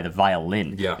joined by the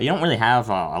violin. Yeah. You don't really have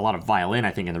a lot of violin,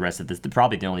 I think, in the rest of this.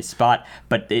 Probably the only spot,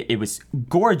 but it was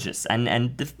gorgeous, and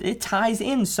it ties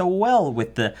in so well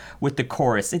with the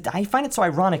chorus. I find it so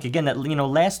ironic, again, that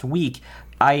last week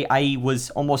I was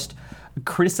almost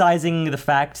criticizing the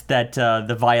fact that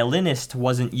the violinist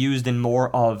wasn't used in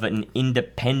more of an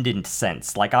independent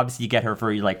sense. Like, obviously you get her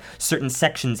for like certain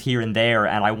sections here and there,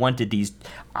 and I wanted these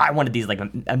like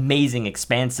amazing,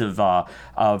 expansive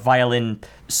violin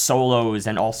solos,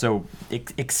 and also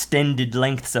extended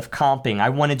lengths of comping. I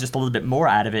wanted just a little bit more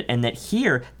out of it, and that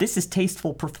here, this is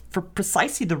tasteful for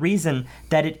precisely the reason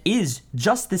that it is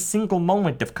just this single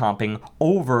moment of comping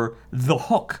over the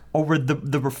hook, over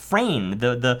the refrain,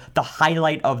 the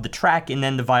highlight of the track, and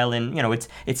then the violin.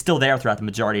 It's still there throughout the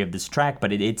majority of this track,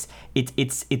 but it's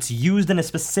used in a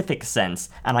specific sense,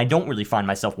 and I don't really find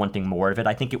myself wanting more of it.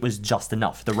 I think it was just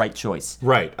enough, the right choice.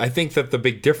 Right. I think that the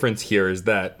big difference here is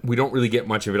that we don't really get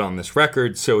much of it on this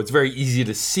record, so it's very easy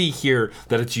to see here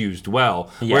that it's used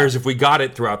well. Yeah. Whereas if we got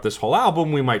it throughout this whole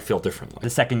album, we might feel differently. The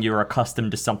second you're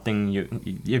accustomed to something,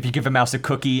 if you give a mouse a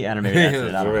cookie, and maybe that's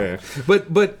it. I don't know.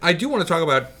 But I do want to talk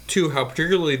about too how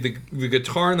particularly the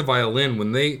guitar and the violin,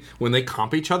 when they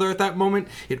comp each other at that moment,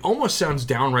 it almost sounds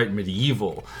downright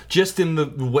medieval, just in the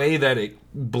way that it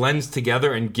blends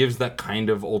together and gives that kind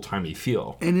of old-timey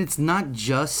feel. And it's not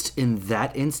just in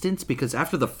that instance, because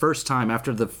after the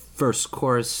first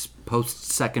chorus,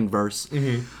 post-second verse,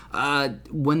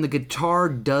 when the guitar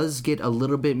does get a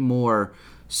little bit more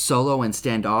solo and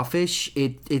standoffish,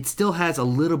 it still has a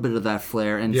little bit of that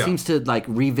flair, and seems to like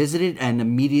revisit it and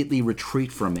immediately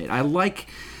retreat from it. I like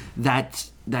that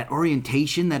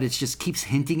orientation, that it just keeps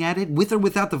hinting at it, with or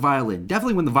without the violin.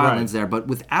 Definitely when the violin's there, but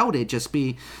without it, just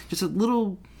a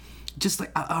little, just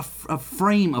like a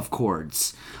frame of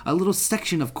chords, a little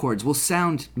section of chords will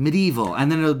sound medieval,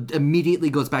 and then it immediately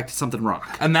goes back to something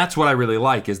rock. And that's what I really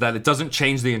like, is that it doesn't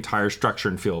change the entire structure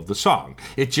and feel of the song.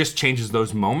 It just changes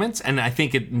those moments, and I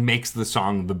think it makes the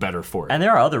song the better for it. And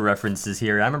there are other references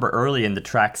here. I remember early in the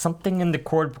track, something in the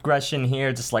chord progression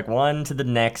here, just like one to the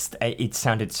next, it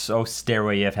sounded so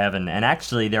Stairway of Heaven. And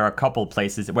actually, there are a couple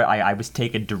places where I was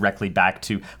taken directly back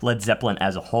to Led Zeppelin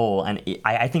as a whole, and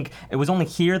I think it was only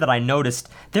here that I noticed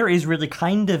there is really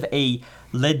kind of a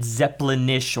Led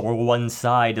Zeppelin-ish, or one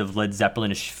side of Led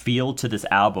Zeppelin-ish feel to this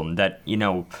album, that,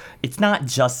 it's not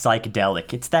just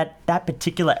psychedelic. It's that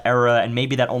particular era, and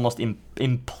maybe that almost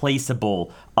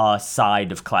implaceable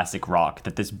side of classic rock,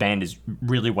 that this band is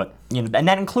really what, and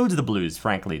that includes the blues,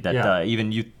 frankly, that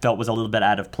even you felt was a little bit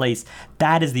out of place.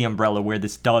 That is the umbrella where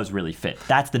this does really fit.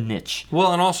 That's the niche.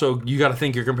 Well, and also, you got to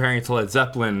think, you're comparing it to Led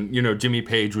Zeppelin. Jimmy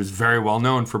Page was very well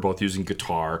known for both using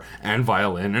guitar and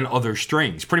violin and other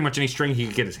strings. Pretty much any string he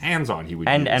could get his hands on, he would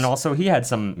use. And also, he had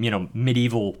some,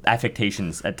 medieval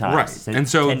affectations at times. Right. And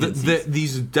so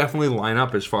these definitely line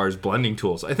up as far as blending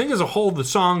tools. I think as a whole, the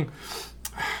song...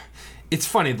 It's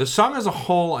funny. The song as a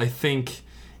whole, I think,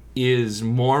 is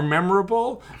more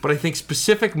memorable, but I think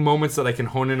specific moments that I can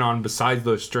hone in on besides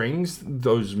those strings,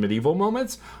 those medieval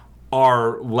moments,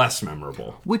 are less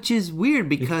memorable. Which is weird,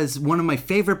 because one of my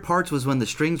favorite parts was when the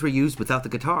strings were used without the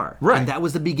guitar. Right. And that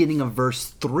was the beginning of verse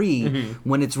 3,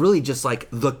 when it's really just like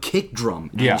the kick drum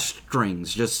and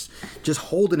strings, just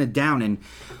holding it down. And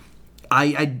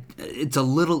it's a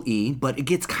little E, but it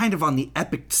gets kind of on the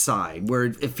epic side, where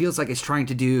it feels like it's trying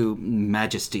to do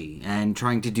majesty and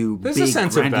trying to do There's big, a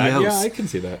sense grandiose. of that. Yeah, I can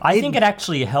see that. I think it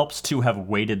actually helps to have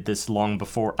waited this long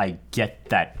before I get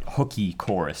that hooky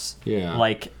chorus. Yeah.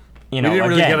 Like, you know, we didn't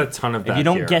really again, get a ton of that if you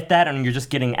don't here. get that and you're just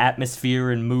getting atmosphere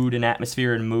and mood,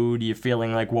 you're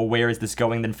feeling like, well, where is this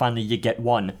going? Then finally you get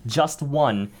one. Just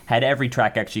one. Had every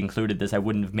track actually included this, I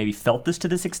wouldn't have maybe felt this to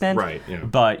this extent. Right, yeah.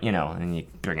 But, you know, and you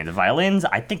bring in the violins.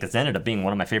 I think this ended up being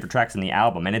one of my favorite tracks in the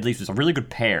album, and at least it was a really good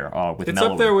pair with It's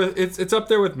mellowing. up there with it's up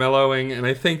there with mellowing, and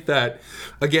I think that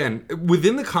again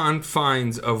within the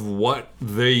confines of what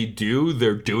they do,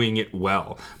 they're doing it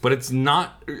well. But it's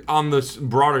not on the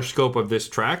broader scope of this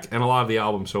track and a lot of the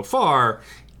album so far.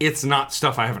 It's not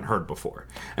stuff I haven't heard before,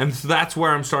 and so that's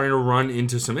where I'm starting to run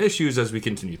into some issues as we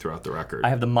continue throughout the record. I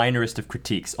have the minorest of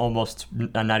critiques, almost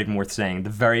not even worth saying.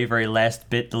 The very, very last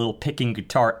bit, the little picking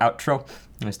guitar outro,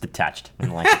 it was detached. I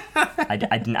didn't like it.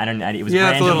 It was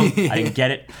random. I didn't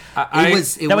get it.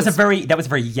 That was a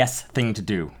very yes thing to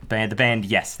do. The band,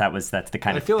 yes, that's the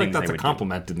kind I of feel like things that's they a would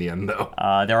compliment in the end, though.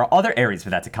 do. There are other areas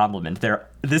where that's a compliment.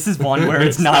 This is one where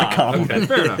it's not a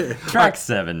compliment. Okay, fair enough. Track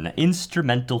 7,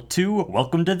 Instrumental 2,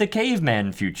 Welcome to the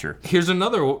Caveman Future. Here's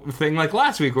another thing like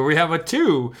last week where we have a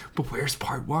 2, but where's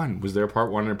part 1? Was there a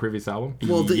part 1 in a previous album?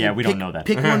 Well, We don't know that.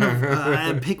 Pick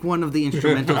one of the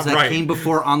instrumentals that Right. came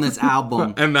before on this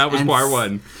album. And that was part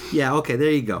 1. Yeah, okay,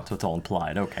 there you go. So it's all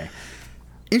implied. Okay.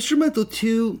 Instrumental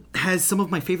 2 has some of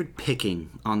my favorite picking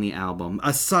on the album.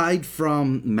 Aside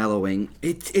from mellowing,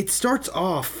 it starts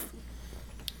off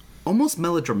almost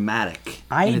melodramatic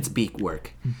in its beat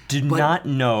work. Did not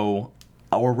know,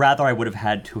 or rather I would have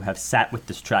had to have sat with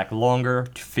this track longer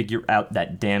to figure out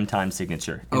that damn time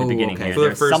signature in the beginning okay. here. For the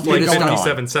There's first something like going on.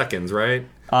 57 seconds, right?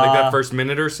 Like that first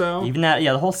minute or so? Even that,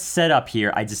 the whole setup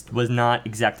here, I just was not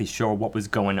exactly sure what was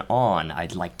going on.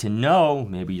 I'd like to know.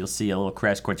 Maybe you'll see a little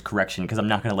crash course correction because I'm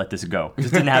not going to let this go.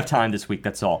 Just didn't have time this week.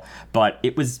 That's all. But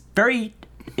it was very.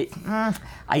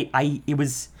 It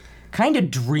was kind of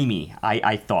dreamy.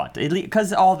 I thought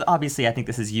because obviously I think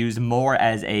this is used more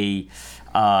as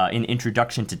an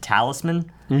introduction to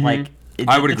Talisman. Like.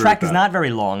 I would the agree track with is that. not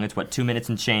very long. It's 2 minutes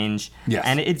and change. Yes.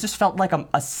 And it just felt like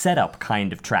a setup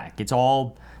kind of track. It's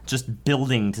all just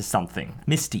building to something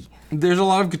misty. There's a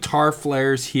lot of guitar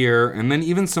flares here, and then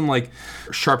even some like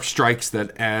sharp strikes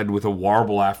that add with a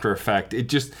warble after effect.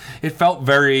 It felt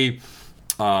very.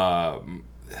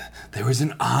 There was an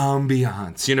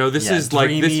ambiance, you know. This is like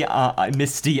dreamy, this.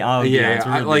 misty ambiance.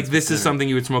 Yeah, really this is something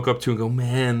you would smoke up to and go,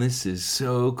 man, this is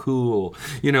so cool,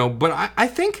 you know. But I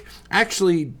think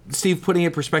actually, Steve, putting it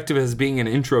in perspective as being an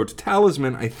intro to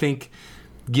Talisman, I think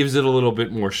gives it a little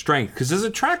bit more strength because as a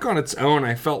track on its own,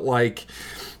 I felt like.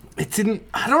 It didn't.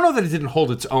 I don't know that it didn't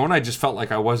hold its own. I just felt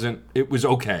like I wasn't. It was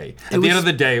okay. At the end of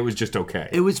the day, it was just okay.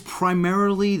 It was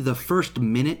primarily the first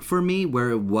minute for me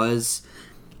where it was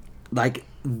like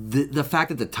the fact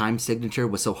that the time signature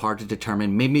was so hard to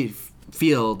determine made me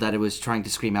feel that it was trying to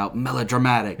scream out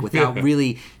melodramatic without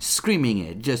really screaming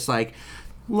it, just like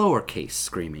lowercase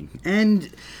screaming. And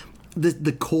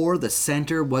the core, the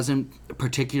center, wasn't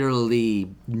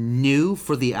particularly new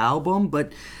for the album,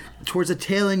 but towards the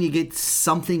tail end, you get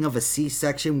something of a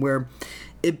C-section where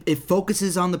it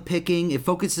focuses on the picking. It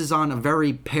focuses on a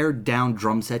very pared down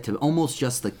drum set to almost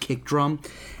just the kick drum.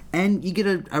 And you get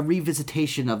a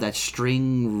revisitation of that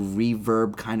string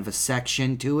reverb kind of a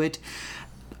section to it.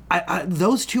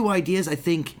 Those two ideas, I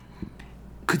think,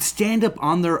 could stand up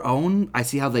on their own. I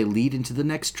see how they lead into the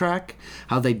next track,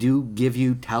 how they do give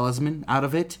you Talisman out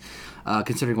of it,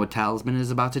 considering what Talisman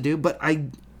is about to do. But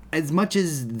as much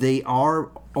as they are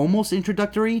almost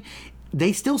introductory,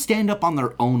 they still stand up on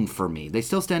their own for me. They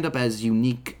still stand up as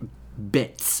unique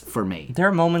bits for me. There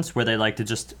are moments where they like to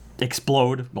just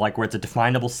explode, like where it's a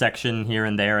definable section here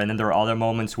and there, and then there are other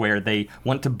moments where they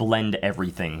want to blend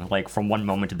everything, like from one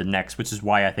moment to the next, which is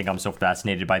why I think I'm so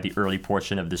fascinated by the early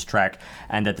portion of this track,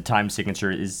 and that the time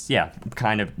signature is,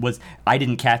 I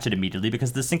didn't catch it immediately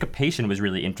because the syncopation was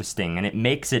really interesting, and it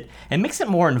makes it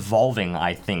more involving,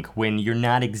 I think, when you're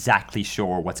not exactly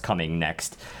sure what's coming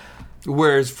next.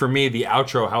 Whereas for me, the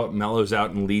outro, how it mellows out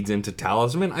and leads into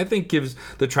Talisman, I think gives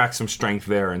the track some strength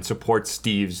there and supports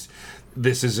Steve's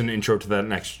this is an intro to that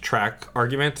next track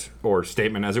argument, or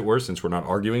statement as it were, since we're not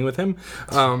arguing with him.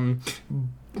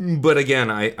 But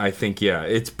again, I think,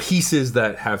 it's pieces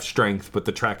that have strength, but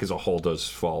the track as a whole does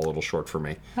fall a little short for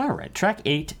me. All right, track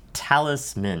 8,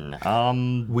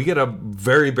 Talisman. We get a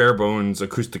very bare bones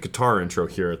acoustic guitar intro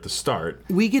here at the start.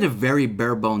 We get a very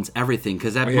bare bones everything,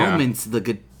 because at moments the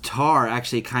guitar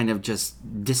actually kind of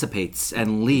just dissipates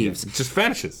and leaves. It just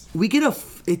vanishes. We get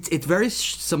it's very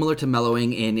similar to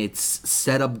mellowing in its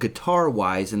setup guitar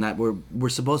wise, in that we're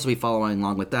supposed to be following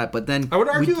along with that. But then I would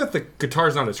argue that the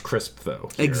guitar's not as crisp though.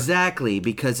 Here. Exactly,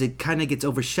 because it kind of gets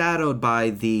overshadowed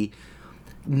by the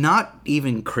not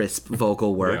even crisp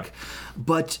vocal work,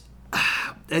 but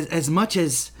as much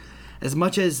as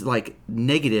like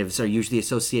negatives are usually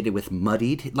associated with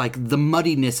muddied, like the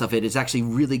muddiness of it is actually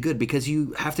really good because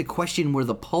you have to question where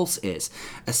the pulse is,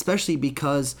 especially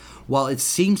because while it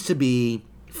seems to be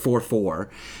 4/4,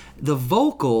 the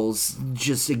vocals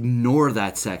just ignore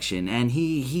that section, and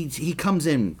he comes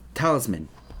in, Talisman,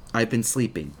 I've been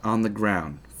sleeping on the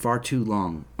ground far too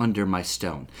long under my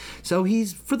stone. So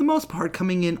he's, for the most part,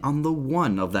 coming in on the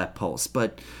 1 of that pulse,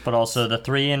 but also the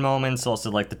 3 in moments, also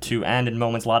like the 2 and in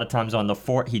moments. A lot of times on the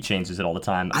 4, he changes it all the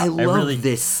time. I love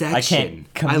this section. I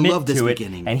can't commit love this to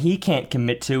beginning. it, and he can't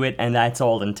commit to it, and that's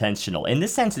all intentional. In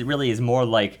this sense, it really is more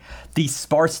like the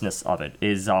sparseness of it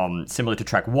is similar to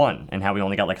track 1, and how we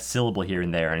only got like a syllable here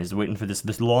and there, and he's waiting for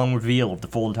this long reveal of the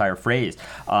full entire phrase,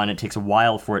 and it takes a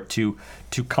while for it to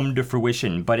come to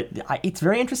fruition. But it's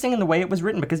very interesting in the way it was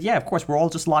written, because yeah, of course, we're all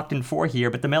just locked in 4 here,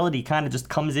 but the melody kind of just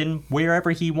comes in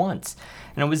wherever he wants.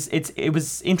 And it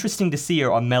was interesting to see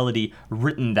a melody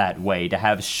written that way, to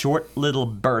have short little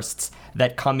bursts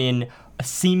that come in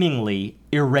seemingly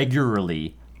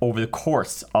irregularly over the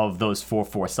course of those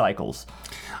 4/4 cycles.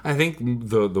 I think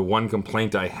the one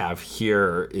complaint I have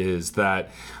here is that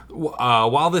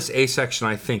while this A section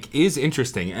I think is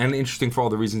interesting, and interesting for all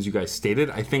the reasons you guys stated,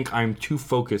 I think I'm too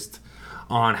focused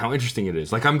on how interesting it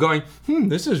is. Like, I'm going,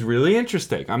 this is really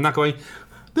interesting. I'm not going,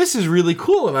 this is really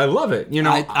cool and I love it. You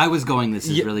know, I was going, this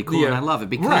is really cool and I love it,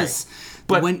 because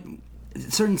But when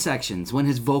certain sections, when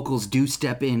his vocals do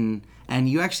step in and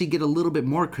you actually get a little bit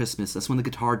more Christmas, that's when the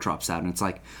guitar drops out and it's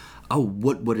like, oh,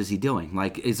 what is he doing?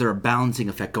 Like, is there a balancing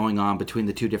effect going on between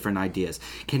the two different ideas?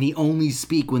 Can he only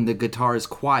speak when the guitar is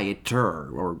quieter,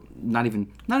 or not even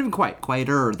quiet,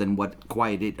 quieter than what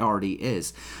quiet it already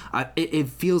is? It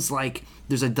feels like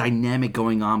there's a dynamic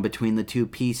going on between the two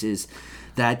pieces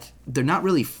that they're not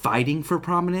really fighting for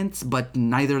prominence, but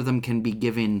neither of them can be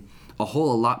given a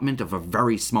whole allotment of a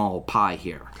very small pie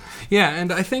here. Yeah,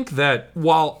 and I think that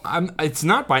while it's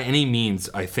not by any means,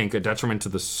 I think, a detriment to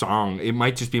the song, it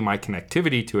might just be my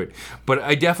connectivity to it, but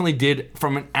I definitely did,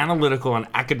 from an analytical and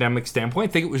academic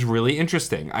standpoint, think it was really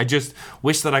interesting. I just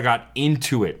wish that I got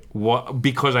into it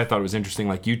because I thought it was interesting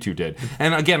like you two did.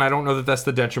 And again, I don't know that that's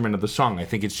the detriment of the song. I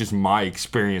think it's just my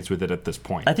experience with it at this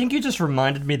point. I think you just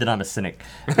reminded me that I'm a cynic.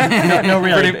 No,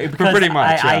 really. Pretty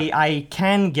much, I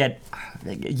can get...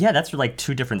 Yeah, that's like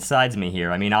two different sides of me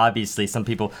here. I mean, obviously, some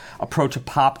people approach a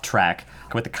pop track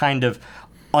with a kind of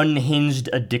unhinged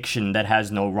addiction that has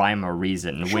no rhyme or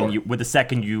reason. Sure. With the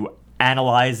second you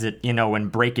analyze it,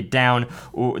 and break it down,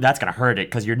 that's gonna hurt it,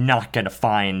 because you're not gonna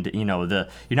find, you're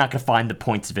not gonna find the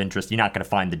points of interest. You're not gonna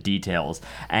find the details.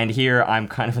 And here, I'm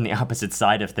kind of on the opposite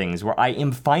side of things, where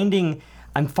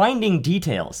I'm finding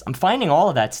details. I'm finding all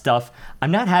of that stuff.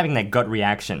 I'm not having that gut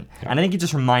reaction. Yeah. And I think it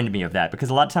just reminded me of that, because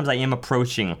a lot of times I am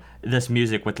approaching this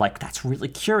music with like, that's really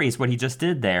curious what he just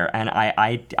did there. And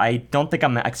I don't think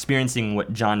I'm experiencing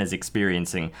what John is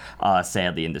experiencing,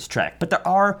 sadly, in this track. But there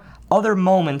are other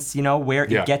moments, where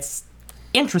it gets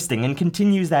interesting and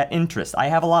continues that interest. I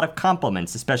have a lot of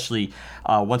compliments, especially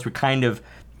once we kind of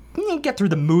get through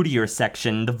the moodier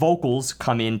section. The vocals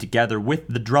come in together with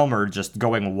the drummer just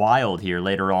going wild here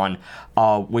later on,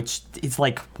 which is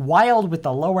like wild with a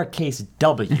lowercase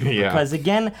w. Yeah. Because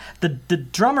again, the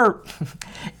drummer,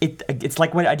 it's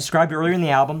like what I described earlier in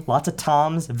the album. Lots of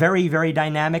toms, very, very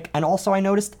dynamic, and also I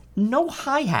noticed no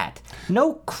hi-hat,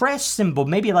 no crash cymbal,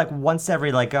 maybe like once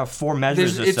every 4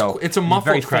 measures or so. It's a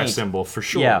muffled crash cymbal for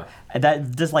sure. Yeah,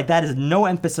 that is no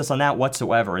emphasis on that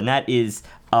whatsoever, and that is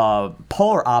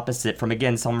polar opposite from,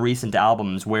 again, some recent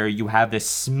albums where you have this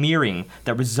smearing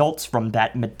that results from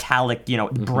that metallic,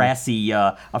 brassy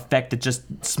effect that just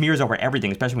smears over everything,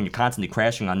 especially when you're constantly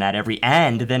crashing on that every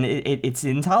end. Then it's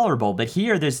intolerable. But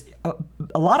here, there's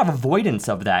a lot of avoidance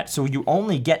of that, so you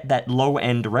only get that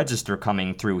low-end register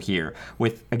coming through here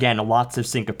with, again, lots of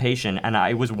syncopation, and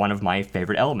it was one of my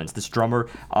favorite elements. This drummer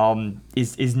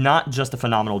is not just a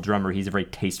phenomenal drummer, he's a very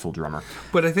tasteful drummer.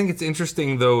 But I think it's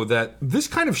interesting, though, that this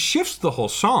kind of shifts the whole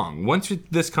song. Once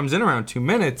this comes in around 2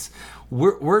 minutes,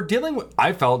 we're dealing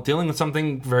with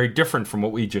something very different from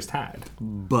what we just had.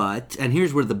 But, and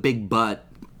here's where the big but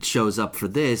shows up for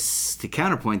this, to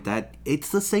counterpoint that, it's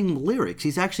the same lyrics.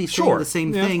 He's actually saying the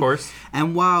same thing. Of course.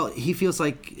 And while he feels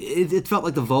like, it felt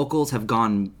like the vocals have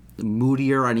gone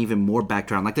moodier and even more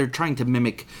background, like they're trying to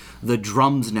mimic the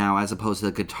drums now as opposed to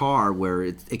the guitar, where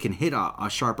it can hit a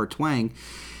sharper twang.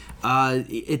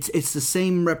 It's the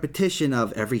same repetition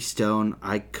of every stone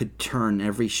I could turn,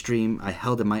 every stream I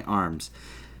held in my arms.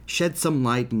 Shed some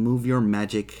light, move your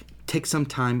magic, take some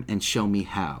time and show me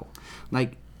how.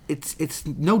 Like, it's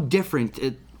no different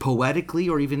poetically,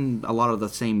 or even a lot of the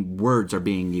same words are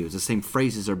being used, the same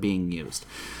phrases are being used.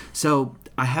 So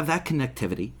I have that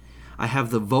connectivity. I have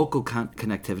the vocal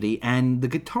connectivity, and the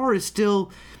guitar is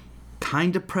still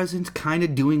kind of present, kind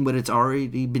of doing what it's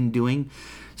already been doing,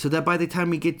 so that by the time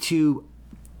we get to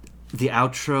the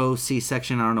outro C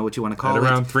section, I don't know what you want to call it. At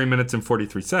around 3 minutes and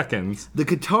 43 seconds. The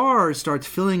guitar starts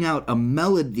filling out a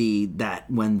melody that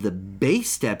when the bass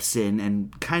steps in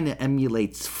and kind of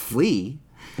emulates Flea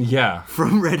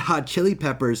from Red Hot Chili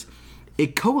Peppers,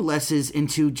 it coalesces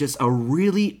into just a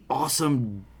really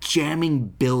awesome jamming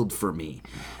build for me.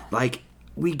 Like,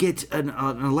 we get an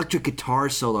electric guitar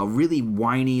solo, really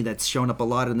whiny, that's shown up a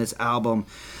lot in this album,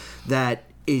 that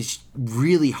is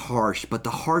really harsh, but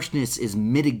the harshness is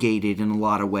mitigated in a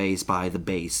lot of ways by the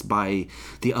bass, by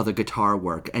the other guitar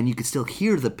work, and you can still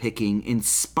hear the picking in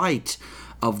spite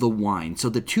of the whine. So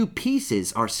the two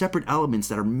pieces are separate elements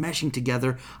that are meshing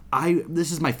together.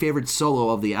 This is my favorite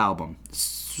solo of the album,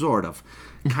 sort of.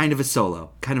 Kind of a solo,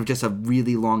 kind of just a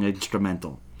really long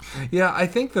instrumental. Yeah, I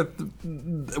think that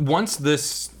once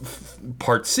this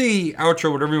part C,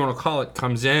 outro, whatever you want to call it,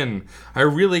 comes in, I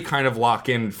really kind of lock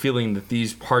in feeling that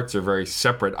these parts are very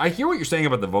separate. I hear what you're saying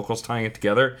about the vocals tying it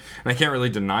together, and I can't really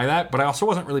deny that, but I also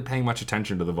wasn't really paying much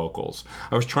attention to the vocals.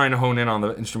 I was trying to hone in on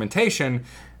the instrumentation,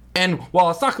 and while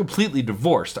it's not completely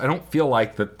divorced, I don't feel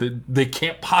like that they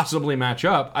can't possibly match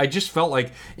up. I just felt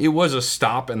like it was a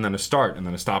stop and then a start and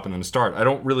then a stop and then a start. I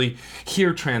don't really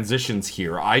hear transitions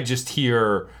here. I just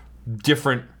hear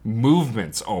different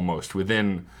movements almost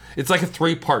within. It's like a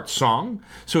 3-part song,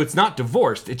 so it's not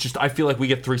divorced. It's just I feel like we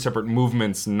get 3 separate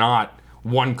movements, not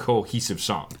one cohesive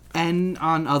song. And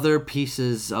on other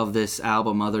pieces of this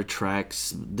album, other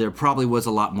tracks, there probably was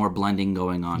a lot more blending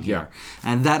going on here.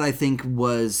 And that, I think,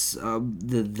 was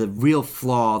the real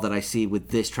flaw that I see with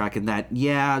this track, in that,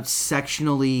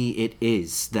 sectionally it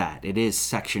is that. It is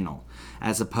sectional,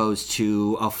 as opposed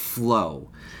to a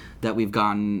flow that we've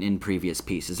gotten in previous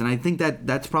pieces. And I think that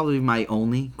that's probably my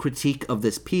only critique of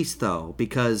this piece, though,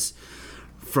 because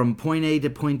from point A to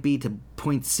point B to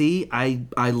point C,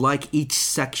 I like each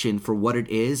section for what it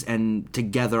is, and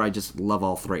together I just love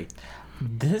all 3.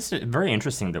 This is very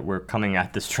interesting that we're coming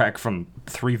at this track from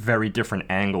 3 very different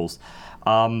angles.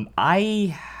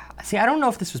 I don't know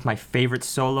if this was my favorite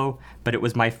solo, but it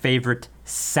was my favorite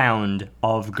sound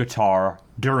of guitar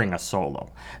during a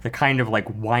solo. The kind of like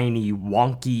whiny,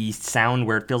 wonky sound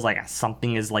where it feels like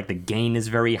something is like the gain is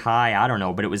very high. I don't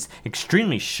know, but it was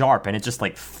extremely sharp, and it just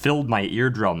like filled my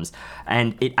eardrums.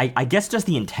 And I guess just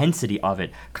the intensity of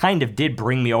it kind of did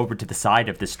bring me over to the side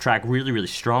of this track really, really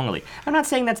strongly. I'm not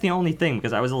saying that's the only thing,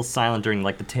 because I was a little silent during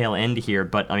like the tail end here,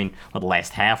 but I mean, the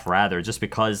last half rather, just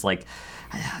because like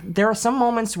there are some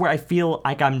moments where I feel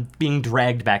like I'm being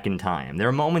dragged back in time. There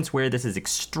are moments where this is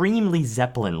extremely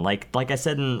Zeppelin, like I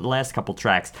said in the last couple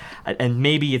tracks, and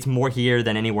maybe it's more here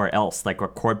than anywhere else. Like our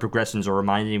chord progressions are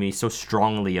reminding me so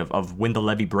strongly of When the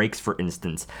Levee Breaks, for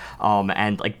instance,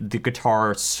 and like the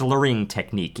guitar slurring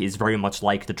technique is very much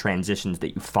like the transitions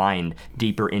that you find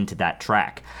deeper into that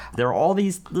track. There are all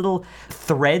these little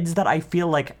threads that I feel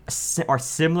like are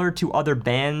similar to other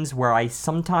bands, where I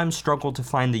sometimes struggle to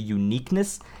find the uniqueness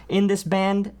in this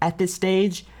band at this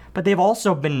stage, but they've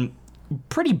also been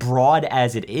pretty broad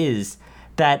as it is,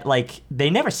 that like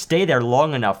they never stay there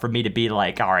long enough for me to be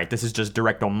like, all right, this is just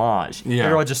direct homage.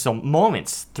 They're all just some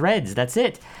moments, threads, that's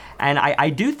it. And I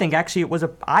do think actually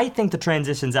I think the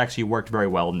transitions actually worked very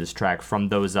well in this track, from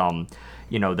those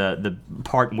the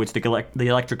part in which the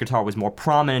electric guitar was more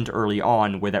prominent early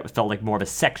on, where that felt like more of a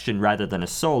section rather than a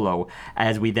solo,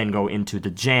 as we then go into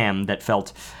the jam that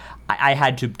felt I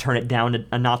had to turn it down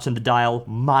a notch in the dial,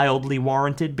 mildly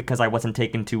warranted, because I wasn't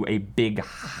taken to a big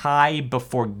high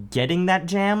before getting that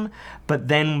jam. But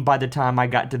then by the time I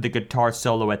got to the guitar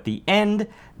solo at the end,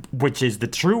 which is the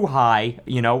true high,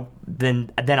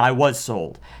 then I was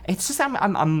sold. It's just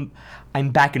I'm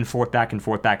back and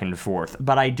forth.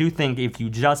 But I do think if you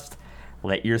just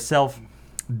let yourself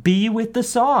be with the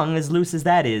song, as loose as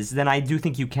that is, then I do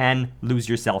think you can lose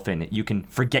yourself in it. You can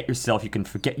forget yourself. You can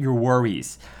forget your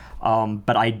worries.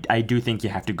 But I do think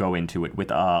you have to go into it with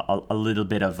a little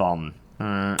bit of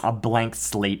a blank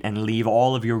slate and leave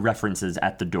all of your references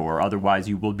at the door. Otherwise,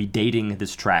 you will be dating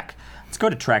this track. Let's go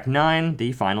to track 9,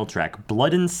 the final track,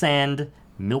 Blood and Sand,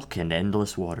 Milk and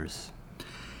Endless Waters.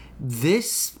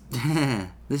 This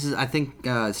is, I think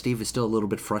Steve is still a little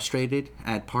bit frustrated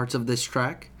at parts of this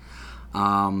track.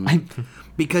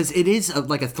 Because it is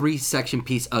like a 3-section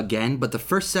piece again, but the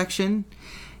first section...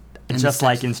 Just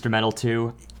like Instrumental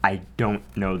 2, I don't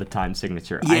know the time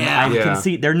signature. Yeah. I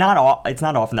concede. It's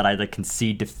not often that I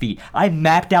concede defeat. I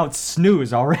mapped out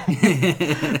snooze already.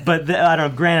 But I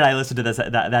don't know. Granted, I listened to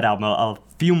that album a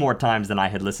few more times than I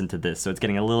had listened to this, so it's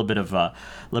getting a little bit of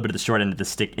the short end of the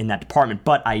stick in that department.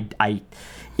 But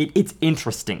it's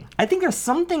interesting. I think there's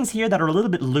some things here that are a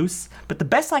little bit loose, but the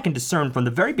best I can discern from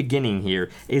the very beginning here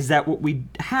is that what we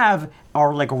have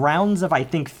are like rounds of, I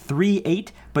think,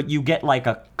 3/8, but you get like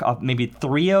maybe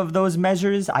 3 of those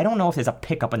measures. I don't know if there's a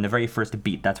pickup in the very first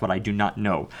beat. That's what I do not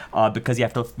know, because you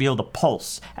have to feel the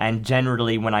pulse. And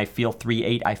generally, when I feel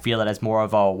 3/8, I feel it as more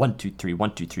of a 1 2 3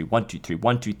 1 2 3 1 2 3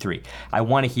 1 2 3. I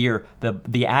want to hear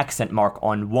the accent mark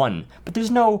on 1, but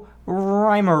there's no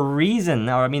rhyme or reason,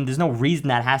 or I mean, there's no reason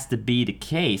that has to be the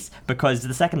case, because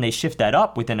the second they shift that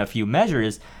up within a few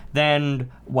measures, then,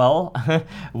 well,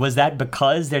 was that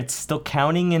because they're still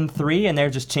counting in 3 and they're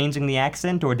just changing the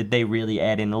accent, or did they really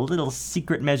add in a little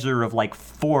secret measure of like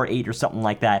 4/8 or something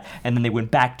like that, and then they went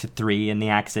back to 3 and the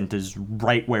accent is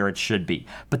right where it should be?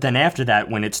 But then after that,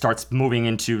 when it starts moving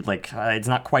into like, it's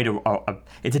not quite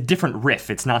it's a different riff.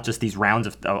 It's not just these rounds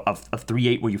of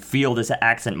 3/8 where you feel this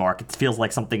accent mark. It feels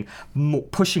like something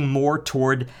pushing more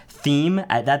toward theme.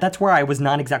 That's where I was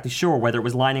not exactly sure whether it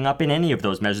was lining up in any of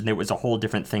those measures, and there was a whole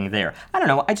different thing there. I don't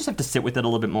know. I just have to sit with it a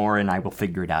little bit more, and I will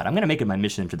figure it out. I'm going to make it my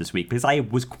mission for this week, because I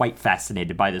was quite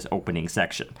fascinated by this opening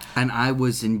section. And I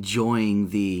was enjoying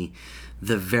the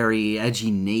very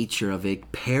edgy nature of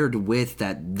it, paired with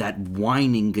that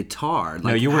whining guitar. Like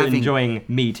no, you were enjoying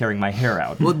me tearing my hair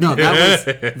out. Well, no,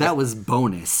 that was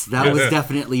bonus. That was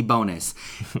definitely bonus.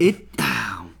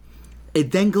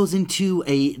 It then goes into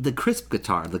the crisp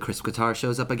guitar. The crisp guitar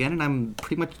shows up again, and I'm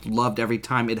pretty much loved every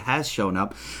time it has shown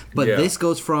up. But this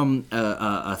goes from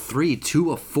a 3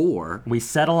 to a 4. We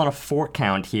settle on a 4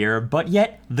 count here, but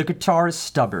yet the guitar is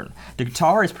stubborn. The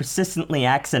guitar is persistently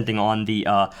accenting on the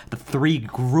 3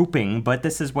 grouping, but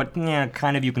this is what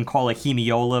kind of you can call a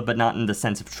hemiola, but not in the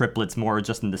sense of triplets, more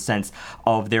just in the sense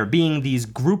of there being these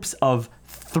groups of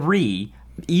 3.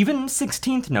 Even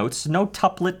 16th notes, no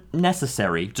tuplet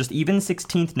necessary, just even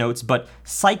 16th notes, but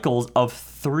cycles of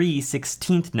 3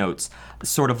 16th notes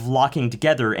sort of locking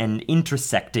together and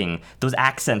intersecting. Those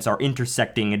accents are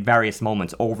intersecting at various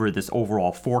moments over this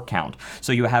overall 4 count.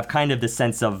 So you have kind of the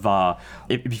sense of,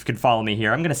 if you could follow me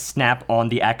here, I'm going to snap on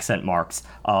the accent marks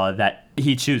that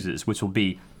he chooses, which will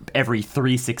be every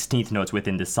 3 16th notes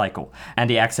within this cycle. And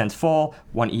the accents fall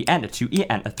 1 E and a 2 E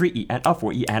and a 3 E and a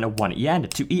 4 E and a 1 E and a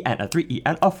 2 E and a 3 E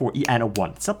and a 4 E and a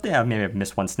 1. Something, I may have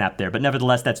missed one snap there, but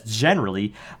nevertheless, that's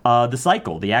generally the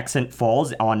cycle. The accent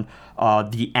falls on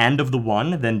the and of the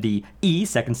 1, then the E,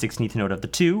 second 16th note of the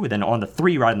 2, then on the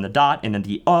 3 right on the dot, and then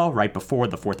the right before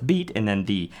the 4th beat, and then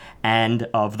the and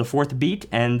of the 4th beat,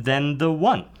 and then the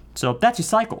 1. So that's your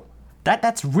cycle.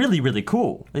 That's really, really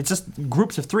cool. It's just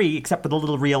groups of 3, except for the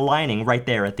little realigning right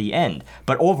there at the end.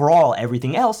 But overall,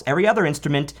 everything else, every other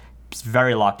instrument, is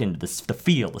very locked into the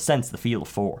feel, the sense, the feel of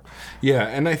 4. Yeah,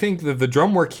 and I think that the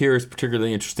drum work here is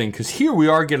particularly interesting, because here we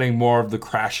are getting more of the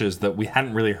crashes that we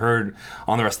hadn't really heard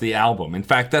on the rest of the album. In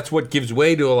fact, that's what gives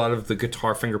way to a lot of the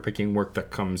guitar fingerpicking work that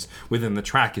comes within the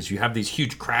track, is you have these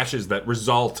huge crashes that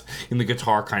result in the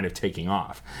guitar kind of taking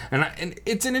off. And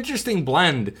it's an interesting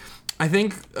blend. I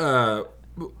think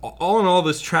all in all,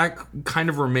 this track kind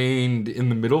of remained in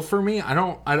the middle for me. I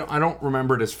don't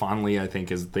remember it as fondly, I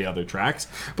think, as the other tracks,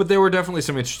 but there were definitely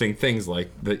some interesting things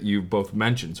like that you both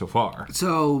mentioned so far.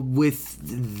 So with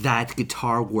that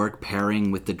guitar work pairing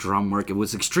with the drum work, it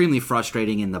was extremely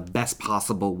frustrating in the best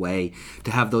possible way to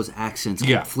have those accents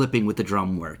keep flipping with the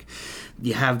drum work.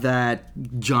 You have that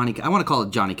I want to call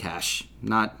it Johnny Cash,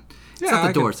 not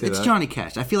the Doors. It's Johnny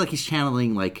Cash. I feel like he's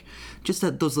channeling like just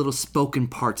those little spoken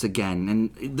parts again,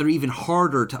 and they're even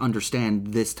harder to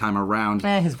understand this time around.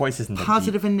 His voice isn't that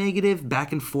positive and negative,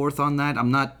 back and forth on that.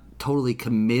 I'm not totally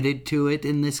committed to it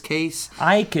in this case.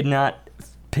 I could not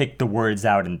pick the words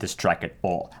out in this track at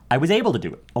all. I was able to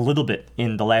do it a little bit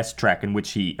in the last track in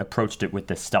which he approached it with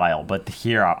this style, but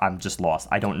here I'm just lost.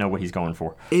 I don't know what he's going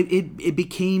for. It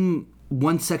became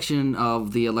one section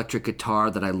of the electric guitar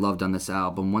that I loved on this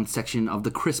album, one section of the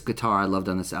crisp guitar I loved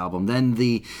on this album, then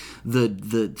the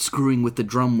screwing with the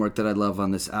drum work that I love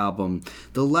on this album.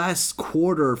 The last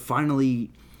quarter finally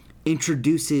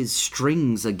introduces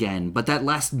strings again, but that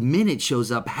last minute shows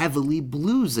up heavily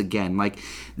blues again. Like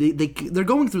they're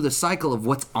going through the cycle of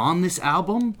what's on this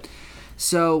album.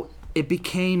 So it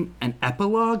became an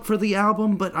epilogue for the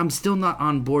album, but I'm still not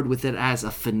on board with it as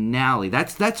a finale.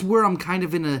 That's where I'm kind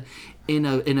of in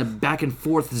a back and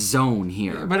forth zone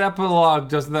here. But epilogue,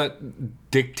 doesn't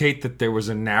that dictate that there was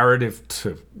a narrative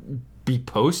to be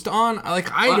post on?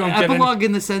 Like, I don't get epilogue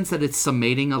in the sense that it's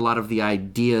summating a lot of the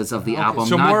ideas of the album,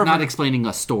 so not explaining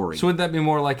a story. So would that be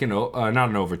more like not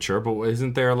an overture, but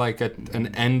isn't there like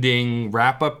an ending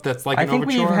wrap up that's like an overture?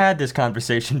 I think we've had this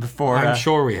conversation before. I'm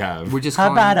sure we have. We're just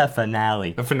How about a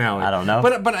finale? A finale. I don't know.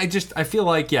 But I feel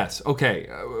like, yes, okay,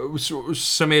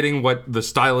 summating what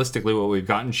stylistically what we've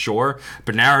gotten, sure,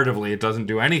 but narratively it doesn't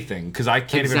do anything because I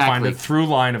can't even find a through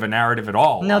line of a narrative at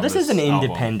all. No, this is an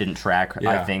independent track,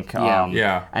 I think.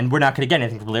 Yeah. And we're not going to get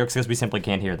anything from the lyrics because we simply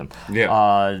can't hear them. Yeah.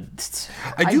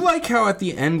 I do like how at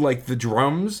the end, like the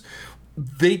drums,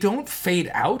 they don't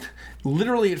fade out.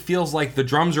 Literally, it feels like the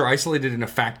drums are isolated in a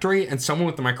factory, and someone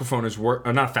with the microphone is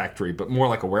not a factory, but more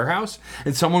like a warehouse,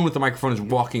 and someone with the microphone is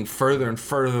walking further and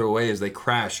further away as they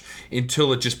crash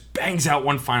until it just bangs out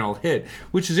one final hit,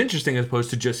 which is interesting as opposed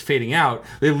to just fading out.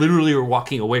 They literally are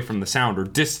walking away from the sound or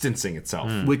distancing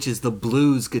itself. Which is the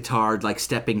blues guitar, like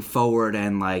stepping forward,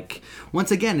 and like once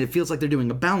again, it feels like they're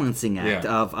doing a balancing act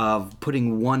of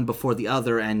putting one before the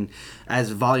other, and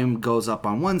as volume goes up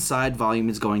on one side, volume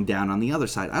is going down on the other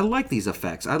side. I like these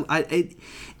effects.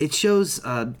 It shows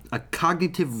a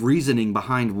cognitive reasoning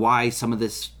behind why some of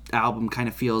this album kind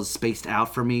of feels spaced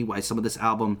out for me. Why some of this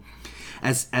album,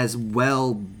 as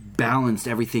well balanced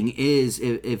everything is,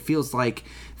 it feels like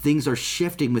things are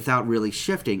shifting without really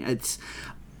shifting. It's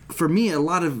for me a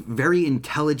lot of very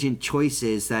intelligent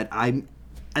choices that I'm.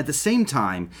 At the same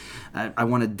time, I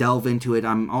want to delve into it.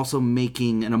 I'm also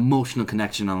making an emotional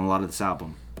connection on a lot of this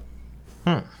album.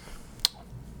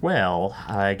 Well,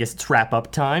 I guess it's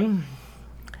wrap-up time.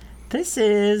 This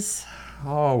is...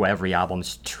 Oh, every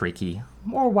album's tricky.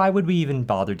 Or why would we even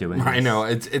bother doing this? I know.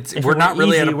 We're not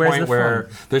really easy, at a point where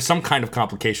fun? there's some kind of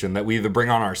complication that we either bring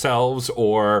on ourselves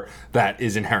or that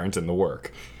is inherent in the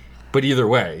work. But either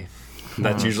way,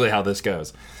 that's usually how this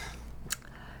goes.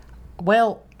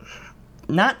 Well,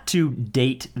 not to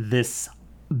date this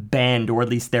band, or at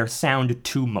least their sound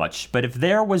too much, but if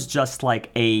there was just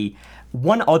like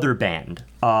one other band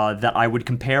that I would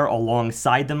compare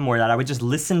alongside them, or that I would just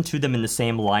listen to them in the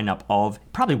same lineup of,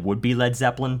 probably would be Led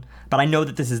Zeppelin, but I know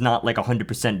that this is not like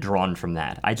 100% drawn from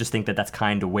that. I just think that that's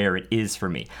kind of where it is for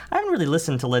me. I haven't really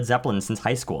listened to Led Zeppelin since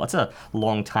high school. That's a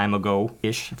long time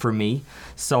ago-ish for me,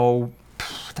 so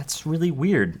that's really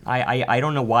weird. I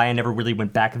don't know why I never really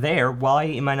went back there. Why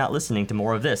am I not listening to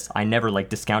more of this? I never like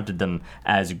discounted them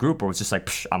as a group or was just like,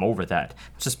 I'm over that.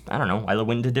 It's just, I don't know, I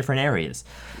went into different areas.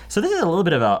 So this is a little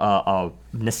bit of a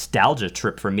nostalgia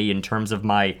trip for me in terms of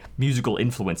my musical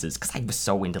influences, because I was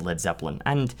so into Led Zeppelin.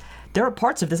 And there are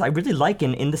parts of this I really like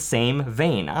in the same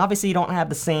vein. Obviously, you don't have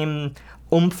the same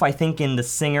oomph, I think, in the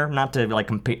singer, not to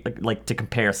to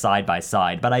compare side by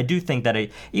side, but I do think that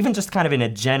even just kind of in a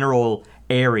general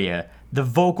area, the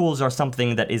vocals are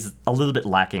something that is a little bit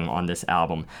lacking on this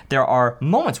album. There are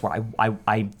moments where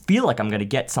I feel like I'm going to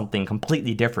get something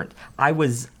completely different. I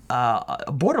was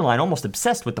borderline almost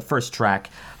obsessed with the first track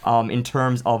in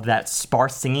terms of that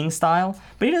sparse singing style,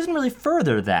 but he doesn't really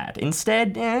further that.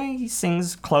 Instead, he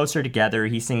sings closer together,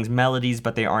 he sings melodies,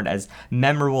 but they aren't as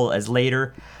memorable as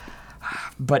later.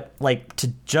 But, to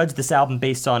judge this album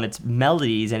based on its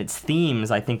melodies and its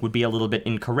themes, I think would be a little bit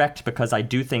incorrect, because I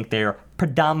do think they're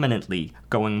predominantly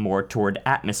going more toward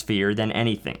atmosphere than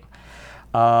anything.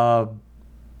 But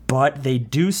they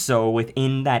do so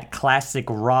within that classic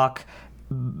rock,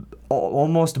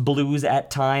 almost blues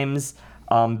at times,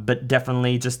 but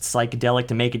definitely just psychedelic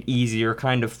to make it easier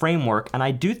kind of framework. And I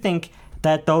do think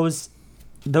that those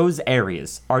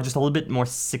areas are just a little bit more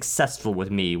successful with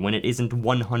me when it isn't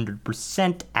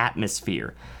 100%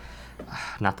 atmosphere.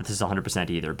 Not that this is 100%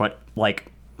 either, but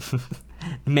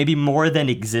maybe more than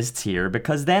exists here,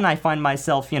 because then I find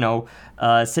myself,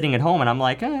 sitting at home and I'm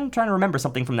like, I'm trying to remember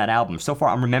something from that album. So far,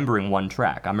 I'm remembering one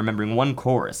track. I'm remembering one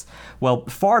chorus. Well,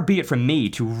 far be it from me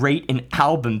to rate an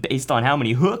album based on how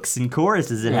many hooks and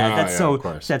choruses it has.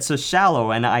 That's so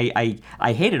shallow, and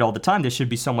I hate it all the time. There should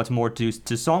be so much more to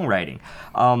songwriting.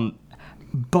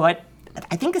 But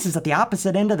I think this is at the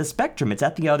opposite end of the spectrum. It's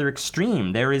at the other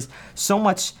extreme. There is so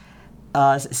much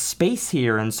space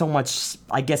here and so much,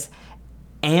 I guess,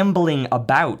 ambling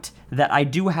about that I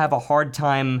do have a hard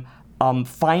time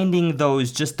finding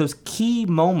those key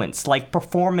moments, like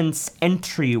performance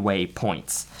entryway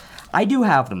points. I do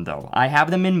have them, though. I have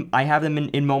them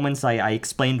in moments. I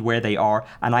explained where they are,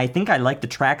 and I think I like the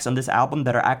tracks on this album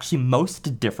that are actually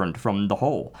most different from the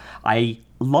whole. I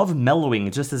love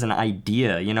mellowing just as an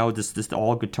idea, this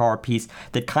all guitar piece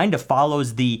that kind of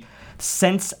follows the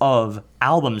sense of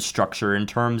album structure in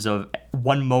terms of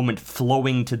one moment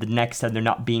flowing to the next and there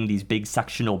not being these big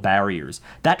sectional barriers.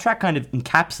 That track kind of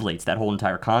encapsulates that whole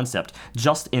entire concept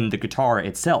just in the guitar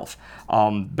itself,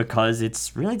 because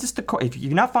it's really just if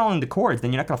you're not following the chords,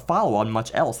 then you're not going to follow on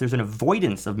much else. There's an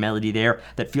avoidance of melody there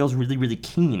that feels really, really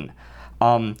keen.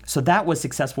 So that was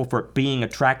successful for it being a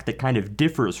track that kind of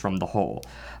differs from the whole.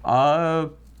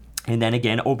 And then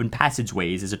again, Open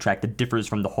Passageways is a track that differs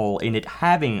from the whole in it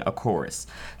having a chorus.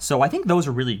 So I think those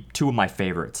are really two of my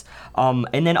favorites.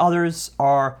 And then others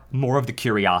are more of the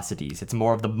curiosities. It's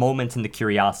more of the moments and the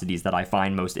curiosities that I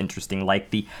find most interesting,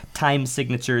 like the time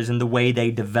signatures and the way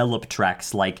they develop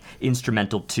tracks like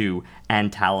Instrumental 2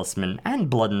 and Talisman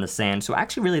and Blood in the Sand. So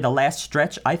actually really the last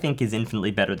stretch I think is infinitely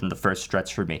better than the first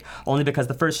stretch for me. Only because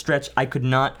the first stretch I could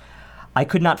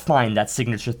not find that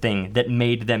signature thing that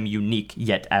made them unique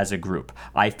yet as a group.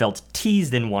 I felt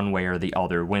teased in one way or the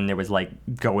other when there was like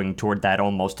going toward that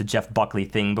almost a Jeff Buckley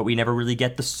thing, but we never really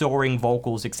get the soaring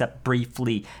vocals except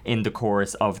briefly in the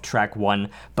chorus of track 1,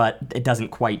 but it doesn't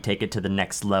quite take it to the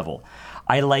next level.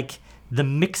 I like the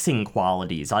mixing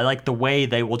qualities. I like the way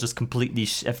they will just completely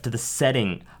shift to the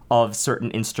setting of certain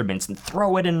instruments and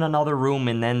throw it in another room,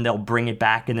 and then they'll bring it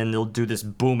back, and then they'll do this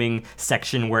booming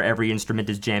section where every instrument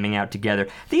is jamming out together.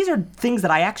 These are things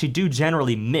that I actually do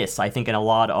generally miss, I think, in a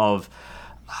lot of,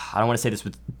 I don't want to say this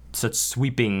with such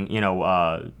sweeping,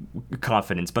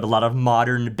 confidence, but a lot of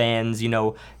modern bands,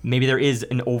 maybe there is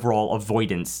an overall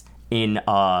avoidance in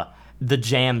the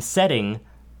jam setting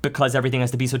because everything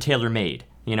has to be so tailor-made.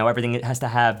 Everything has to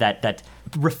have that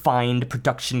refined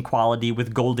production quality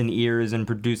with golden ears and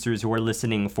producers who are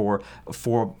listening for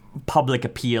public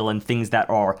appeal and things that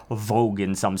are vogue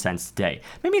in some sense today.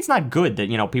 Maybe it's not good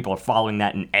that, people are following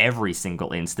that in every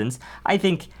single instance. I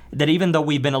think that even though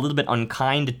we've been a little bit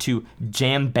unkind to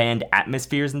jam band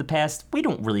atmospheres in the past, we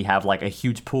don't really have like a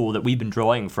huge pool that we've been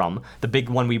drawing from. The big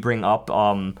one we bring up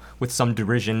with some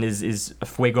derision is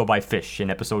Fuego by Fish in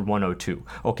episode 102.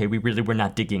 Okay, we really were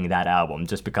not digging that album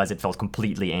just because it felt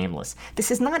completely aimless.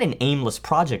 This is not an aimless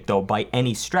project though by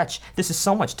any stretch. This is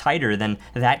so much tighter than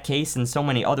that case and so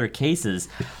many other cases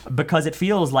because it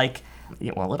feels like,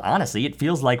 honestly, it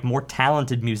feels like more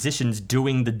talented musicians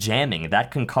doing the jamming.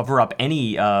 That can cover up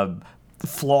any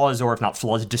flaws, or if not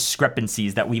flaws,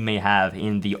 discrepancies that we may have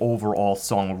in the overall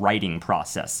songwriting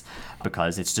process,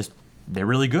 because it's just, they're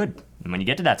really good. And when you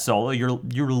get to that solo,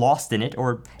 you're lost in it,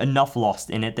 or enough lost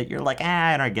in it that you're like,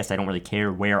 I guess I don't really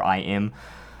care where I am.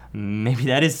 Maybe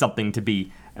that is something to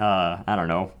be,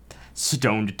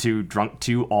 stoned to, drunk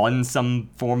to, on some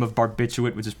form of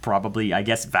barbiturate, which is probably, I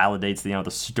guess, validates the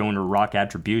stoner rock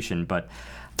attribution, but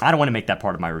I don't want to make that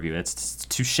part of my review. It's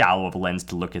too shallow of a lens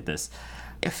to look at this.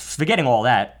 Forgetting all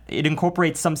that, it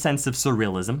incorporates some sense of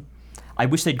surrealism. I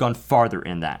wish they'd gone farther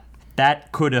in that.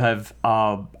 That could have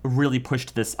really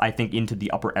pushed this, I think, into the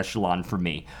upper echelon for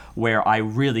me, where I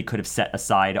really could have set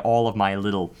aside all of my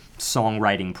little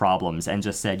songwriting problems and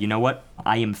just said, you know what?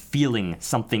 I am feeling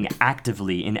something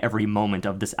actively in every moment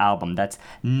of this album. That's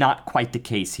not quite the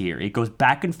case here. It goes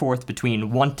back and forth between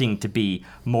wanting to be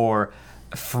more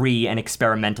free and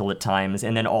experimental at times,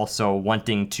 and then also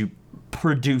wanting to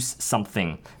produce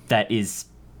something that is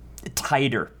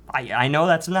tighter. I know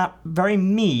that's not very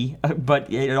me, but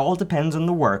it all depends on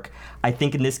the work. I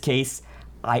think in this case,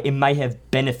 it might have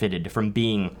benefited from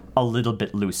being a little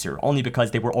bit looser, only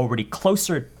because they were already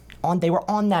closer on. They were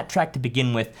on that track to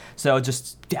begin with, so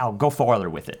just I'll go farther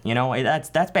with it.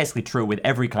 That's basically true with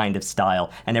every kind of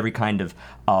style and every kind of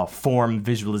form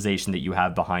visualization that you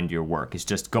have behind your work. Is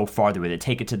just go farther with it,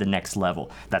 take it to the next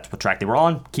level. That's what track they were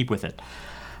on. Keep with it.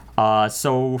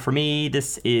 So for me,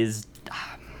 this is.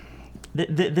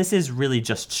 This is really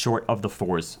just short of the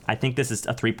 4s. I think this is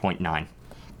a 3.9.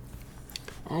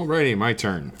 Alrighty, my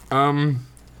turn. I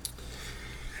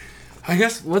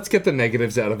guess let's get the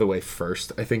negatives out of the way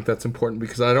first. I think that's important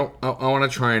because I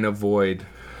want to try and avoid,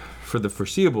 for the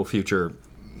foreseeable future,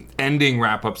 ending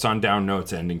wrap-ups on down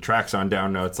notes, ending tracks on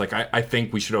down notes. Like, I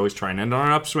think we should always try and end on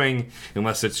an upswing,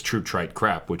 unless it's true trite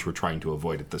crap, which we're trying to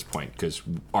avoid at this point, because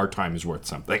our time is worth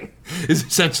something, is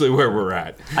essentially where we're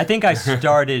at. I think I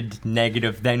started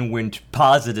negative, then went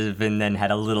positive, and then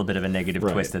had a little bit of a negative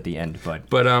twist at the end,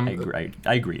 but I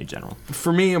agree in general.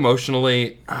 For me,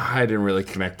 emotionally, I didn't really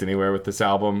connect anywhere with this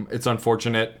album. It's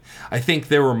unfortunate. I think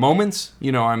there were moments,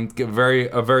 I'm a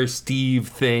very Steve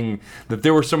thing, that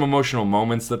there were some emotional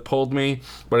moments that pulled me,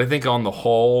 but I think on the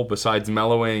whole, besides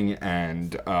mellowing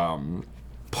and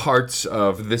parts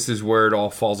of This Is Where It All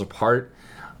Falls Apart,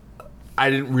 I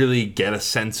didn't really get a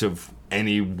sense of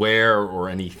anywhere or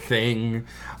anything.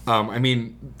 I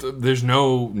mean, there's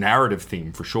no narrative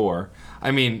theme for sure. I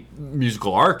mean,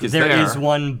 musical arc is there. There is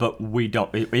one, but we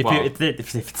don't. If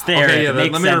it's there, Okay, it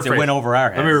makes sense. It went over our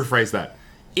heads. Let me rephrase that.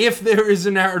 If there is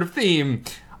a narrative theme,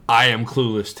 I am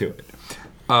clueless to it.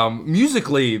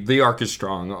 Musically, the arc is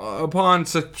strong. Upon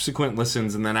subsequent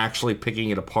listens and then actually picking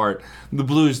it apart, the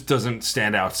blues doesn't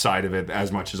stand outside of it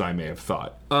as much as I may have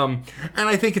thought. And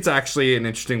I think it's actually an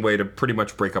interesting way to pretty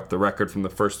much break up the record from the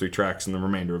first 3 tracks and the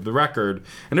remainder of the record.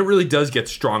 And it really does get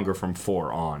stronger from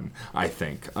 4 on, I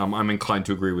think. I'm inclined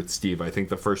to agree with Steve. I think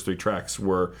the first 3 tracks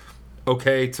were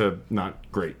okay to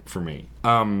not great for me.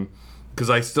 Because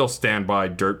I still stand by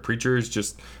Dirt Preachers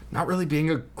just not really being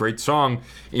a great song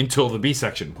until the B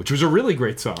section, which was a really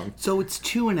great song. So it's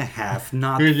 2.5,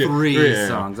 not 3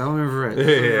 songs. I'll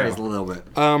rephrase a little bit.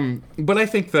 But I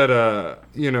think that,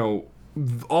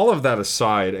 all of that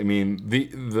aside, I mean,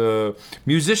 the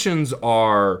musicians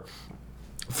are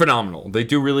phenomenal. They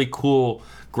do really cool,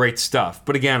 great stuff.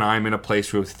 But again, I'm in a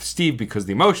place with Steve because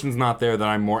the emotion's not there that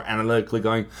I'm more analytically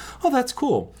going, oh, that's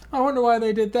cool. I wonder why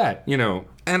they did that,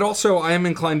 And also, I am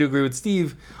inclined to agree with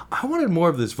Steve. I wanted more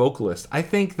of this vocalist. I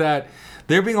think that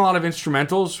there being a lot of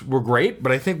instrumentals were great,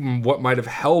 but I think what might have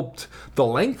helped the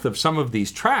length of some of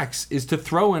these tracks is to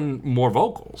throw in more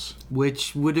vocals.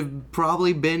 Which would have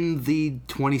probably been the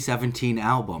 2017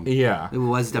 album. Yeah. It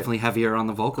was definitely heavier on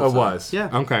the vocals. It was. Yeah.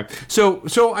 Okay.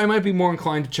 So I might be more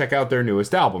inclined to check out their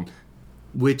newest album.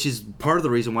 Which is part of the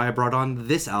reason why I brought on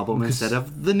this album instead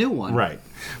of the new one. Right.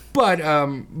 But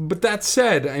that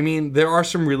said, I mean, there are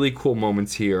some really cool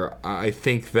moments here. I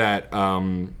think that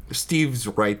Steve's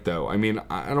right, though. I mean,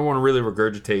 I don't want to really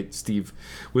regurgitate. Steve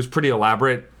was pretty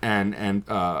elaborate and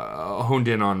honed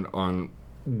in on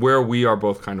where we are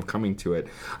both kind of coming to it.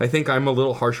 I think I'm a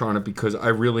little harsher on it because I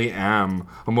really am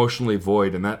emotionally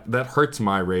void, and that hurts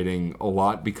my rating a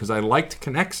lot because I like to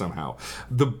connect somehow.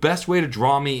 The best way to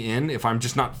draw me in, if I'm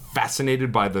just not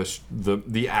fascinated by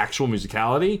the actual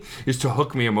musicality, is to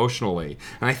hook me emotionally.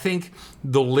 And I think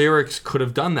the lyrics could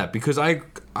have done that because I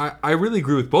really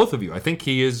agree with both of you. I think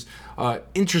he is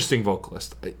interesting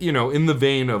vocalist, in the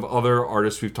vein of other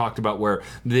artists we've talked about where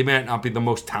they might not be the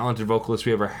most talented vocalist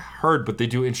we ever heard, but they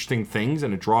do interesting things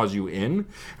and it draws you in. And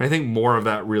I think more of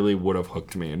that really would have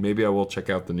hooked me, and maybe I will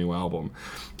check out the new album.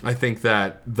 I think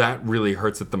that really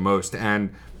hurts it the most,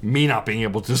 and me not being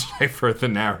able to decipher the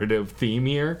narrative theme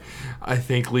here, I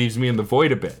think leaves me in the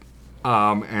void a bit.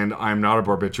 And I'm not a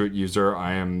barbiturate user.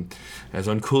 I am, as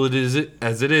uncool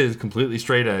as it is, completely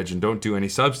straight edge and don't do any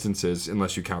substances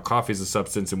unless you count coffee as a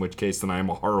substance, in which case then I am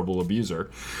a horrible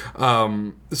abuser.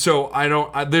 So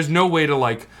there's no way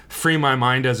to free my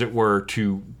mind, as it were,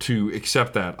 to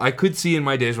accept that. I could see in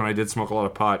my days when I did smoke a lot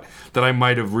of pot that I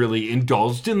might have really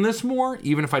indulged in this more,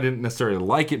 even if I didn't necessarily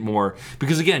like it more,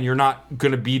 because again, you're not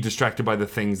going to be distracted by the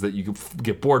things that you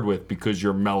get bored with because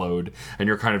you're mellowed and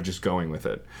you're kind of just going with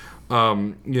it.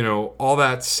 All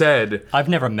that said, I've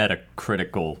never met a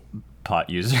critical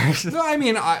pot user. No, I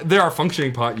mean, there are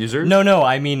functioning pot users. No,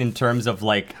 I mean in terms of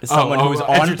someone who's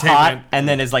on pot and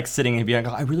then is sitting and being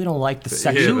like, I really don't like the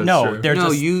section. Yeah, no, true. they're No,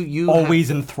 just you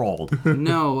always enthralled.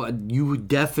 No, you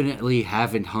definitely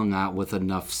haven't hung out with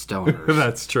enough stoners.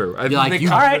 That's true. I Like, think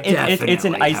you- All right, Definitely it's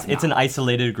an have not.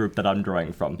 isolated group that I'm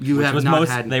drawing from. You which have was not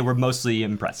had- They were mostly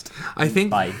impressed. I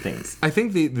think by things. I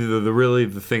think the really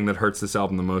the thing that hurts this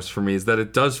album the most for me is that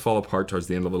it does fall apart towards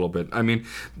the end a little bit. I mean,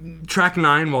 track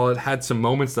 9, while it had some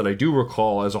moments that I do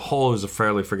recall, as a whole is a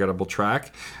fairly forgettable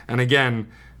track. And again,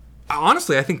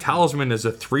 honestly, I think Talisman as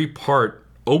a 3-part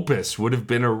opus would have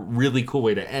been a really cool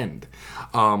way to end.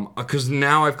 Because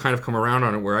now I've kind of come around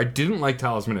on it where I didn't like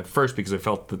Talisman at first because I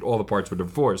felt that all the parts were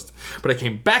divorced. But I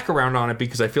came back around on it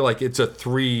because I feel like it's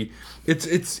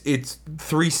it's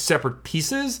 3 separate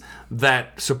pieces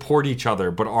that support each other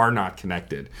but are not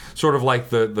connected. Sort of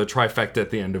like the trifecta at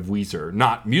the end of Weezer.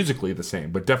 Not musically the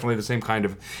same, but definitely the same kind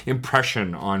of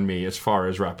impression on me as far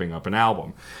as wrapping up an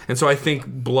album. And so I think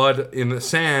Blood in the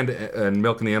Sand and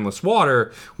Milk in the Endless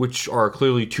Water, which are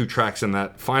clearly 2 tracks in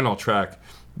that final track,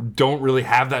 don't really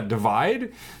have that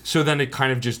divide, so then it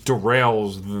kind of just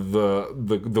derails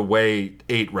the way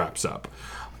 8 wraps up.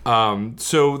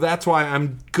 So that's why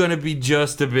I'm gonna be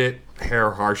just a bit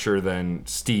hair harsher than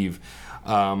Steve,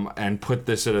 and put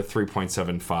this at a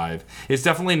 3.75. It's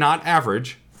definitely not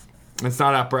average. It's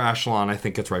not upper echelon. I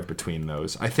think it's right between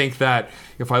those. I think that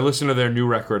if I listen to their new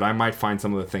record, I might find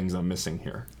some of the things I'm missing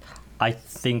here. I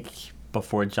think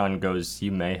before John goes,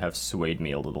 you may have swayed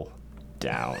me a little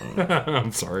down.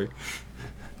 I'm sorry.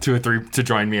 To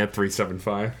join me at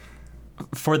 3.75.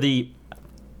 For the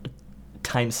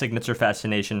time signature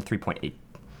fascination,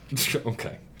 3.8.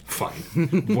 Okay,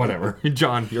 Fine. Whatever.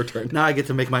 John, your turn. Now I get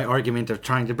to make my argument of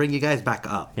trying to bring you guys back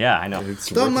up. Yeah, I know.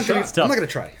 So I'm not gonna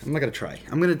try.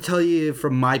 I'm gonna tell you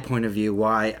from my point of view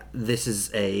why this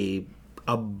is a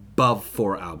above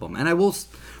 4 album. And I will,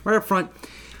 right up front,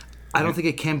 I don't think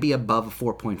it can be above a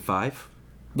 4.5.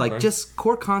 Like, just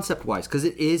core concept wise, because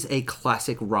it is a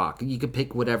classic rock. You could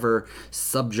pick whatever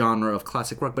subgenre of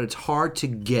classic rock, but it's hard to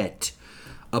get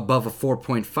above a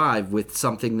 4.5 with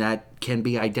something that can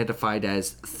be identified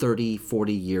as 30,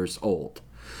 40 years old.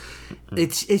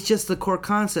 It's just the core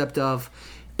concept of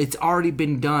it's already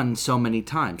been done so many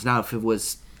times. Now, if it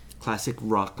was classic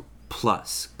rock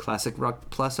plus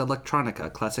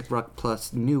electronica, classic rock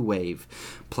plus new wave,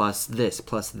 plus this,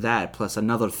 plus that, plus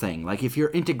another thing. Like, if you're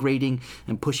integrating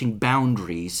and pushing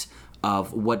boundaries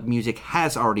of what music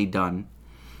has already done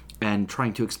and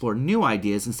trying to explore new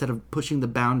ideas instead of pushing the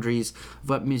boundaries of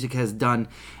what music has done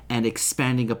and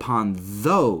expanding upon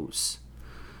those,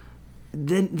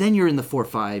 then you're in the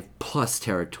 4.5 plus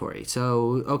territory.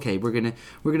 So, okay, we're gonna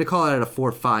call it a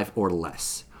 4.5 or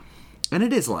less. And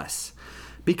it is less.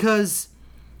 Because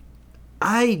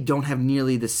I don't have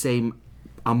nearly the same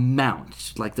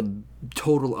amount, like the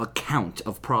total account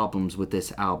of problems with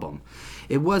this album.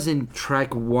 It wasn't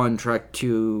track 1, track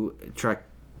 2, track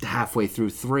halfway through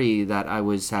 3 that I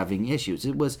was having issues.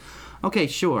 It was, okay,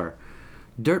 sure,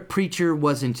 Dirt Preacher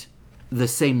wasn't the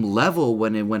same level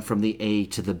when it went from the A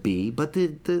to the B, but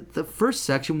the first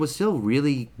section was still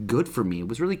really good for me. It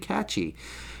was really catchy.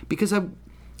 Because I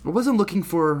wasn't looking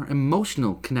for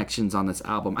emotional connections on this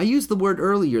album. I used the word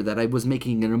earlier that I was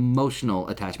making an emotional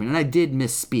attachment, and I did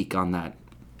misspeak on that.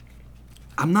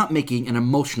 I'm not making an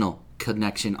emotional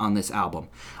connection on this album.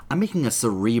 I'm making a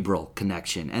cerebral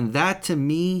connection, and that to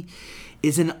me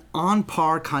is an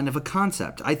on-par kind of a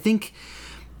concept. I think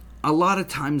a lot of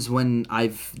times when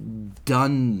I've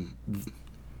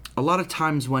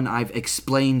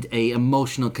explained a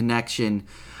emotional connection,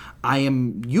 I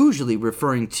am usually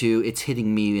referring to it's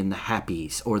hitting me in the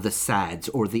happies or the sads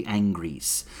or the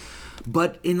angries.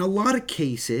 But in a lot of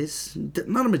cases,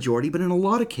 not a majority, but in a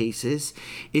lot of cases,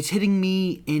 it's hitting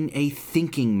me in a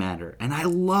thinking manner. And I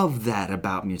love that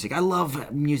about music. I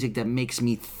love music that makes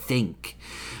me think.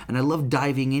 And I love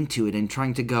diving into it and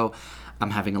trying to go,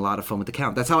 I'm having a lot of fun with the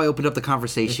count. That's how I opened up the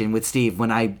conversation with Steve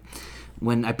when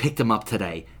I picked him up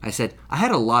today. I said, I had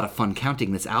a lot of fun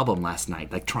counting this album last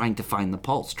night, like trying to find the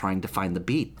pulse, trying to find the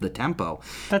beat, the tempo.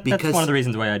 That's one of the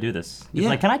reasons why I do this. It's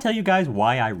like, can I tell you guys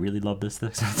why I really love this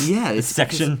it's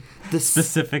section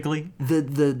specifically?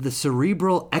 The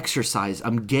cerebral exercise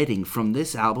I'm getting from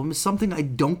this album is something I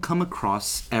don't come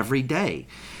across every day.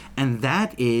 And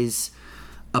that is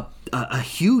a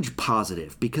huge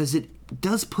positive because it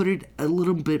does put it a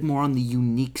little bit more on the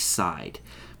unique side.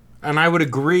 And I would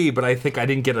agree, but I think I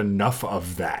didn't get enough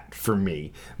of that for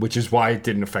me, which is why it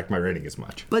didn't affect my rating as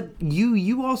much. But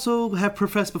you also have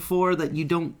professed before that you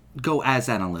don't go as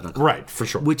analytical. Right, for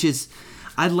sure. Which is,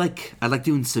 I like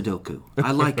doing Sudoku.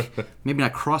 I like, maybe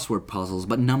not crossword puzzles,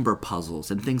 but number puzzles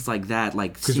and things like that.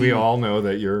 Because we all know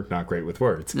that you're not great with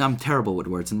words. I'm terrible with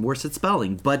words and worse at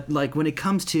spelling. But like when it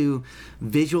comes to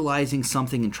visualizing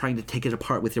something and trying to take it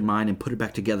apart with your mind and put it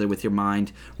back together with your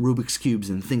mind, Rubik's Cubes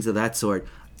and things of that sort,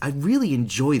 I really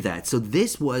enjoy that. So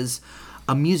this was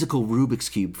a musical Rubik's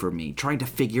Cube for me, trying to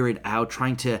figure it out,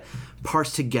 trying to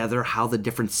parse together how the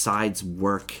different sides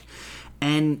work.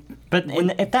 But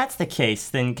if that's the case,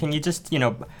 then can you just,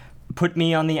 put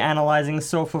me on the analyzing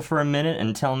sofa for a minute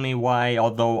and tell me why,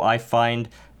 although I find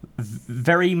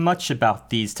very much about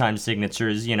these time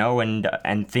signatures,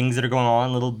 and things that are going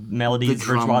on, little melodies,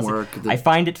 virtuosity. I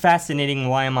find it fascinating.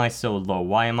 Why am I so low?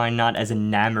 Why am I not as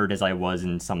enamored as I was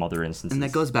in some other instances? And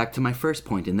that goes back to my first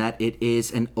point, in that it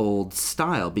is an old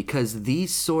style, because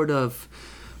these sort of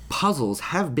puzzles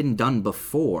have been done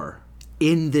before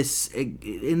in this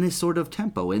sort of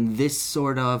tempo, in this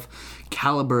sort of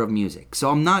caliber of music.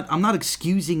 So I'm not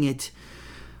excusing it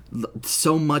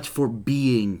so much for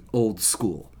being old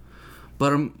school.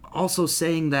 But I'm also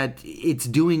saying that it's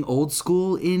doing old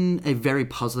school in a very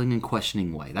puzzling and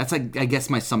questioning way. That's, I guess,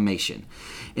 my summation.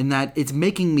 In that it's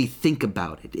making me think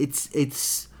about it.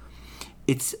 It's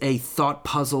a thought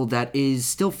puzzle that is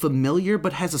still familiar,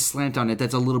 but has a slant on it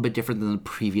that's a little bit different than the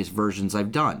previous versions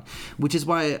I've done. Which is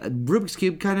why Rubik's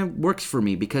Cube kind of works for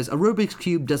me, because a Rubik's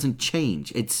Cube doesn't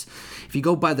change. If you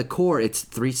go by the core, it's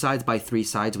 3 sides by 3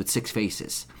 sides with 6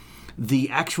 faces. The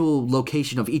actual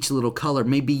location of each little color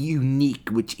may be unique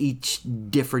with each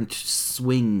different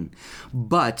swing,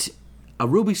 but a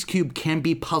Rubik's Cube can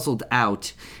be puzzled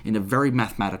out in a very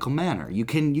mathematical manner. You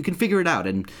can figure it out,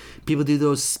 and people do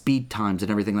those speed times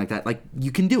and everything like that. Like,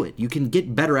 you can do it. You can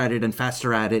get better at it and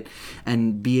faster at it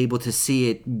and be able to see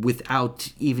it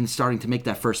without even starting to make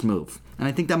that first move. And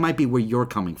I think that might be where you're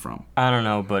coming from. I don't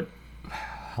know, but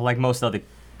like most other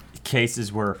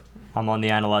cases where I'm on the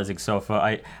analyzing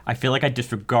sofa, I feel like I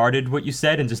disregarded what you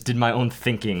said and just did my own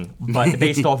thinking, but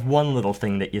based off one little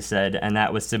thing that you said, and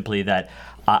that was simply that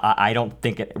I don't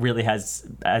think it really has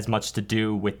as much to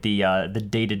do with the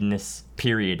datedness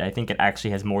period. I think it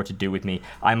actually has more to do with me.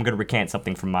 I'm going to recant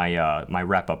something from my my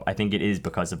wrap-up. I think it is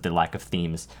because of the lack of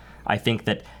themes. I think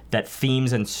that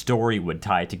themes and story would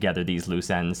tie together these loose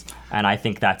ends, and I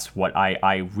think that's what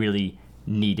I really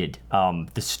needed.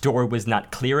 The story was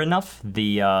not clear enough.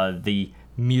 The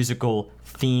musical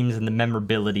themes and the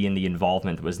memorability and the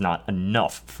involvement was not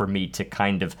enough for me to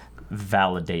kind of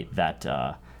validate that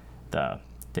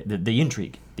the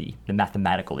intrigue, the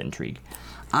mathematical intrigue.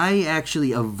 I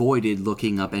actually avoided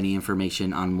looking up any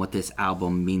information on what this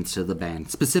album means to the band,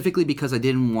 specifically because I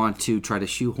didn't want to try to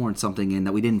shoehorn something in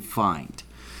that we didn't find,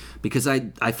 because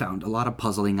I found a lot of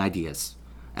puzzling ideas,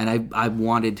 and I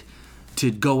wanted to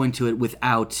go into it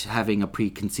without having a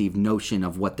preconceived notion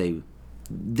of what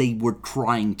they were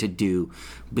trying to do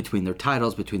between their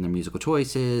titles, between their musical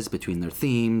choices, between their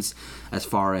themes, as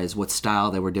far as what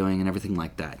style they were doing and everything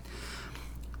like that.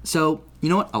 So, you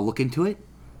know what? I'll look into it.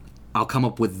 I'll come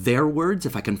up with their words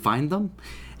if I can find them,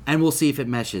 and we'll see if it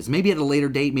meshes. Maybe at a later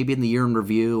date, maybe in the year in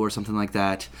review or something like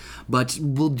that, but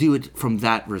we'll do it from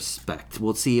that respect.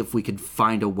 We'll see if we could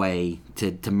find a way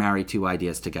to marry two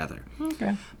ideas together.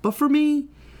 Okay. But for me,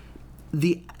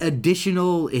 the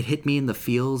additional, it hit me in the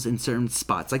feels in certain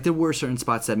spots. Like, there were certain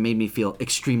spots that made me feel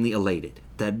extremely elated,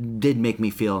 that did make me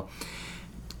feel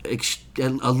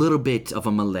a little bit of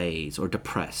a malaise or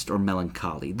depressed or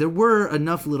melancholy. There were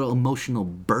enough little emotional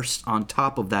bursts on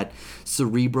top of that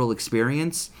cerebral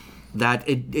experience that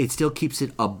it still keeps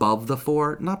it above the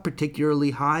 4. Not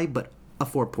particularly high, but a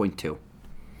 4.2.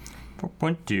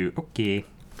 4.2.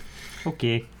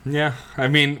 Okay. Yeah, I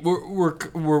mean,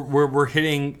 we're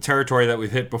hitting territory that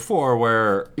we've hit before,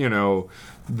 where, you know,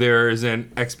 there's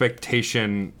an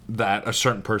expectation that a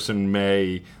certain person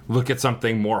may look at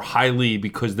something more highly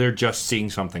because they're just seeing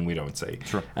something we don't see.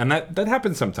 Sure. And that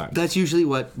happens sometimes. That's usually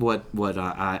what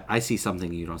I see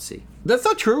something you don't see. That's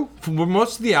not true. For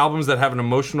most of the albums that have an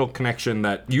emotional connection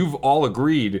that you've all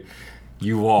agreed,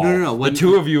 No. The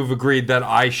two of you have agreed that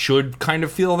I should kind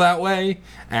of feel that way,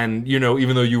 and, you know,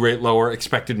 even though you rate lower,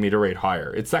 expected me to rate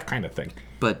higher. It's that kind of thing.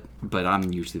 But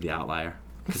I'm usually the outlier.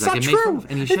 It's not true.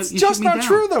 It's just not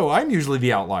true, though. I'm usually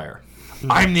the outlier.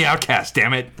 I'm the outcast,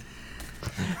 damn it.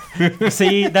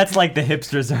 See, that's like the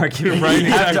hipsters argument, right? You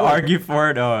have to argue for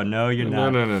it. Oh, no, you're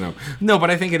not. No. No, but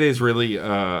I think it is really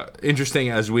interesting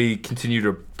as we continue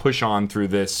to push on through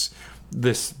this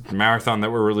marathon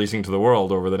that we're releasing to the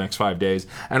world over the next 5 days,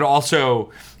 and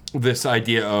also this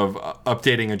idea of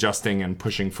updating, adjusting, and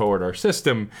pushing forward our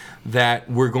system, that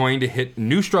we're going to hit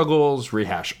new struggles,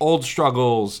 rehash old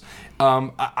struggles.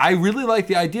 I really like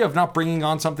the idea of not bringing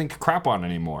on something to crap on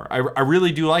anymore. I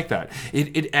really do like that.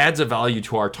 It adds a value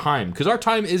to our time, because our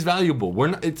time is valuable.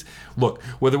 Look,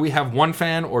 whether we have 1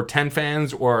 fan or 10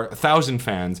 fans or 1,000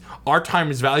 fans, our time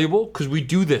is valuable because we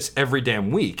do this every damn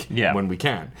week when we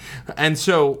can,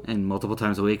 and multiple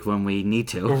times a week when we need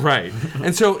to. Right,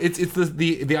 and so it's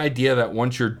the idea that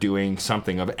once you're doing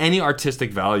something of any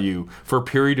artistic value for a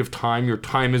period of time, your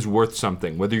time is worth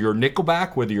something. Whether you're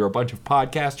Nickelback, whether you're a bunch of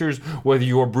podcasters, whether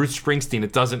you're Bruce Springsteen,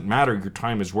 it doesn't matter. Your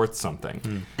time is worth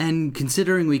something. And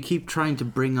considering we keep trying to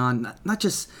bring on, not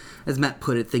just, as Matt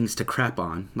put it, things to crap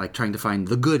on, like trying to find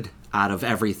the good out of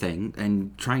everything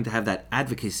and trying to have that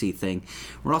advocacy thing,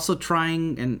 we're also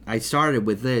trying, and I started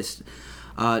with this,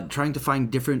 trying to find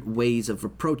different ways of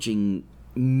approaching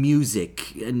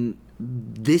music. And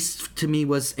this, to me,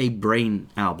 was a Brain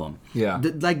album. Yeah.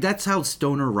 That's how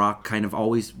stoner rock kind of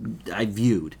always I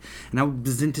viewed. And I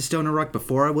was into stoner rock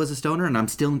before I was a stoner, and I'm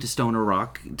still into stoner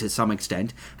rock to some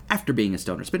extent after being a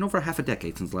stoner. It's been over half a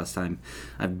decade since the last time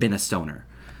I've been a stoner.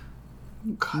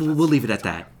 God, we'll leave it at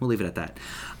that.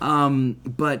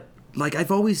 But, like,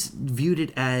 I've always viewed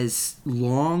it as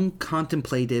long,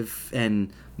 contemplative,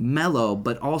 and mellow,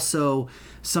 but also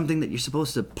something that you're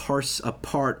supposed to parse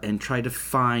apart and try to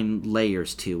find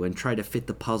layers to and try to fit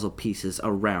the puzzle pieces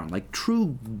around. Like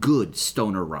true good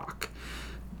stoner rock.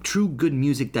 True good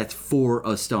music that's for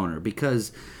a stoner.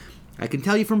 Because I can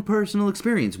tell you from personal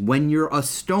experience, when you're a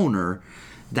stoner,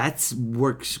 That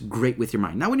works great with your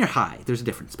mind. Now, when you're high, there's a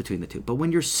difference between the two. But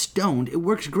when you're stoned, it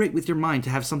works great with your mind to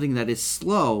have something that is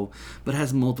slow but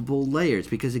has multiple layers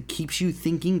because it keeps you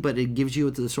thinking, but it gives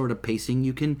you the sort of pacing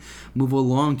you can move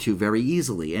along to very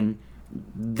easily. And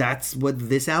that's what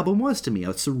this album was to me,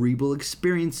 a cerebral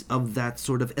experience of that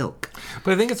sort of ilk.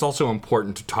 But I think it's also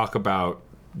important to talk about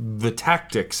the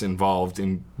tactics involved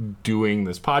in doing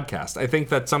this podcast. I think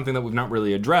that's something that we've not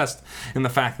really addressed in the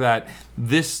fact that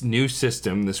this new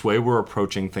system, this way we're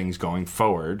approaching things going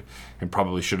forward, and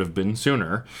probably should have been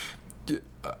sooner,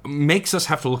 makes us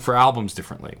have to look for albums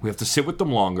differently. We have to sit with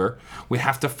them longer. We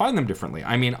have to find them differently.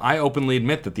 I mean, I openly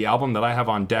admit that the album that I have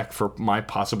on deck for my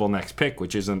possible next pick,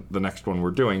 which isn't the next one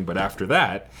we're doing, but after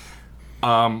that,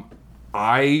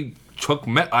 I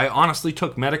honestly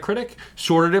took Metacritic,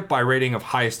 sorted it by rating of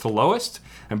highest to lowest,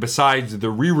 and besides the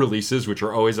re-releases, which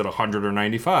are always at 100 or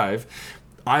 95,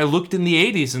 I looked in the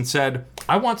 80s and said,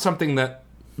 I want something that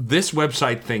this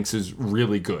website thinks is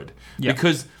really good. Yep.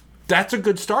 Because that's a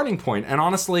good starting point. And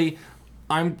honestly,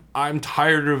 I'm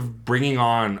tired of bringing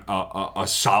on a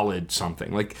solid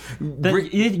something. Like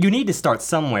you need to start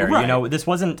somewhere. Right. You know, this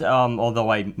wasn't.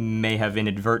 Although I may have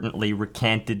inadvertently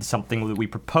recanted something that we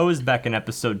proposed back in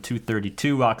episode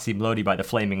 232, Oxymlody by the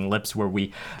Flaming Lips, where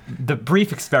the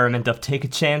brief experiment of take a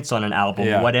chance on an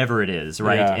album, whatever it is,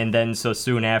 right? Yeah. And then so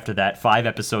soon after that, 5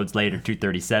 episodes later,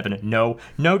 237,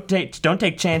 don't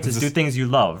take chances. Do things you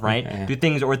love, right? Yeah. Do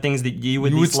things that you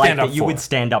would like that you would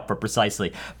stand up for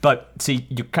precisely. But see.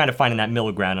 You're kind of finding that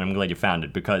middle ground, and I'm glad you found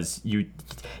it because you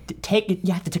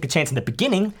have to take a chance in the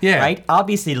beginning, right?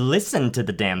 Obviously, listen to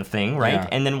the damn thing, right? Yeah.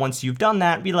 And then once you've done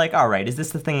that, be like, all right, is this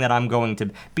the thing that I'm going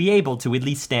to be able to at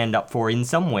least stand up for in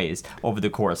some ways over the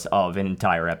course of an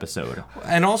entire episode?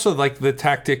 And also, like, the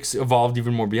tactics evolved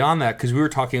even more beyond that because we were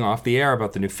talking off the air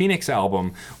about the new Phoenix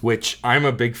album, which I'm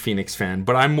a big Phoenix fan,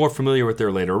 but I'm more familiar with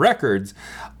their later records.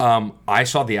 I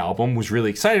saw the album, was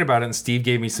really excited about it, and Steve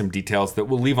gave me some details that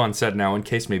we'll leave unsaid now in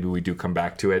case maybe we do come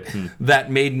back to it, that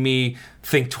made me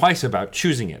think twice about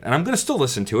choosing it. And I'm going to still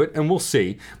listen to it, and we'll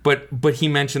see. But he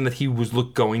mentioned that he was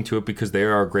going to it because they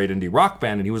are a great indie rock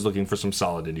band, and he was looking for some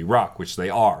solid indie rock, which they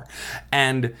are.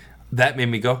 And that made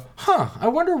me go, I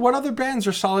wonder what other bands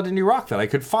are solid indie rock that I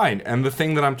could find. And the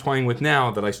thing that I'm toying with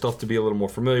now that I still have to be a little more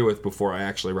familiar with before I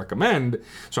actually recommend,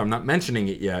 so I'm not mentioning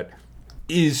it yet,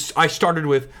 is I started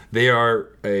with they are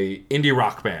a indie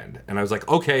rock band. And I was like,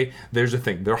 okay, there's a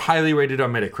thing. They're highly rated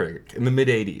on Metacritic in the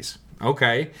mid-80s.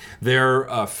 Okay. Their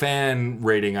fan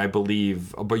rating, I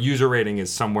believe, but user rating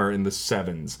is somewhere in the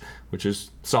 7s, which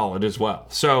is solid as well.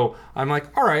 So I'm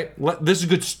like, all right, this is a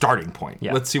good starting point.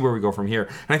 Yeah. Let's see where we go from here.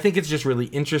 And I think it's just really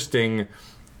interesting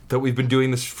that we've been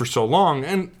doing this for so long.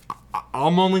 And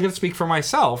I'm only going to speak for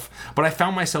myself, but I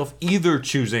found myself either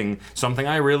choosing something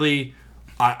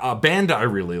a band I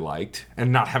really liked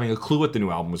and not having a clue what the new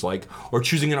album was like, or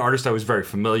choosing an artist I was very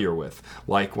familiar with.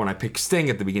 Like when I picked Sting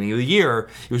at the beginning of the year,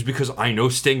 it was because I know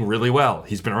Sting really well.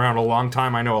 He's been around a long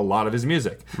time. I know a lot of his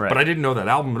music. Right. But I didn't know that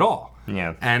album at all.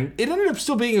 Yeah. And it ended up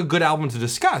still being a good album to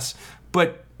discuss.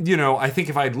 But, I think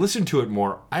if I'd listened to it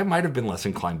more, I might have been less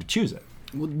inclined to choose it.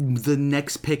 The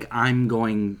next pick I'm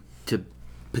going to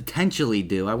potentially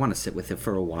do. I want to sit with it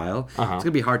for a while. It's going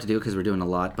to be hard to do because we're doing a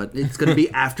lot, but it's going to be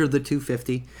after the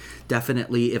 250.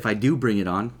 Definitely, if I do bring it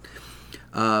on,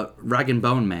 Rag and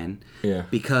Bone Man,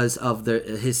 because of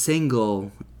his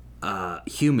single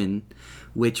 "Human,"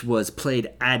 which was played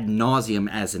ad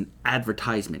nauseum as an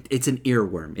advertisement. It's an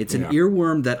earworm. It's an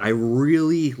earworm that I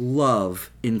really love,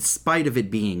 in spite of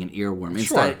it being an earworm.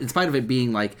 In spite of it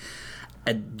being like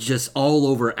just all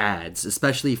over ads,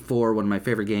 especially for one of my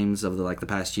favorite games of the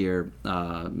past year,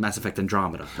 Mass Effect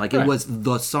Andromeda. It was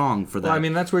the song for that. Well, I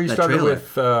mean, that's where you started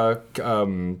trailer.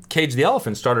 With Cage the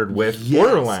Elephant started with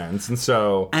Borderlands, and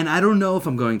so. And I don't know if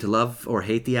I'm going to love or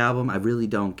hate the album. I really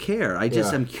don't care. I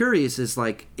just am curious. Is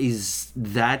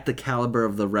that the caliber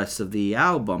of the rest of the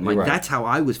album? That's how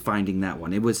I was finding that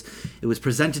one. It was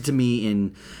presented to me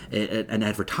in an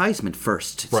advertisement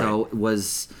first, so it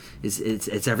was.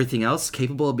 It's everything else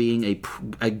capable of being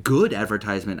a good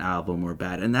advertisement album or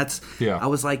bad, and that's I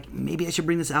was like, maybe I should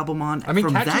bring this album on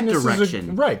from that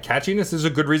direction. Catchiness is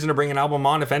a good reason to bring an album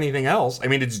on, if anything else. I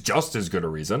mean, it's just as good a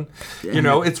reason.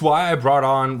 It's why I brought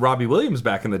on Robbie Williams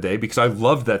back in the day, because I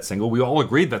loved that single. We all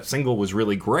agreed that single was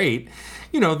really great.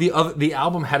 The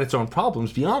album had its own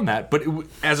problems beyond that, but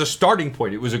as a starting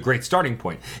point, it was a great starting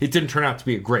point. It didn't turn out to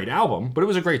be a great album, but it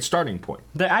was a great starting point.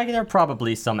 There are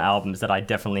probably some albums that I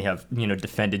definitely have,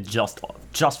 defended just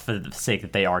for the sake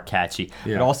that they are catchy.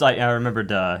 Yeah. But also, I remembered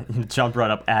John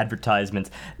brought up advertisements.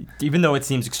 Even though it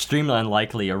seems extremely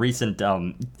unlikely, a recent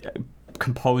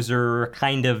composer,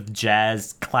 kind of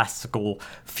jazz, classical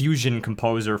fusion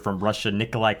composer from Russia,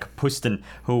 Nikolai Kapustin,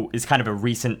 who is kind of a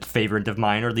recent favorite of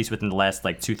mine, or at least within the last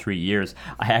 2-3 years.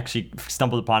 I actually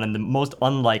stumbled upon in the most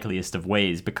unlikeliest of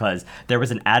ways, because there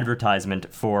was an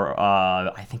advertisement for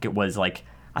I think it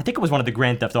was one of the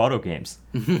Grand Theft Auto games,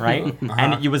 right?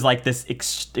 And it was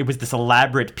this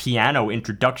elaborate piano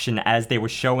introduction as they were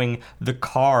showing the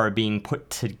car being put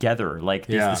together,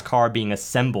 this car being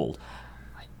assembled.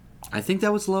 I think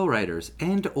that was Lowriders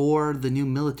or the new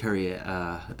military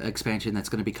expansion that's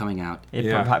going to be coming out.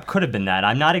 It could have been that.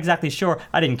 I'm not exactly sure.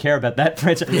 I didn't care about that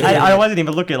franchise. I wasn't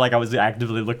even looking I was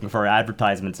actively looking for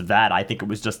advertisements of that. I think it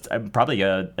was just probably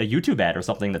a YouTube ad or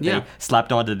something that they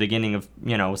slapped onto the beginning of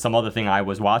some other thing I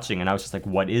was watching, and I was just like,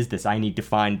 what is this? I need to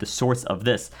find the source of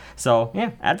this. So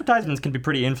yeah, advertisements can be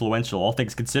pretty influential, all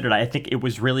things considered. I think it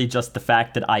was really just the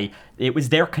fact that it was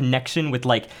their connection with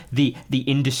the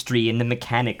industry and the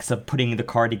mechanics of putting the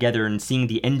car together and seeing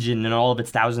the engine and all of its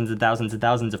thousands and thousands and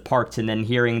thousands of parts, and then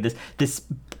hearing this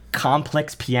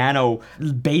complex piano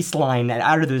bass line.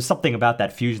 And there's something about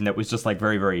that fusion that was just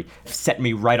very, very set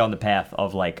me right on the path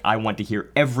of I want to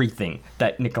hear everything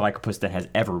that Nikolai Kapustin has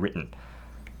ever written.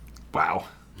 Wow.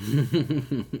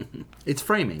 It's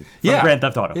framing. From Grand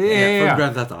Theft Auto. From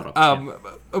Grand Theft Auto.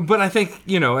 But I think,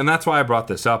 and that's why I brought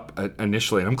this up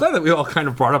initially. And I'm glad that we all kind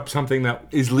of brought up something that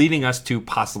is leading us to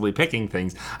possibly picking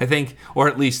things, I think, or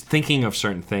at least thinking of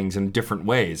certain things in different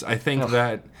ways. I think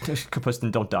that...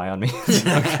 Kapustin, don't die on me.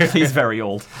 He's very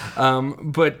old.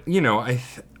 But,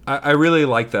 I really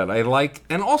like that.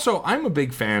 And also I'm a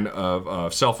big fan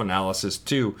of self-analysis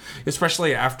too,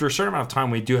 especially after a certain amount of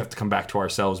time. We do have to come back to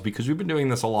ourselves because we've been doing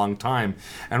this a long time.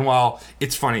 And while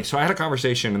it's funny, so I had a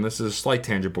conversation, and this is a slight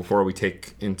tangent before we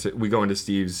go into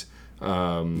Steve's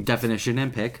definition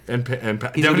and pick.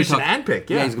 Definition and pick,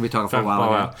 yeah. He's going to be talking for a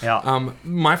while. Yeah.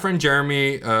 My friend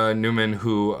Jeremy Newman,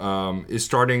 who is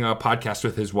starting a podcast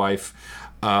with his wife,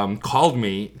 called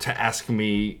me to ask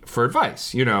me for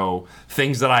advice,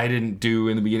 things that I didn't do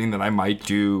in the beginning that I might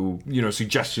do,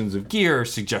 suggestions of gear,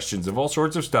 suggestions of all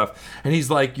sorts of stuff. And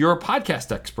he's like, you're a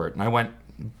podcast expert. And I went,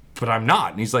 but I'm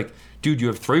not. And he's like, dude, you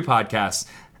have 3 podcasts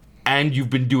and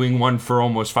you've been doing one for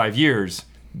almost 5 years.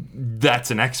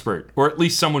 That's an expert, or at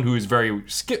least someone who is very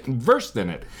versed in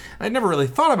it. I'd never really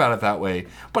thought about it that way,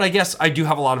 but I guess I do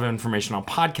have a lot of information on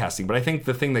podcasting. But I think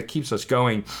the thing that keeps us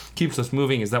going, keeps us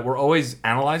moving, is that we're always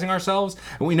analyzing ourselves,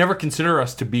 and we never consider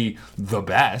us to be the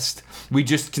best. We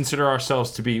just consider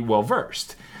ourselves to be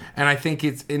well-versed. And I think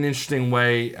it's an interesting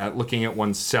way at looking at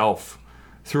oneself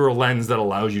through a lens that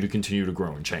allows you to continue to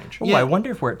grow and change. Oh, yeah. I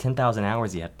wonder if we're at 10,000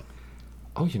 hours yet.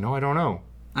 Oh, I don't know.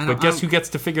 But guess who gets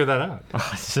to figure that out?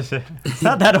 It's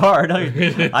not that hard.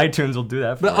 iTunes will do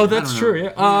that for you. That's true,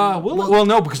 yeah. Well,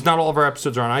 no, because not all of our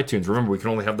episodes are on iTunes. Remember, we can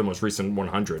only have the most recent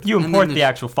 100. You import the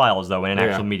actual files, though, in an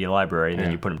actual media library, and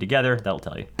then you put them together. That'll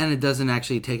tell you. And it doesn't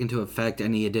actually take into effect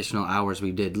any additional hours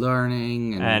we did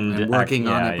learning and working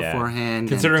on it beforehand.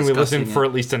 Considering we listened for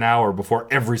at least an hour before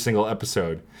every single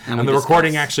episode. And the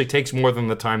recording actually takes more than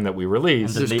the time that we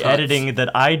release. And the editing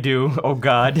that I do, oh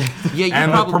God.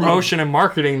 And the promotion and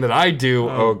marketing that I do,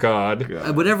 oh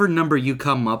God. Whatever number you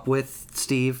come up with,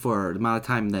 Steve, for the amount of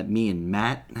time that me and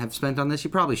Matt have spent on this, you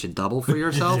probably should double for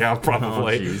yourself. Yeah,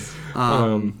 probably.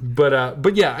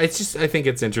 But yeah, it's just, I think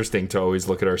it's interesting to always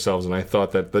look at ourselves, and I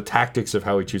thought that the tactics of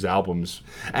how we choose albums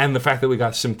and the fact that we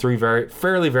got some 3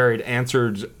 fairly varied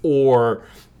answers or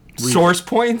source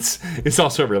points is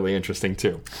also really interesting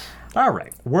too. All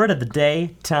right, word of the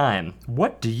day time.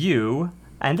 What do you...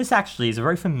 And this actually is a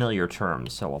very familiar term,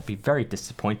 so I'll be very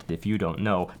disappointed if you don't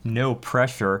know. No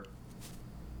pressure.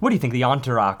 What do you think the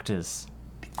entr'acte is?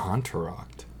 The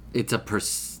entr'acte?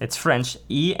 It's French,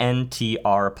 ENTR''ACTE.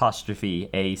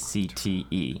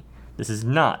 This is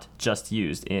not just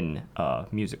used in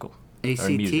musical. ACT? Or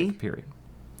music, period.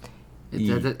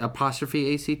 Is that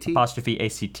apostrophe ACT? Apostrophe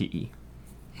ACTE.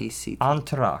 ACT.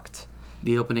 Entr'acte.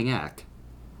 The opening act.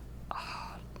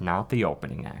 Not the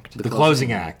opening act. The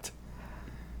closing act.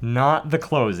 Not the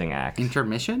closing act.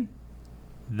 Intermission?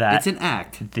 It's an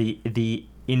act. The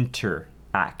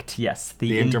interact, yes.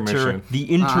 The intermission. The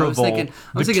interval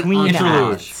between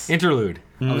acts. Interlude.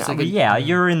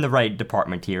 You're in the right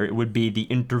department here. It would be the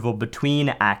interval between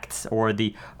acts, or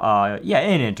an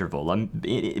interval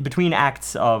between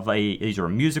acts of either a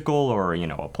musical or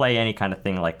a play, any kind of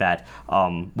thing like that,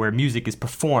 where music is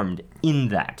performed in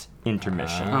that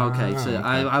intermission. Okay, so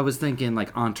I was thinking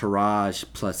like entourage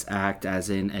plus act, as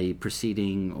in a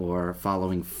preceding or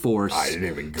following force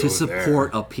to support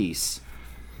a piece.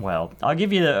 Well, I'll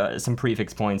give you some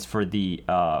prefix points for the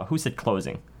who said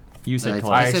closing. You said I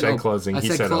closing. I said closing. I He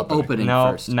said said opening.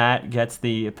 No, first. Matt gets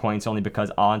the points only because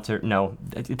Anter. No,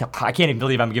 I can't even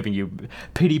believe I'm giving you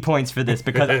pity points for this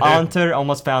because Anter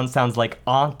almost sounds like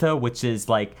Anta, which is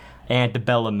like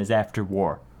antebellum is after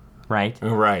war, right?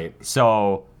 Right.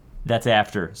 So that's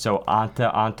after. So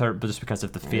Anter, but just because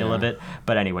of the feel of it.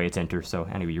 But anyway, it's enter. So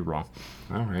anyway, you're wrong.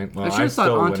 All right. Well, I should have still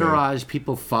thought winning. entourage,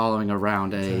 people following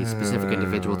around a specific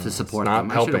individual to support not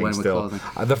them. I should have helping went with still.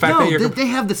 clothing. The fact no, that you're they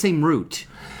have the same root.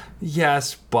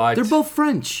 Yes, but They're both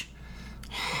French.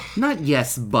 Not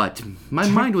yes, but. My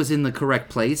mind was in the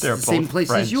correct place. They're The same both place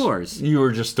French. as yours. you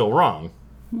were just still wrong.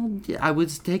 Yeah, I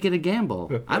was taking a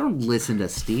gamble. I don't listen to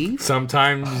Steve.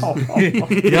 Sometimes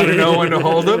you gotta know when to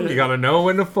hold them. You gotta know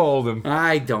when to fold them.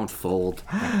 I don't fold.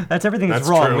 That's everything that's, That's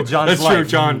wrong true. with John's That's life. true.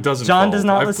 John doesn't. John fold. does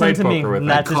not I've listen played to me. poker with And him.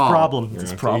 that's his call. problem. It's Yeah,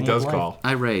 his problem. he does with life. call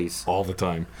I raise. all the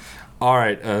time. All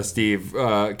right, Steve,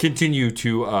 continue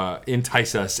to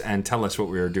entice us and tell us what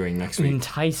we are doing next week.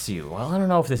 Entice you. Well, I don't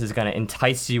know if this is going to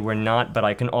entice you or not, but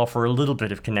I can offer a little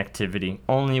bit of connectivity,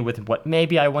 only with what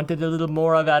maybe I wanted a little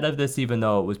more of out of this, even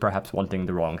though it was perhaps wanting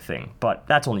the wrong thing. But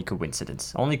that's only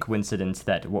coincidence. Only coincidence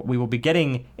that what we will be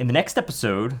getting in the next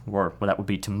episode, or well, that would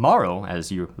be tomorrow,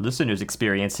 as you listeners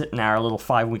experience it in our little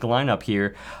 5-week lineup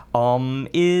here,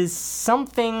 is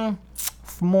something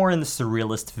more in the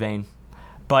surrealist vein.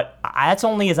 But that's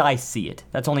only as I see it.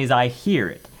 That's only as I hear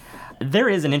it. There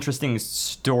is an interesting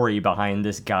story behind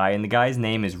this guy, and the guy's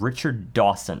name is Richard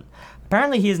Dawson.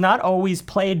 Apparently, he has not always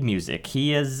played music.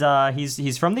 He is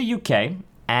he's from the UK,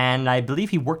 and I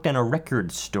believe he worked in a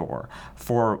record store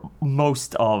for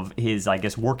most of his, I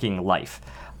guess, working life.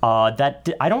 I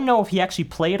don't know if he actually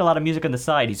played a lot of music on the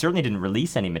side. He certainly didn't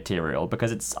release any material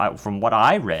because it's from what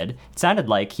I read, it sounded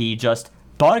like he just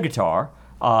bought a guitar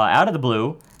out of the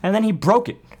blue, and then he broke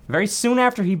it. Very soon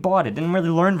after he bought it, didn't really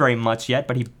learn very much yet,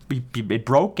 but it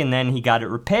broke, and then he got it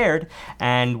repaired.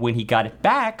 And when he got it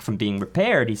back from being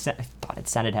repaired, I thought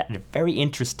it had a very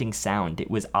interesting sound. It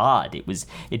was odd.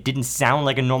 It didn't sound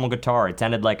like a normal guitar. It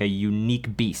sounded like a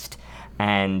unique beast.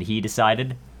 And he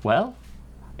decided, well,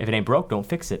 if it ain't broke, don't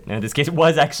fix it. And in this case, it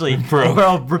was actually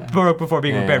broke before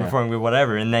being repaired, before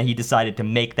whatever. And then he decided to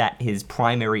make that his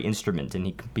primary instrument.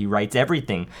 And he writes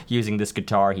everything using this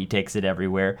guitar. He takes it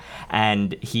everywhere.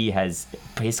 And he has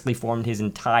basically formed his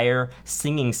entire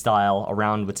singing style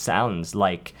around what sounds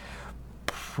like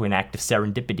an act of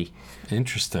serendipity.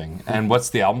 Interesting. And what's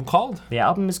the album called? The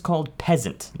album is called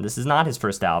Peasant. This is not his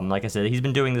first album. Like I said, he's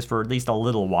been doing this for at least a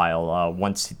little while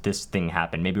once this thing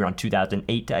happened. Maybe around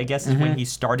 2008, I guess, is when he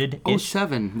started.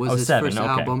 07 was his 07, first okay.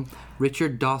 album.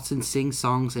 Richard Dawson sings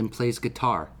songs and plays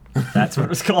guitar. That's what it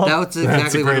was called. That's That's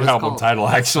exactly a what it great was album called. title,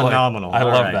 actually. Phenomenal. I All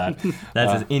love right. that.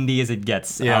 That's as indie as it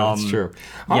gets. Yeah, that's true.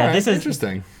 All right, this is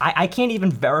interesting. I can't even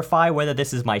verify whether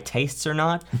this is my tastes or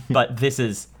not, but this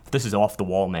is off the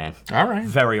wall, man. All right.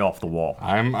 Very off the wall.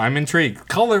 I'm intrigued.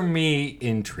 Color me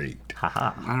intrigued.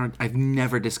 I've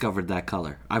never discovered that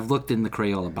color. I've looked in the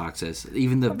Crayola boxes.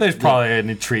 Even There's probably an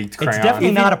intrigued crayon. It's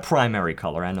definitely not a primary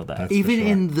color. I know that. That's even for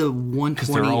sure. in the 128 Because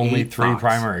there are only 3 box.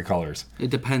 primary colors. It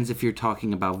depends if you're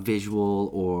talking about visual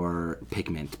or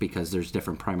pigment, because there's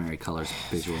different primary colors,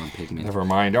 visual and pigment. Never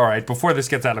mind. All right, before this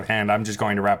gets out of hand, I'm just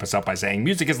going to wrap us up by saying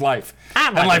music is life.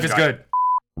 And life is good.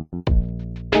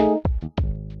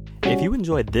 If you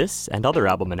enjoyed this and other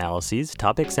album analyses,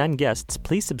 topics, and guests,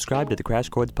 please subscribe to the Crash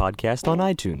Chords podcast on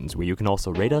iTunes, where you can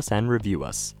also rate us and review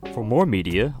us. For more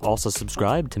media, also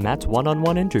subscribe to Matt's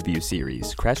one-on-one interview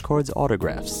series, Crash Chords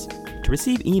Autographs. To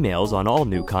receive emails on all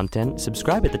new content,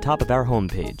 subscribe at the top of our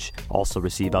homepage. Also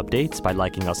receive updates by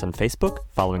liking us on Facebook,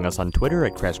 following us on Twitter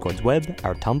at Crash Chords Web,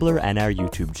 our Tumblr, and our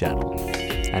YouTube channel.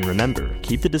 And remember,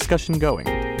 keep the discussion going,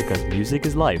 because music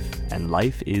is life, and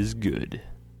life is good.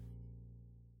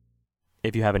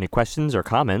 If you have any questions or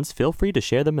comments, feel free to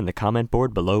share them in the comment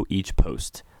board below each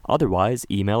post. Otherwise,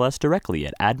 email us directly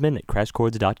at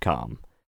admin@crashchords.com.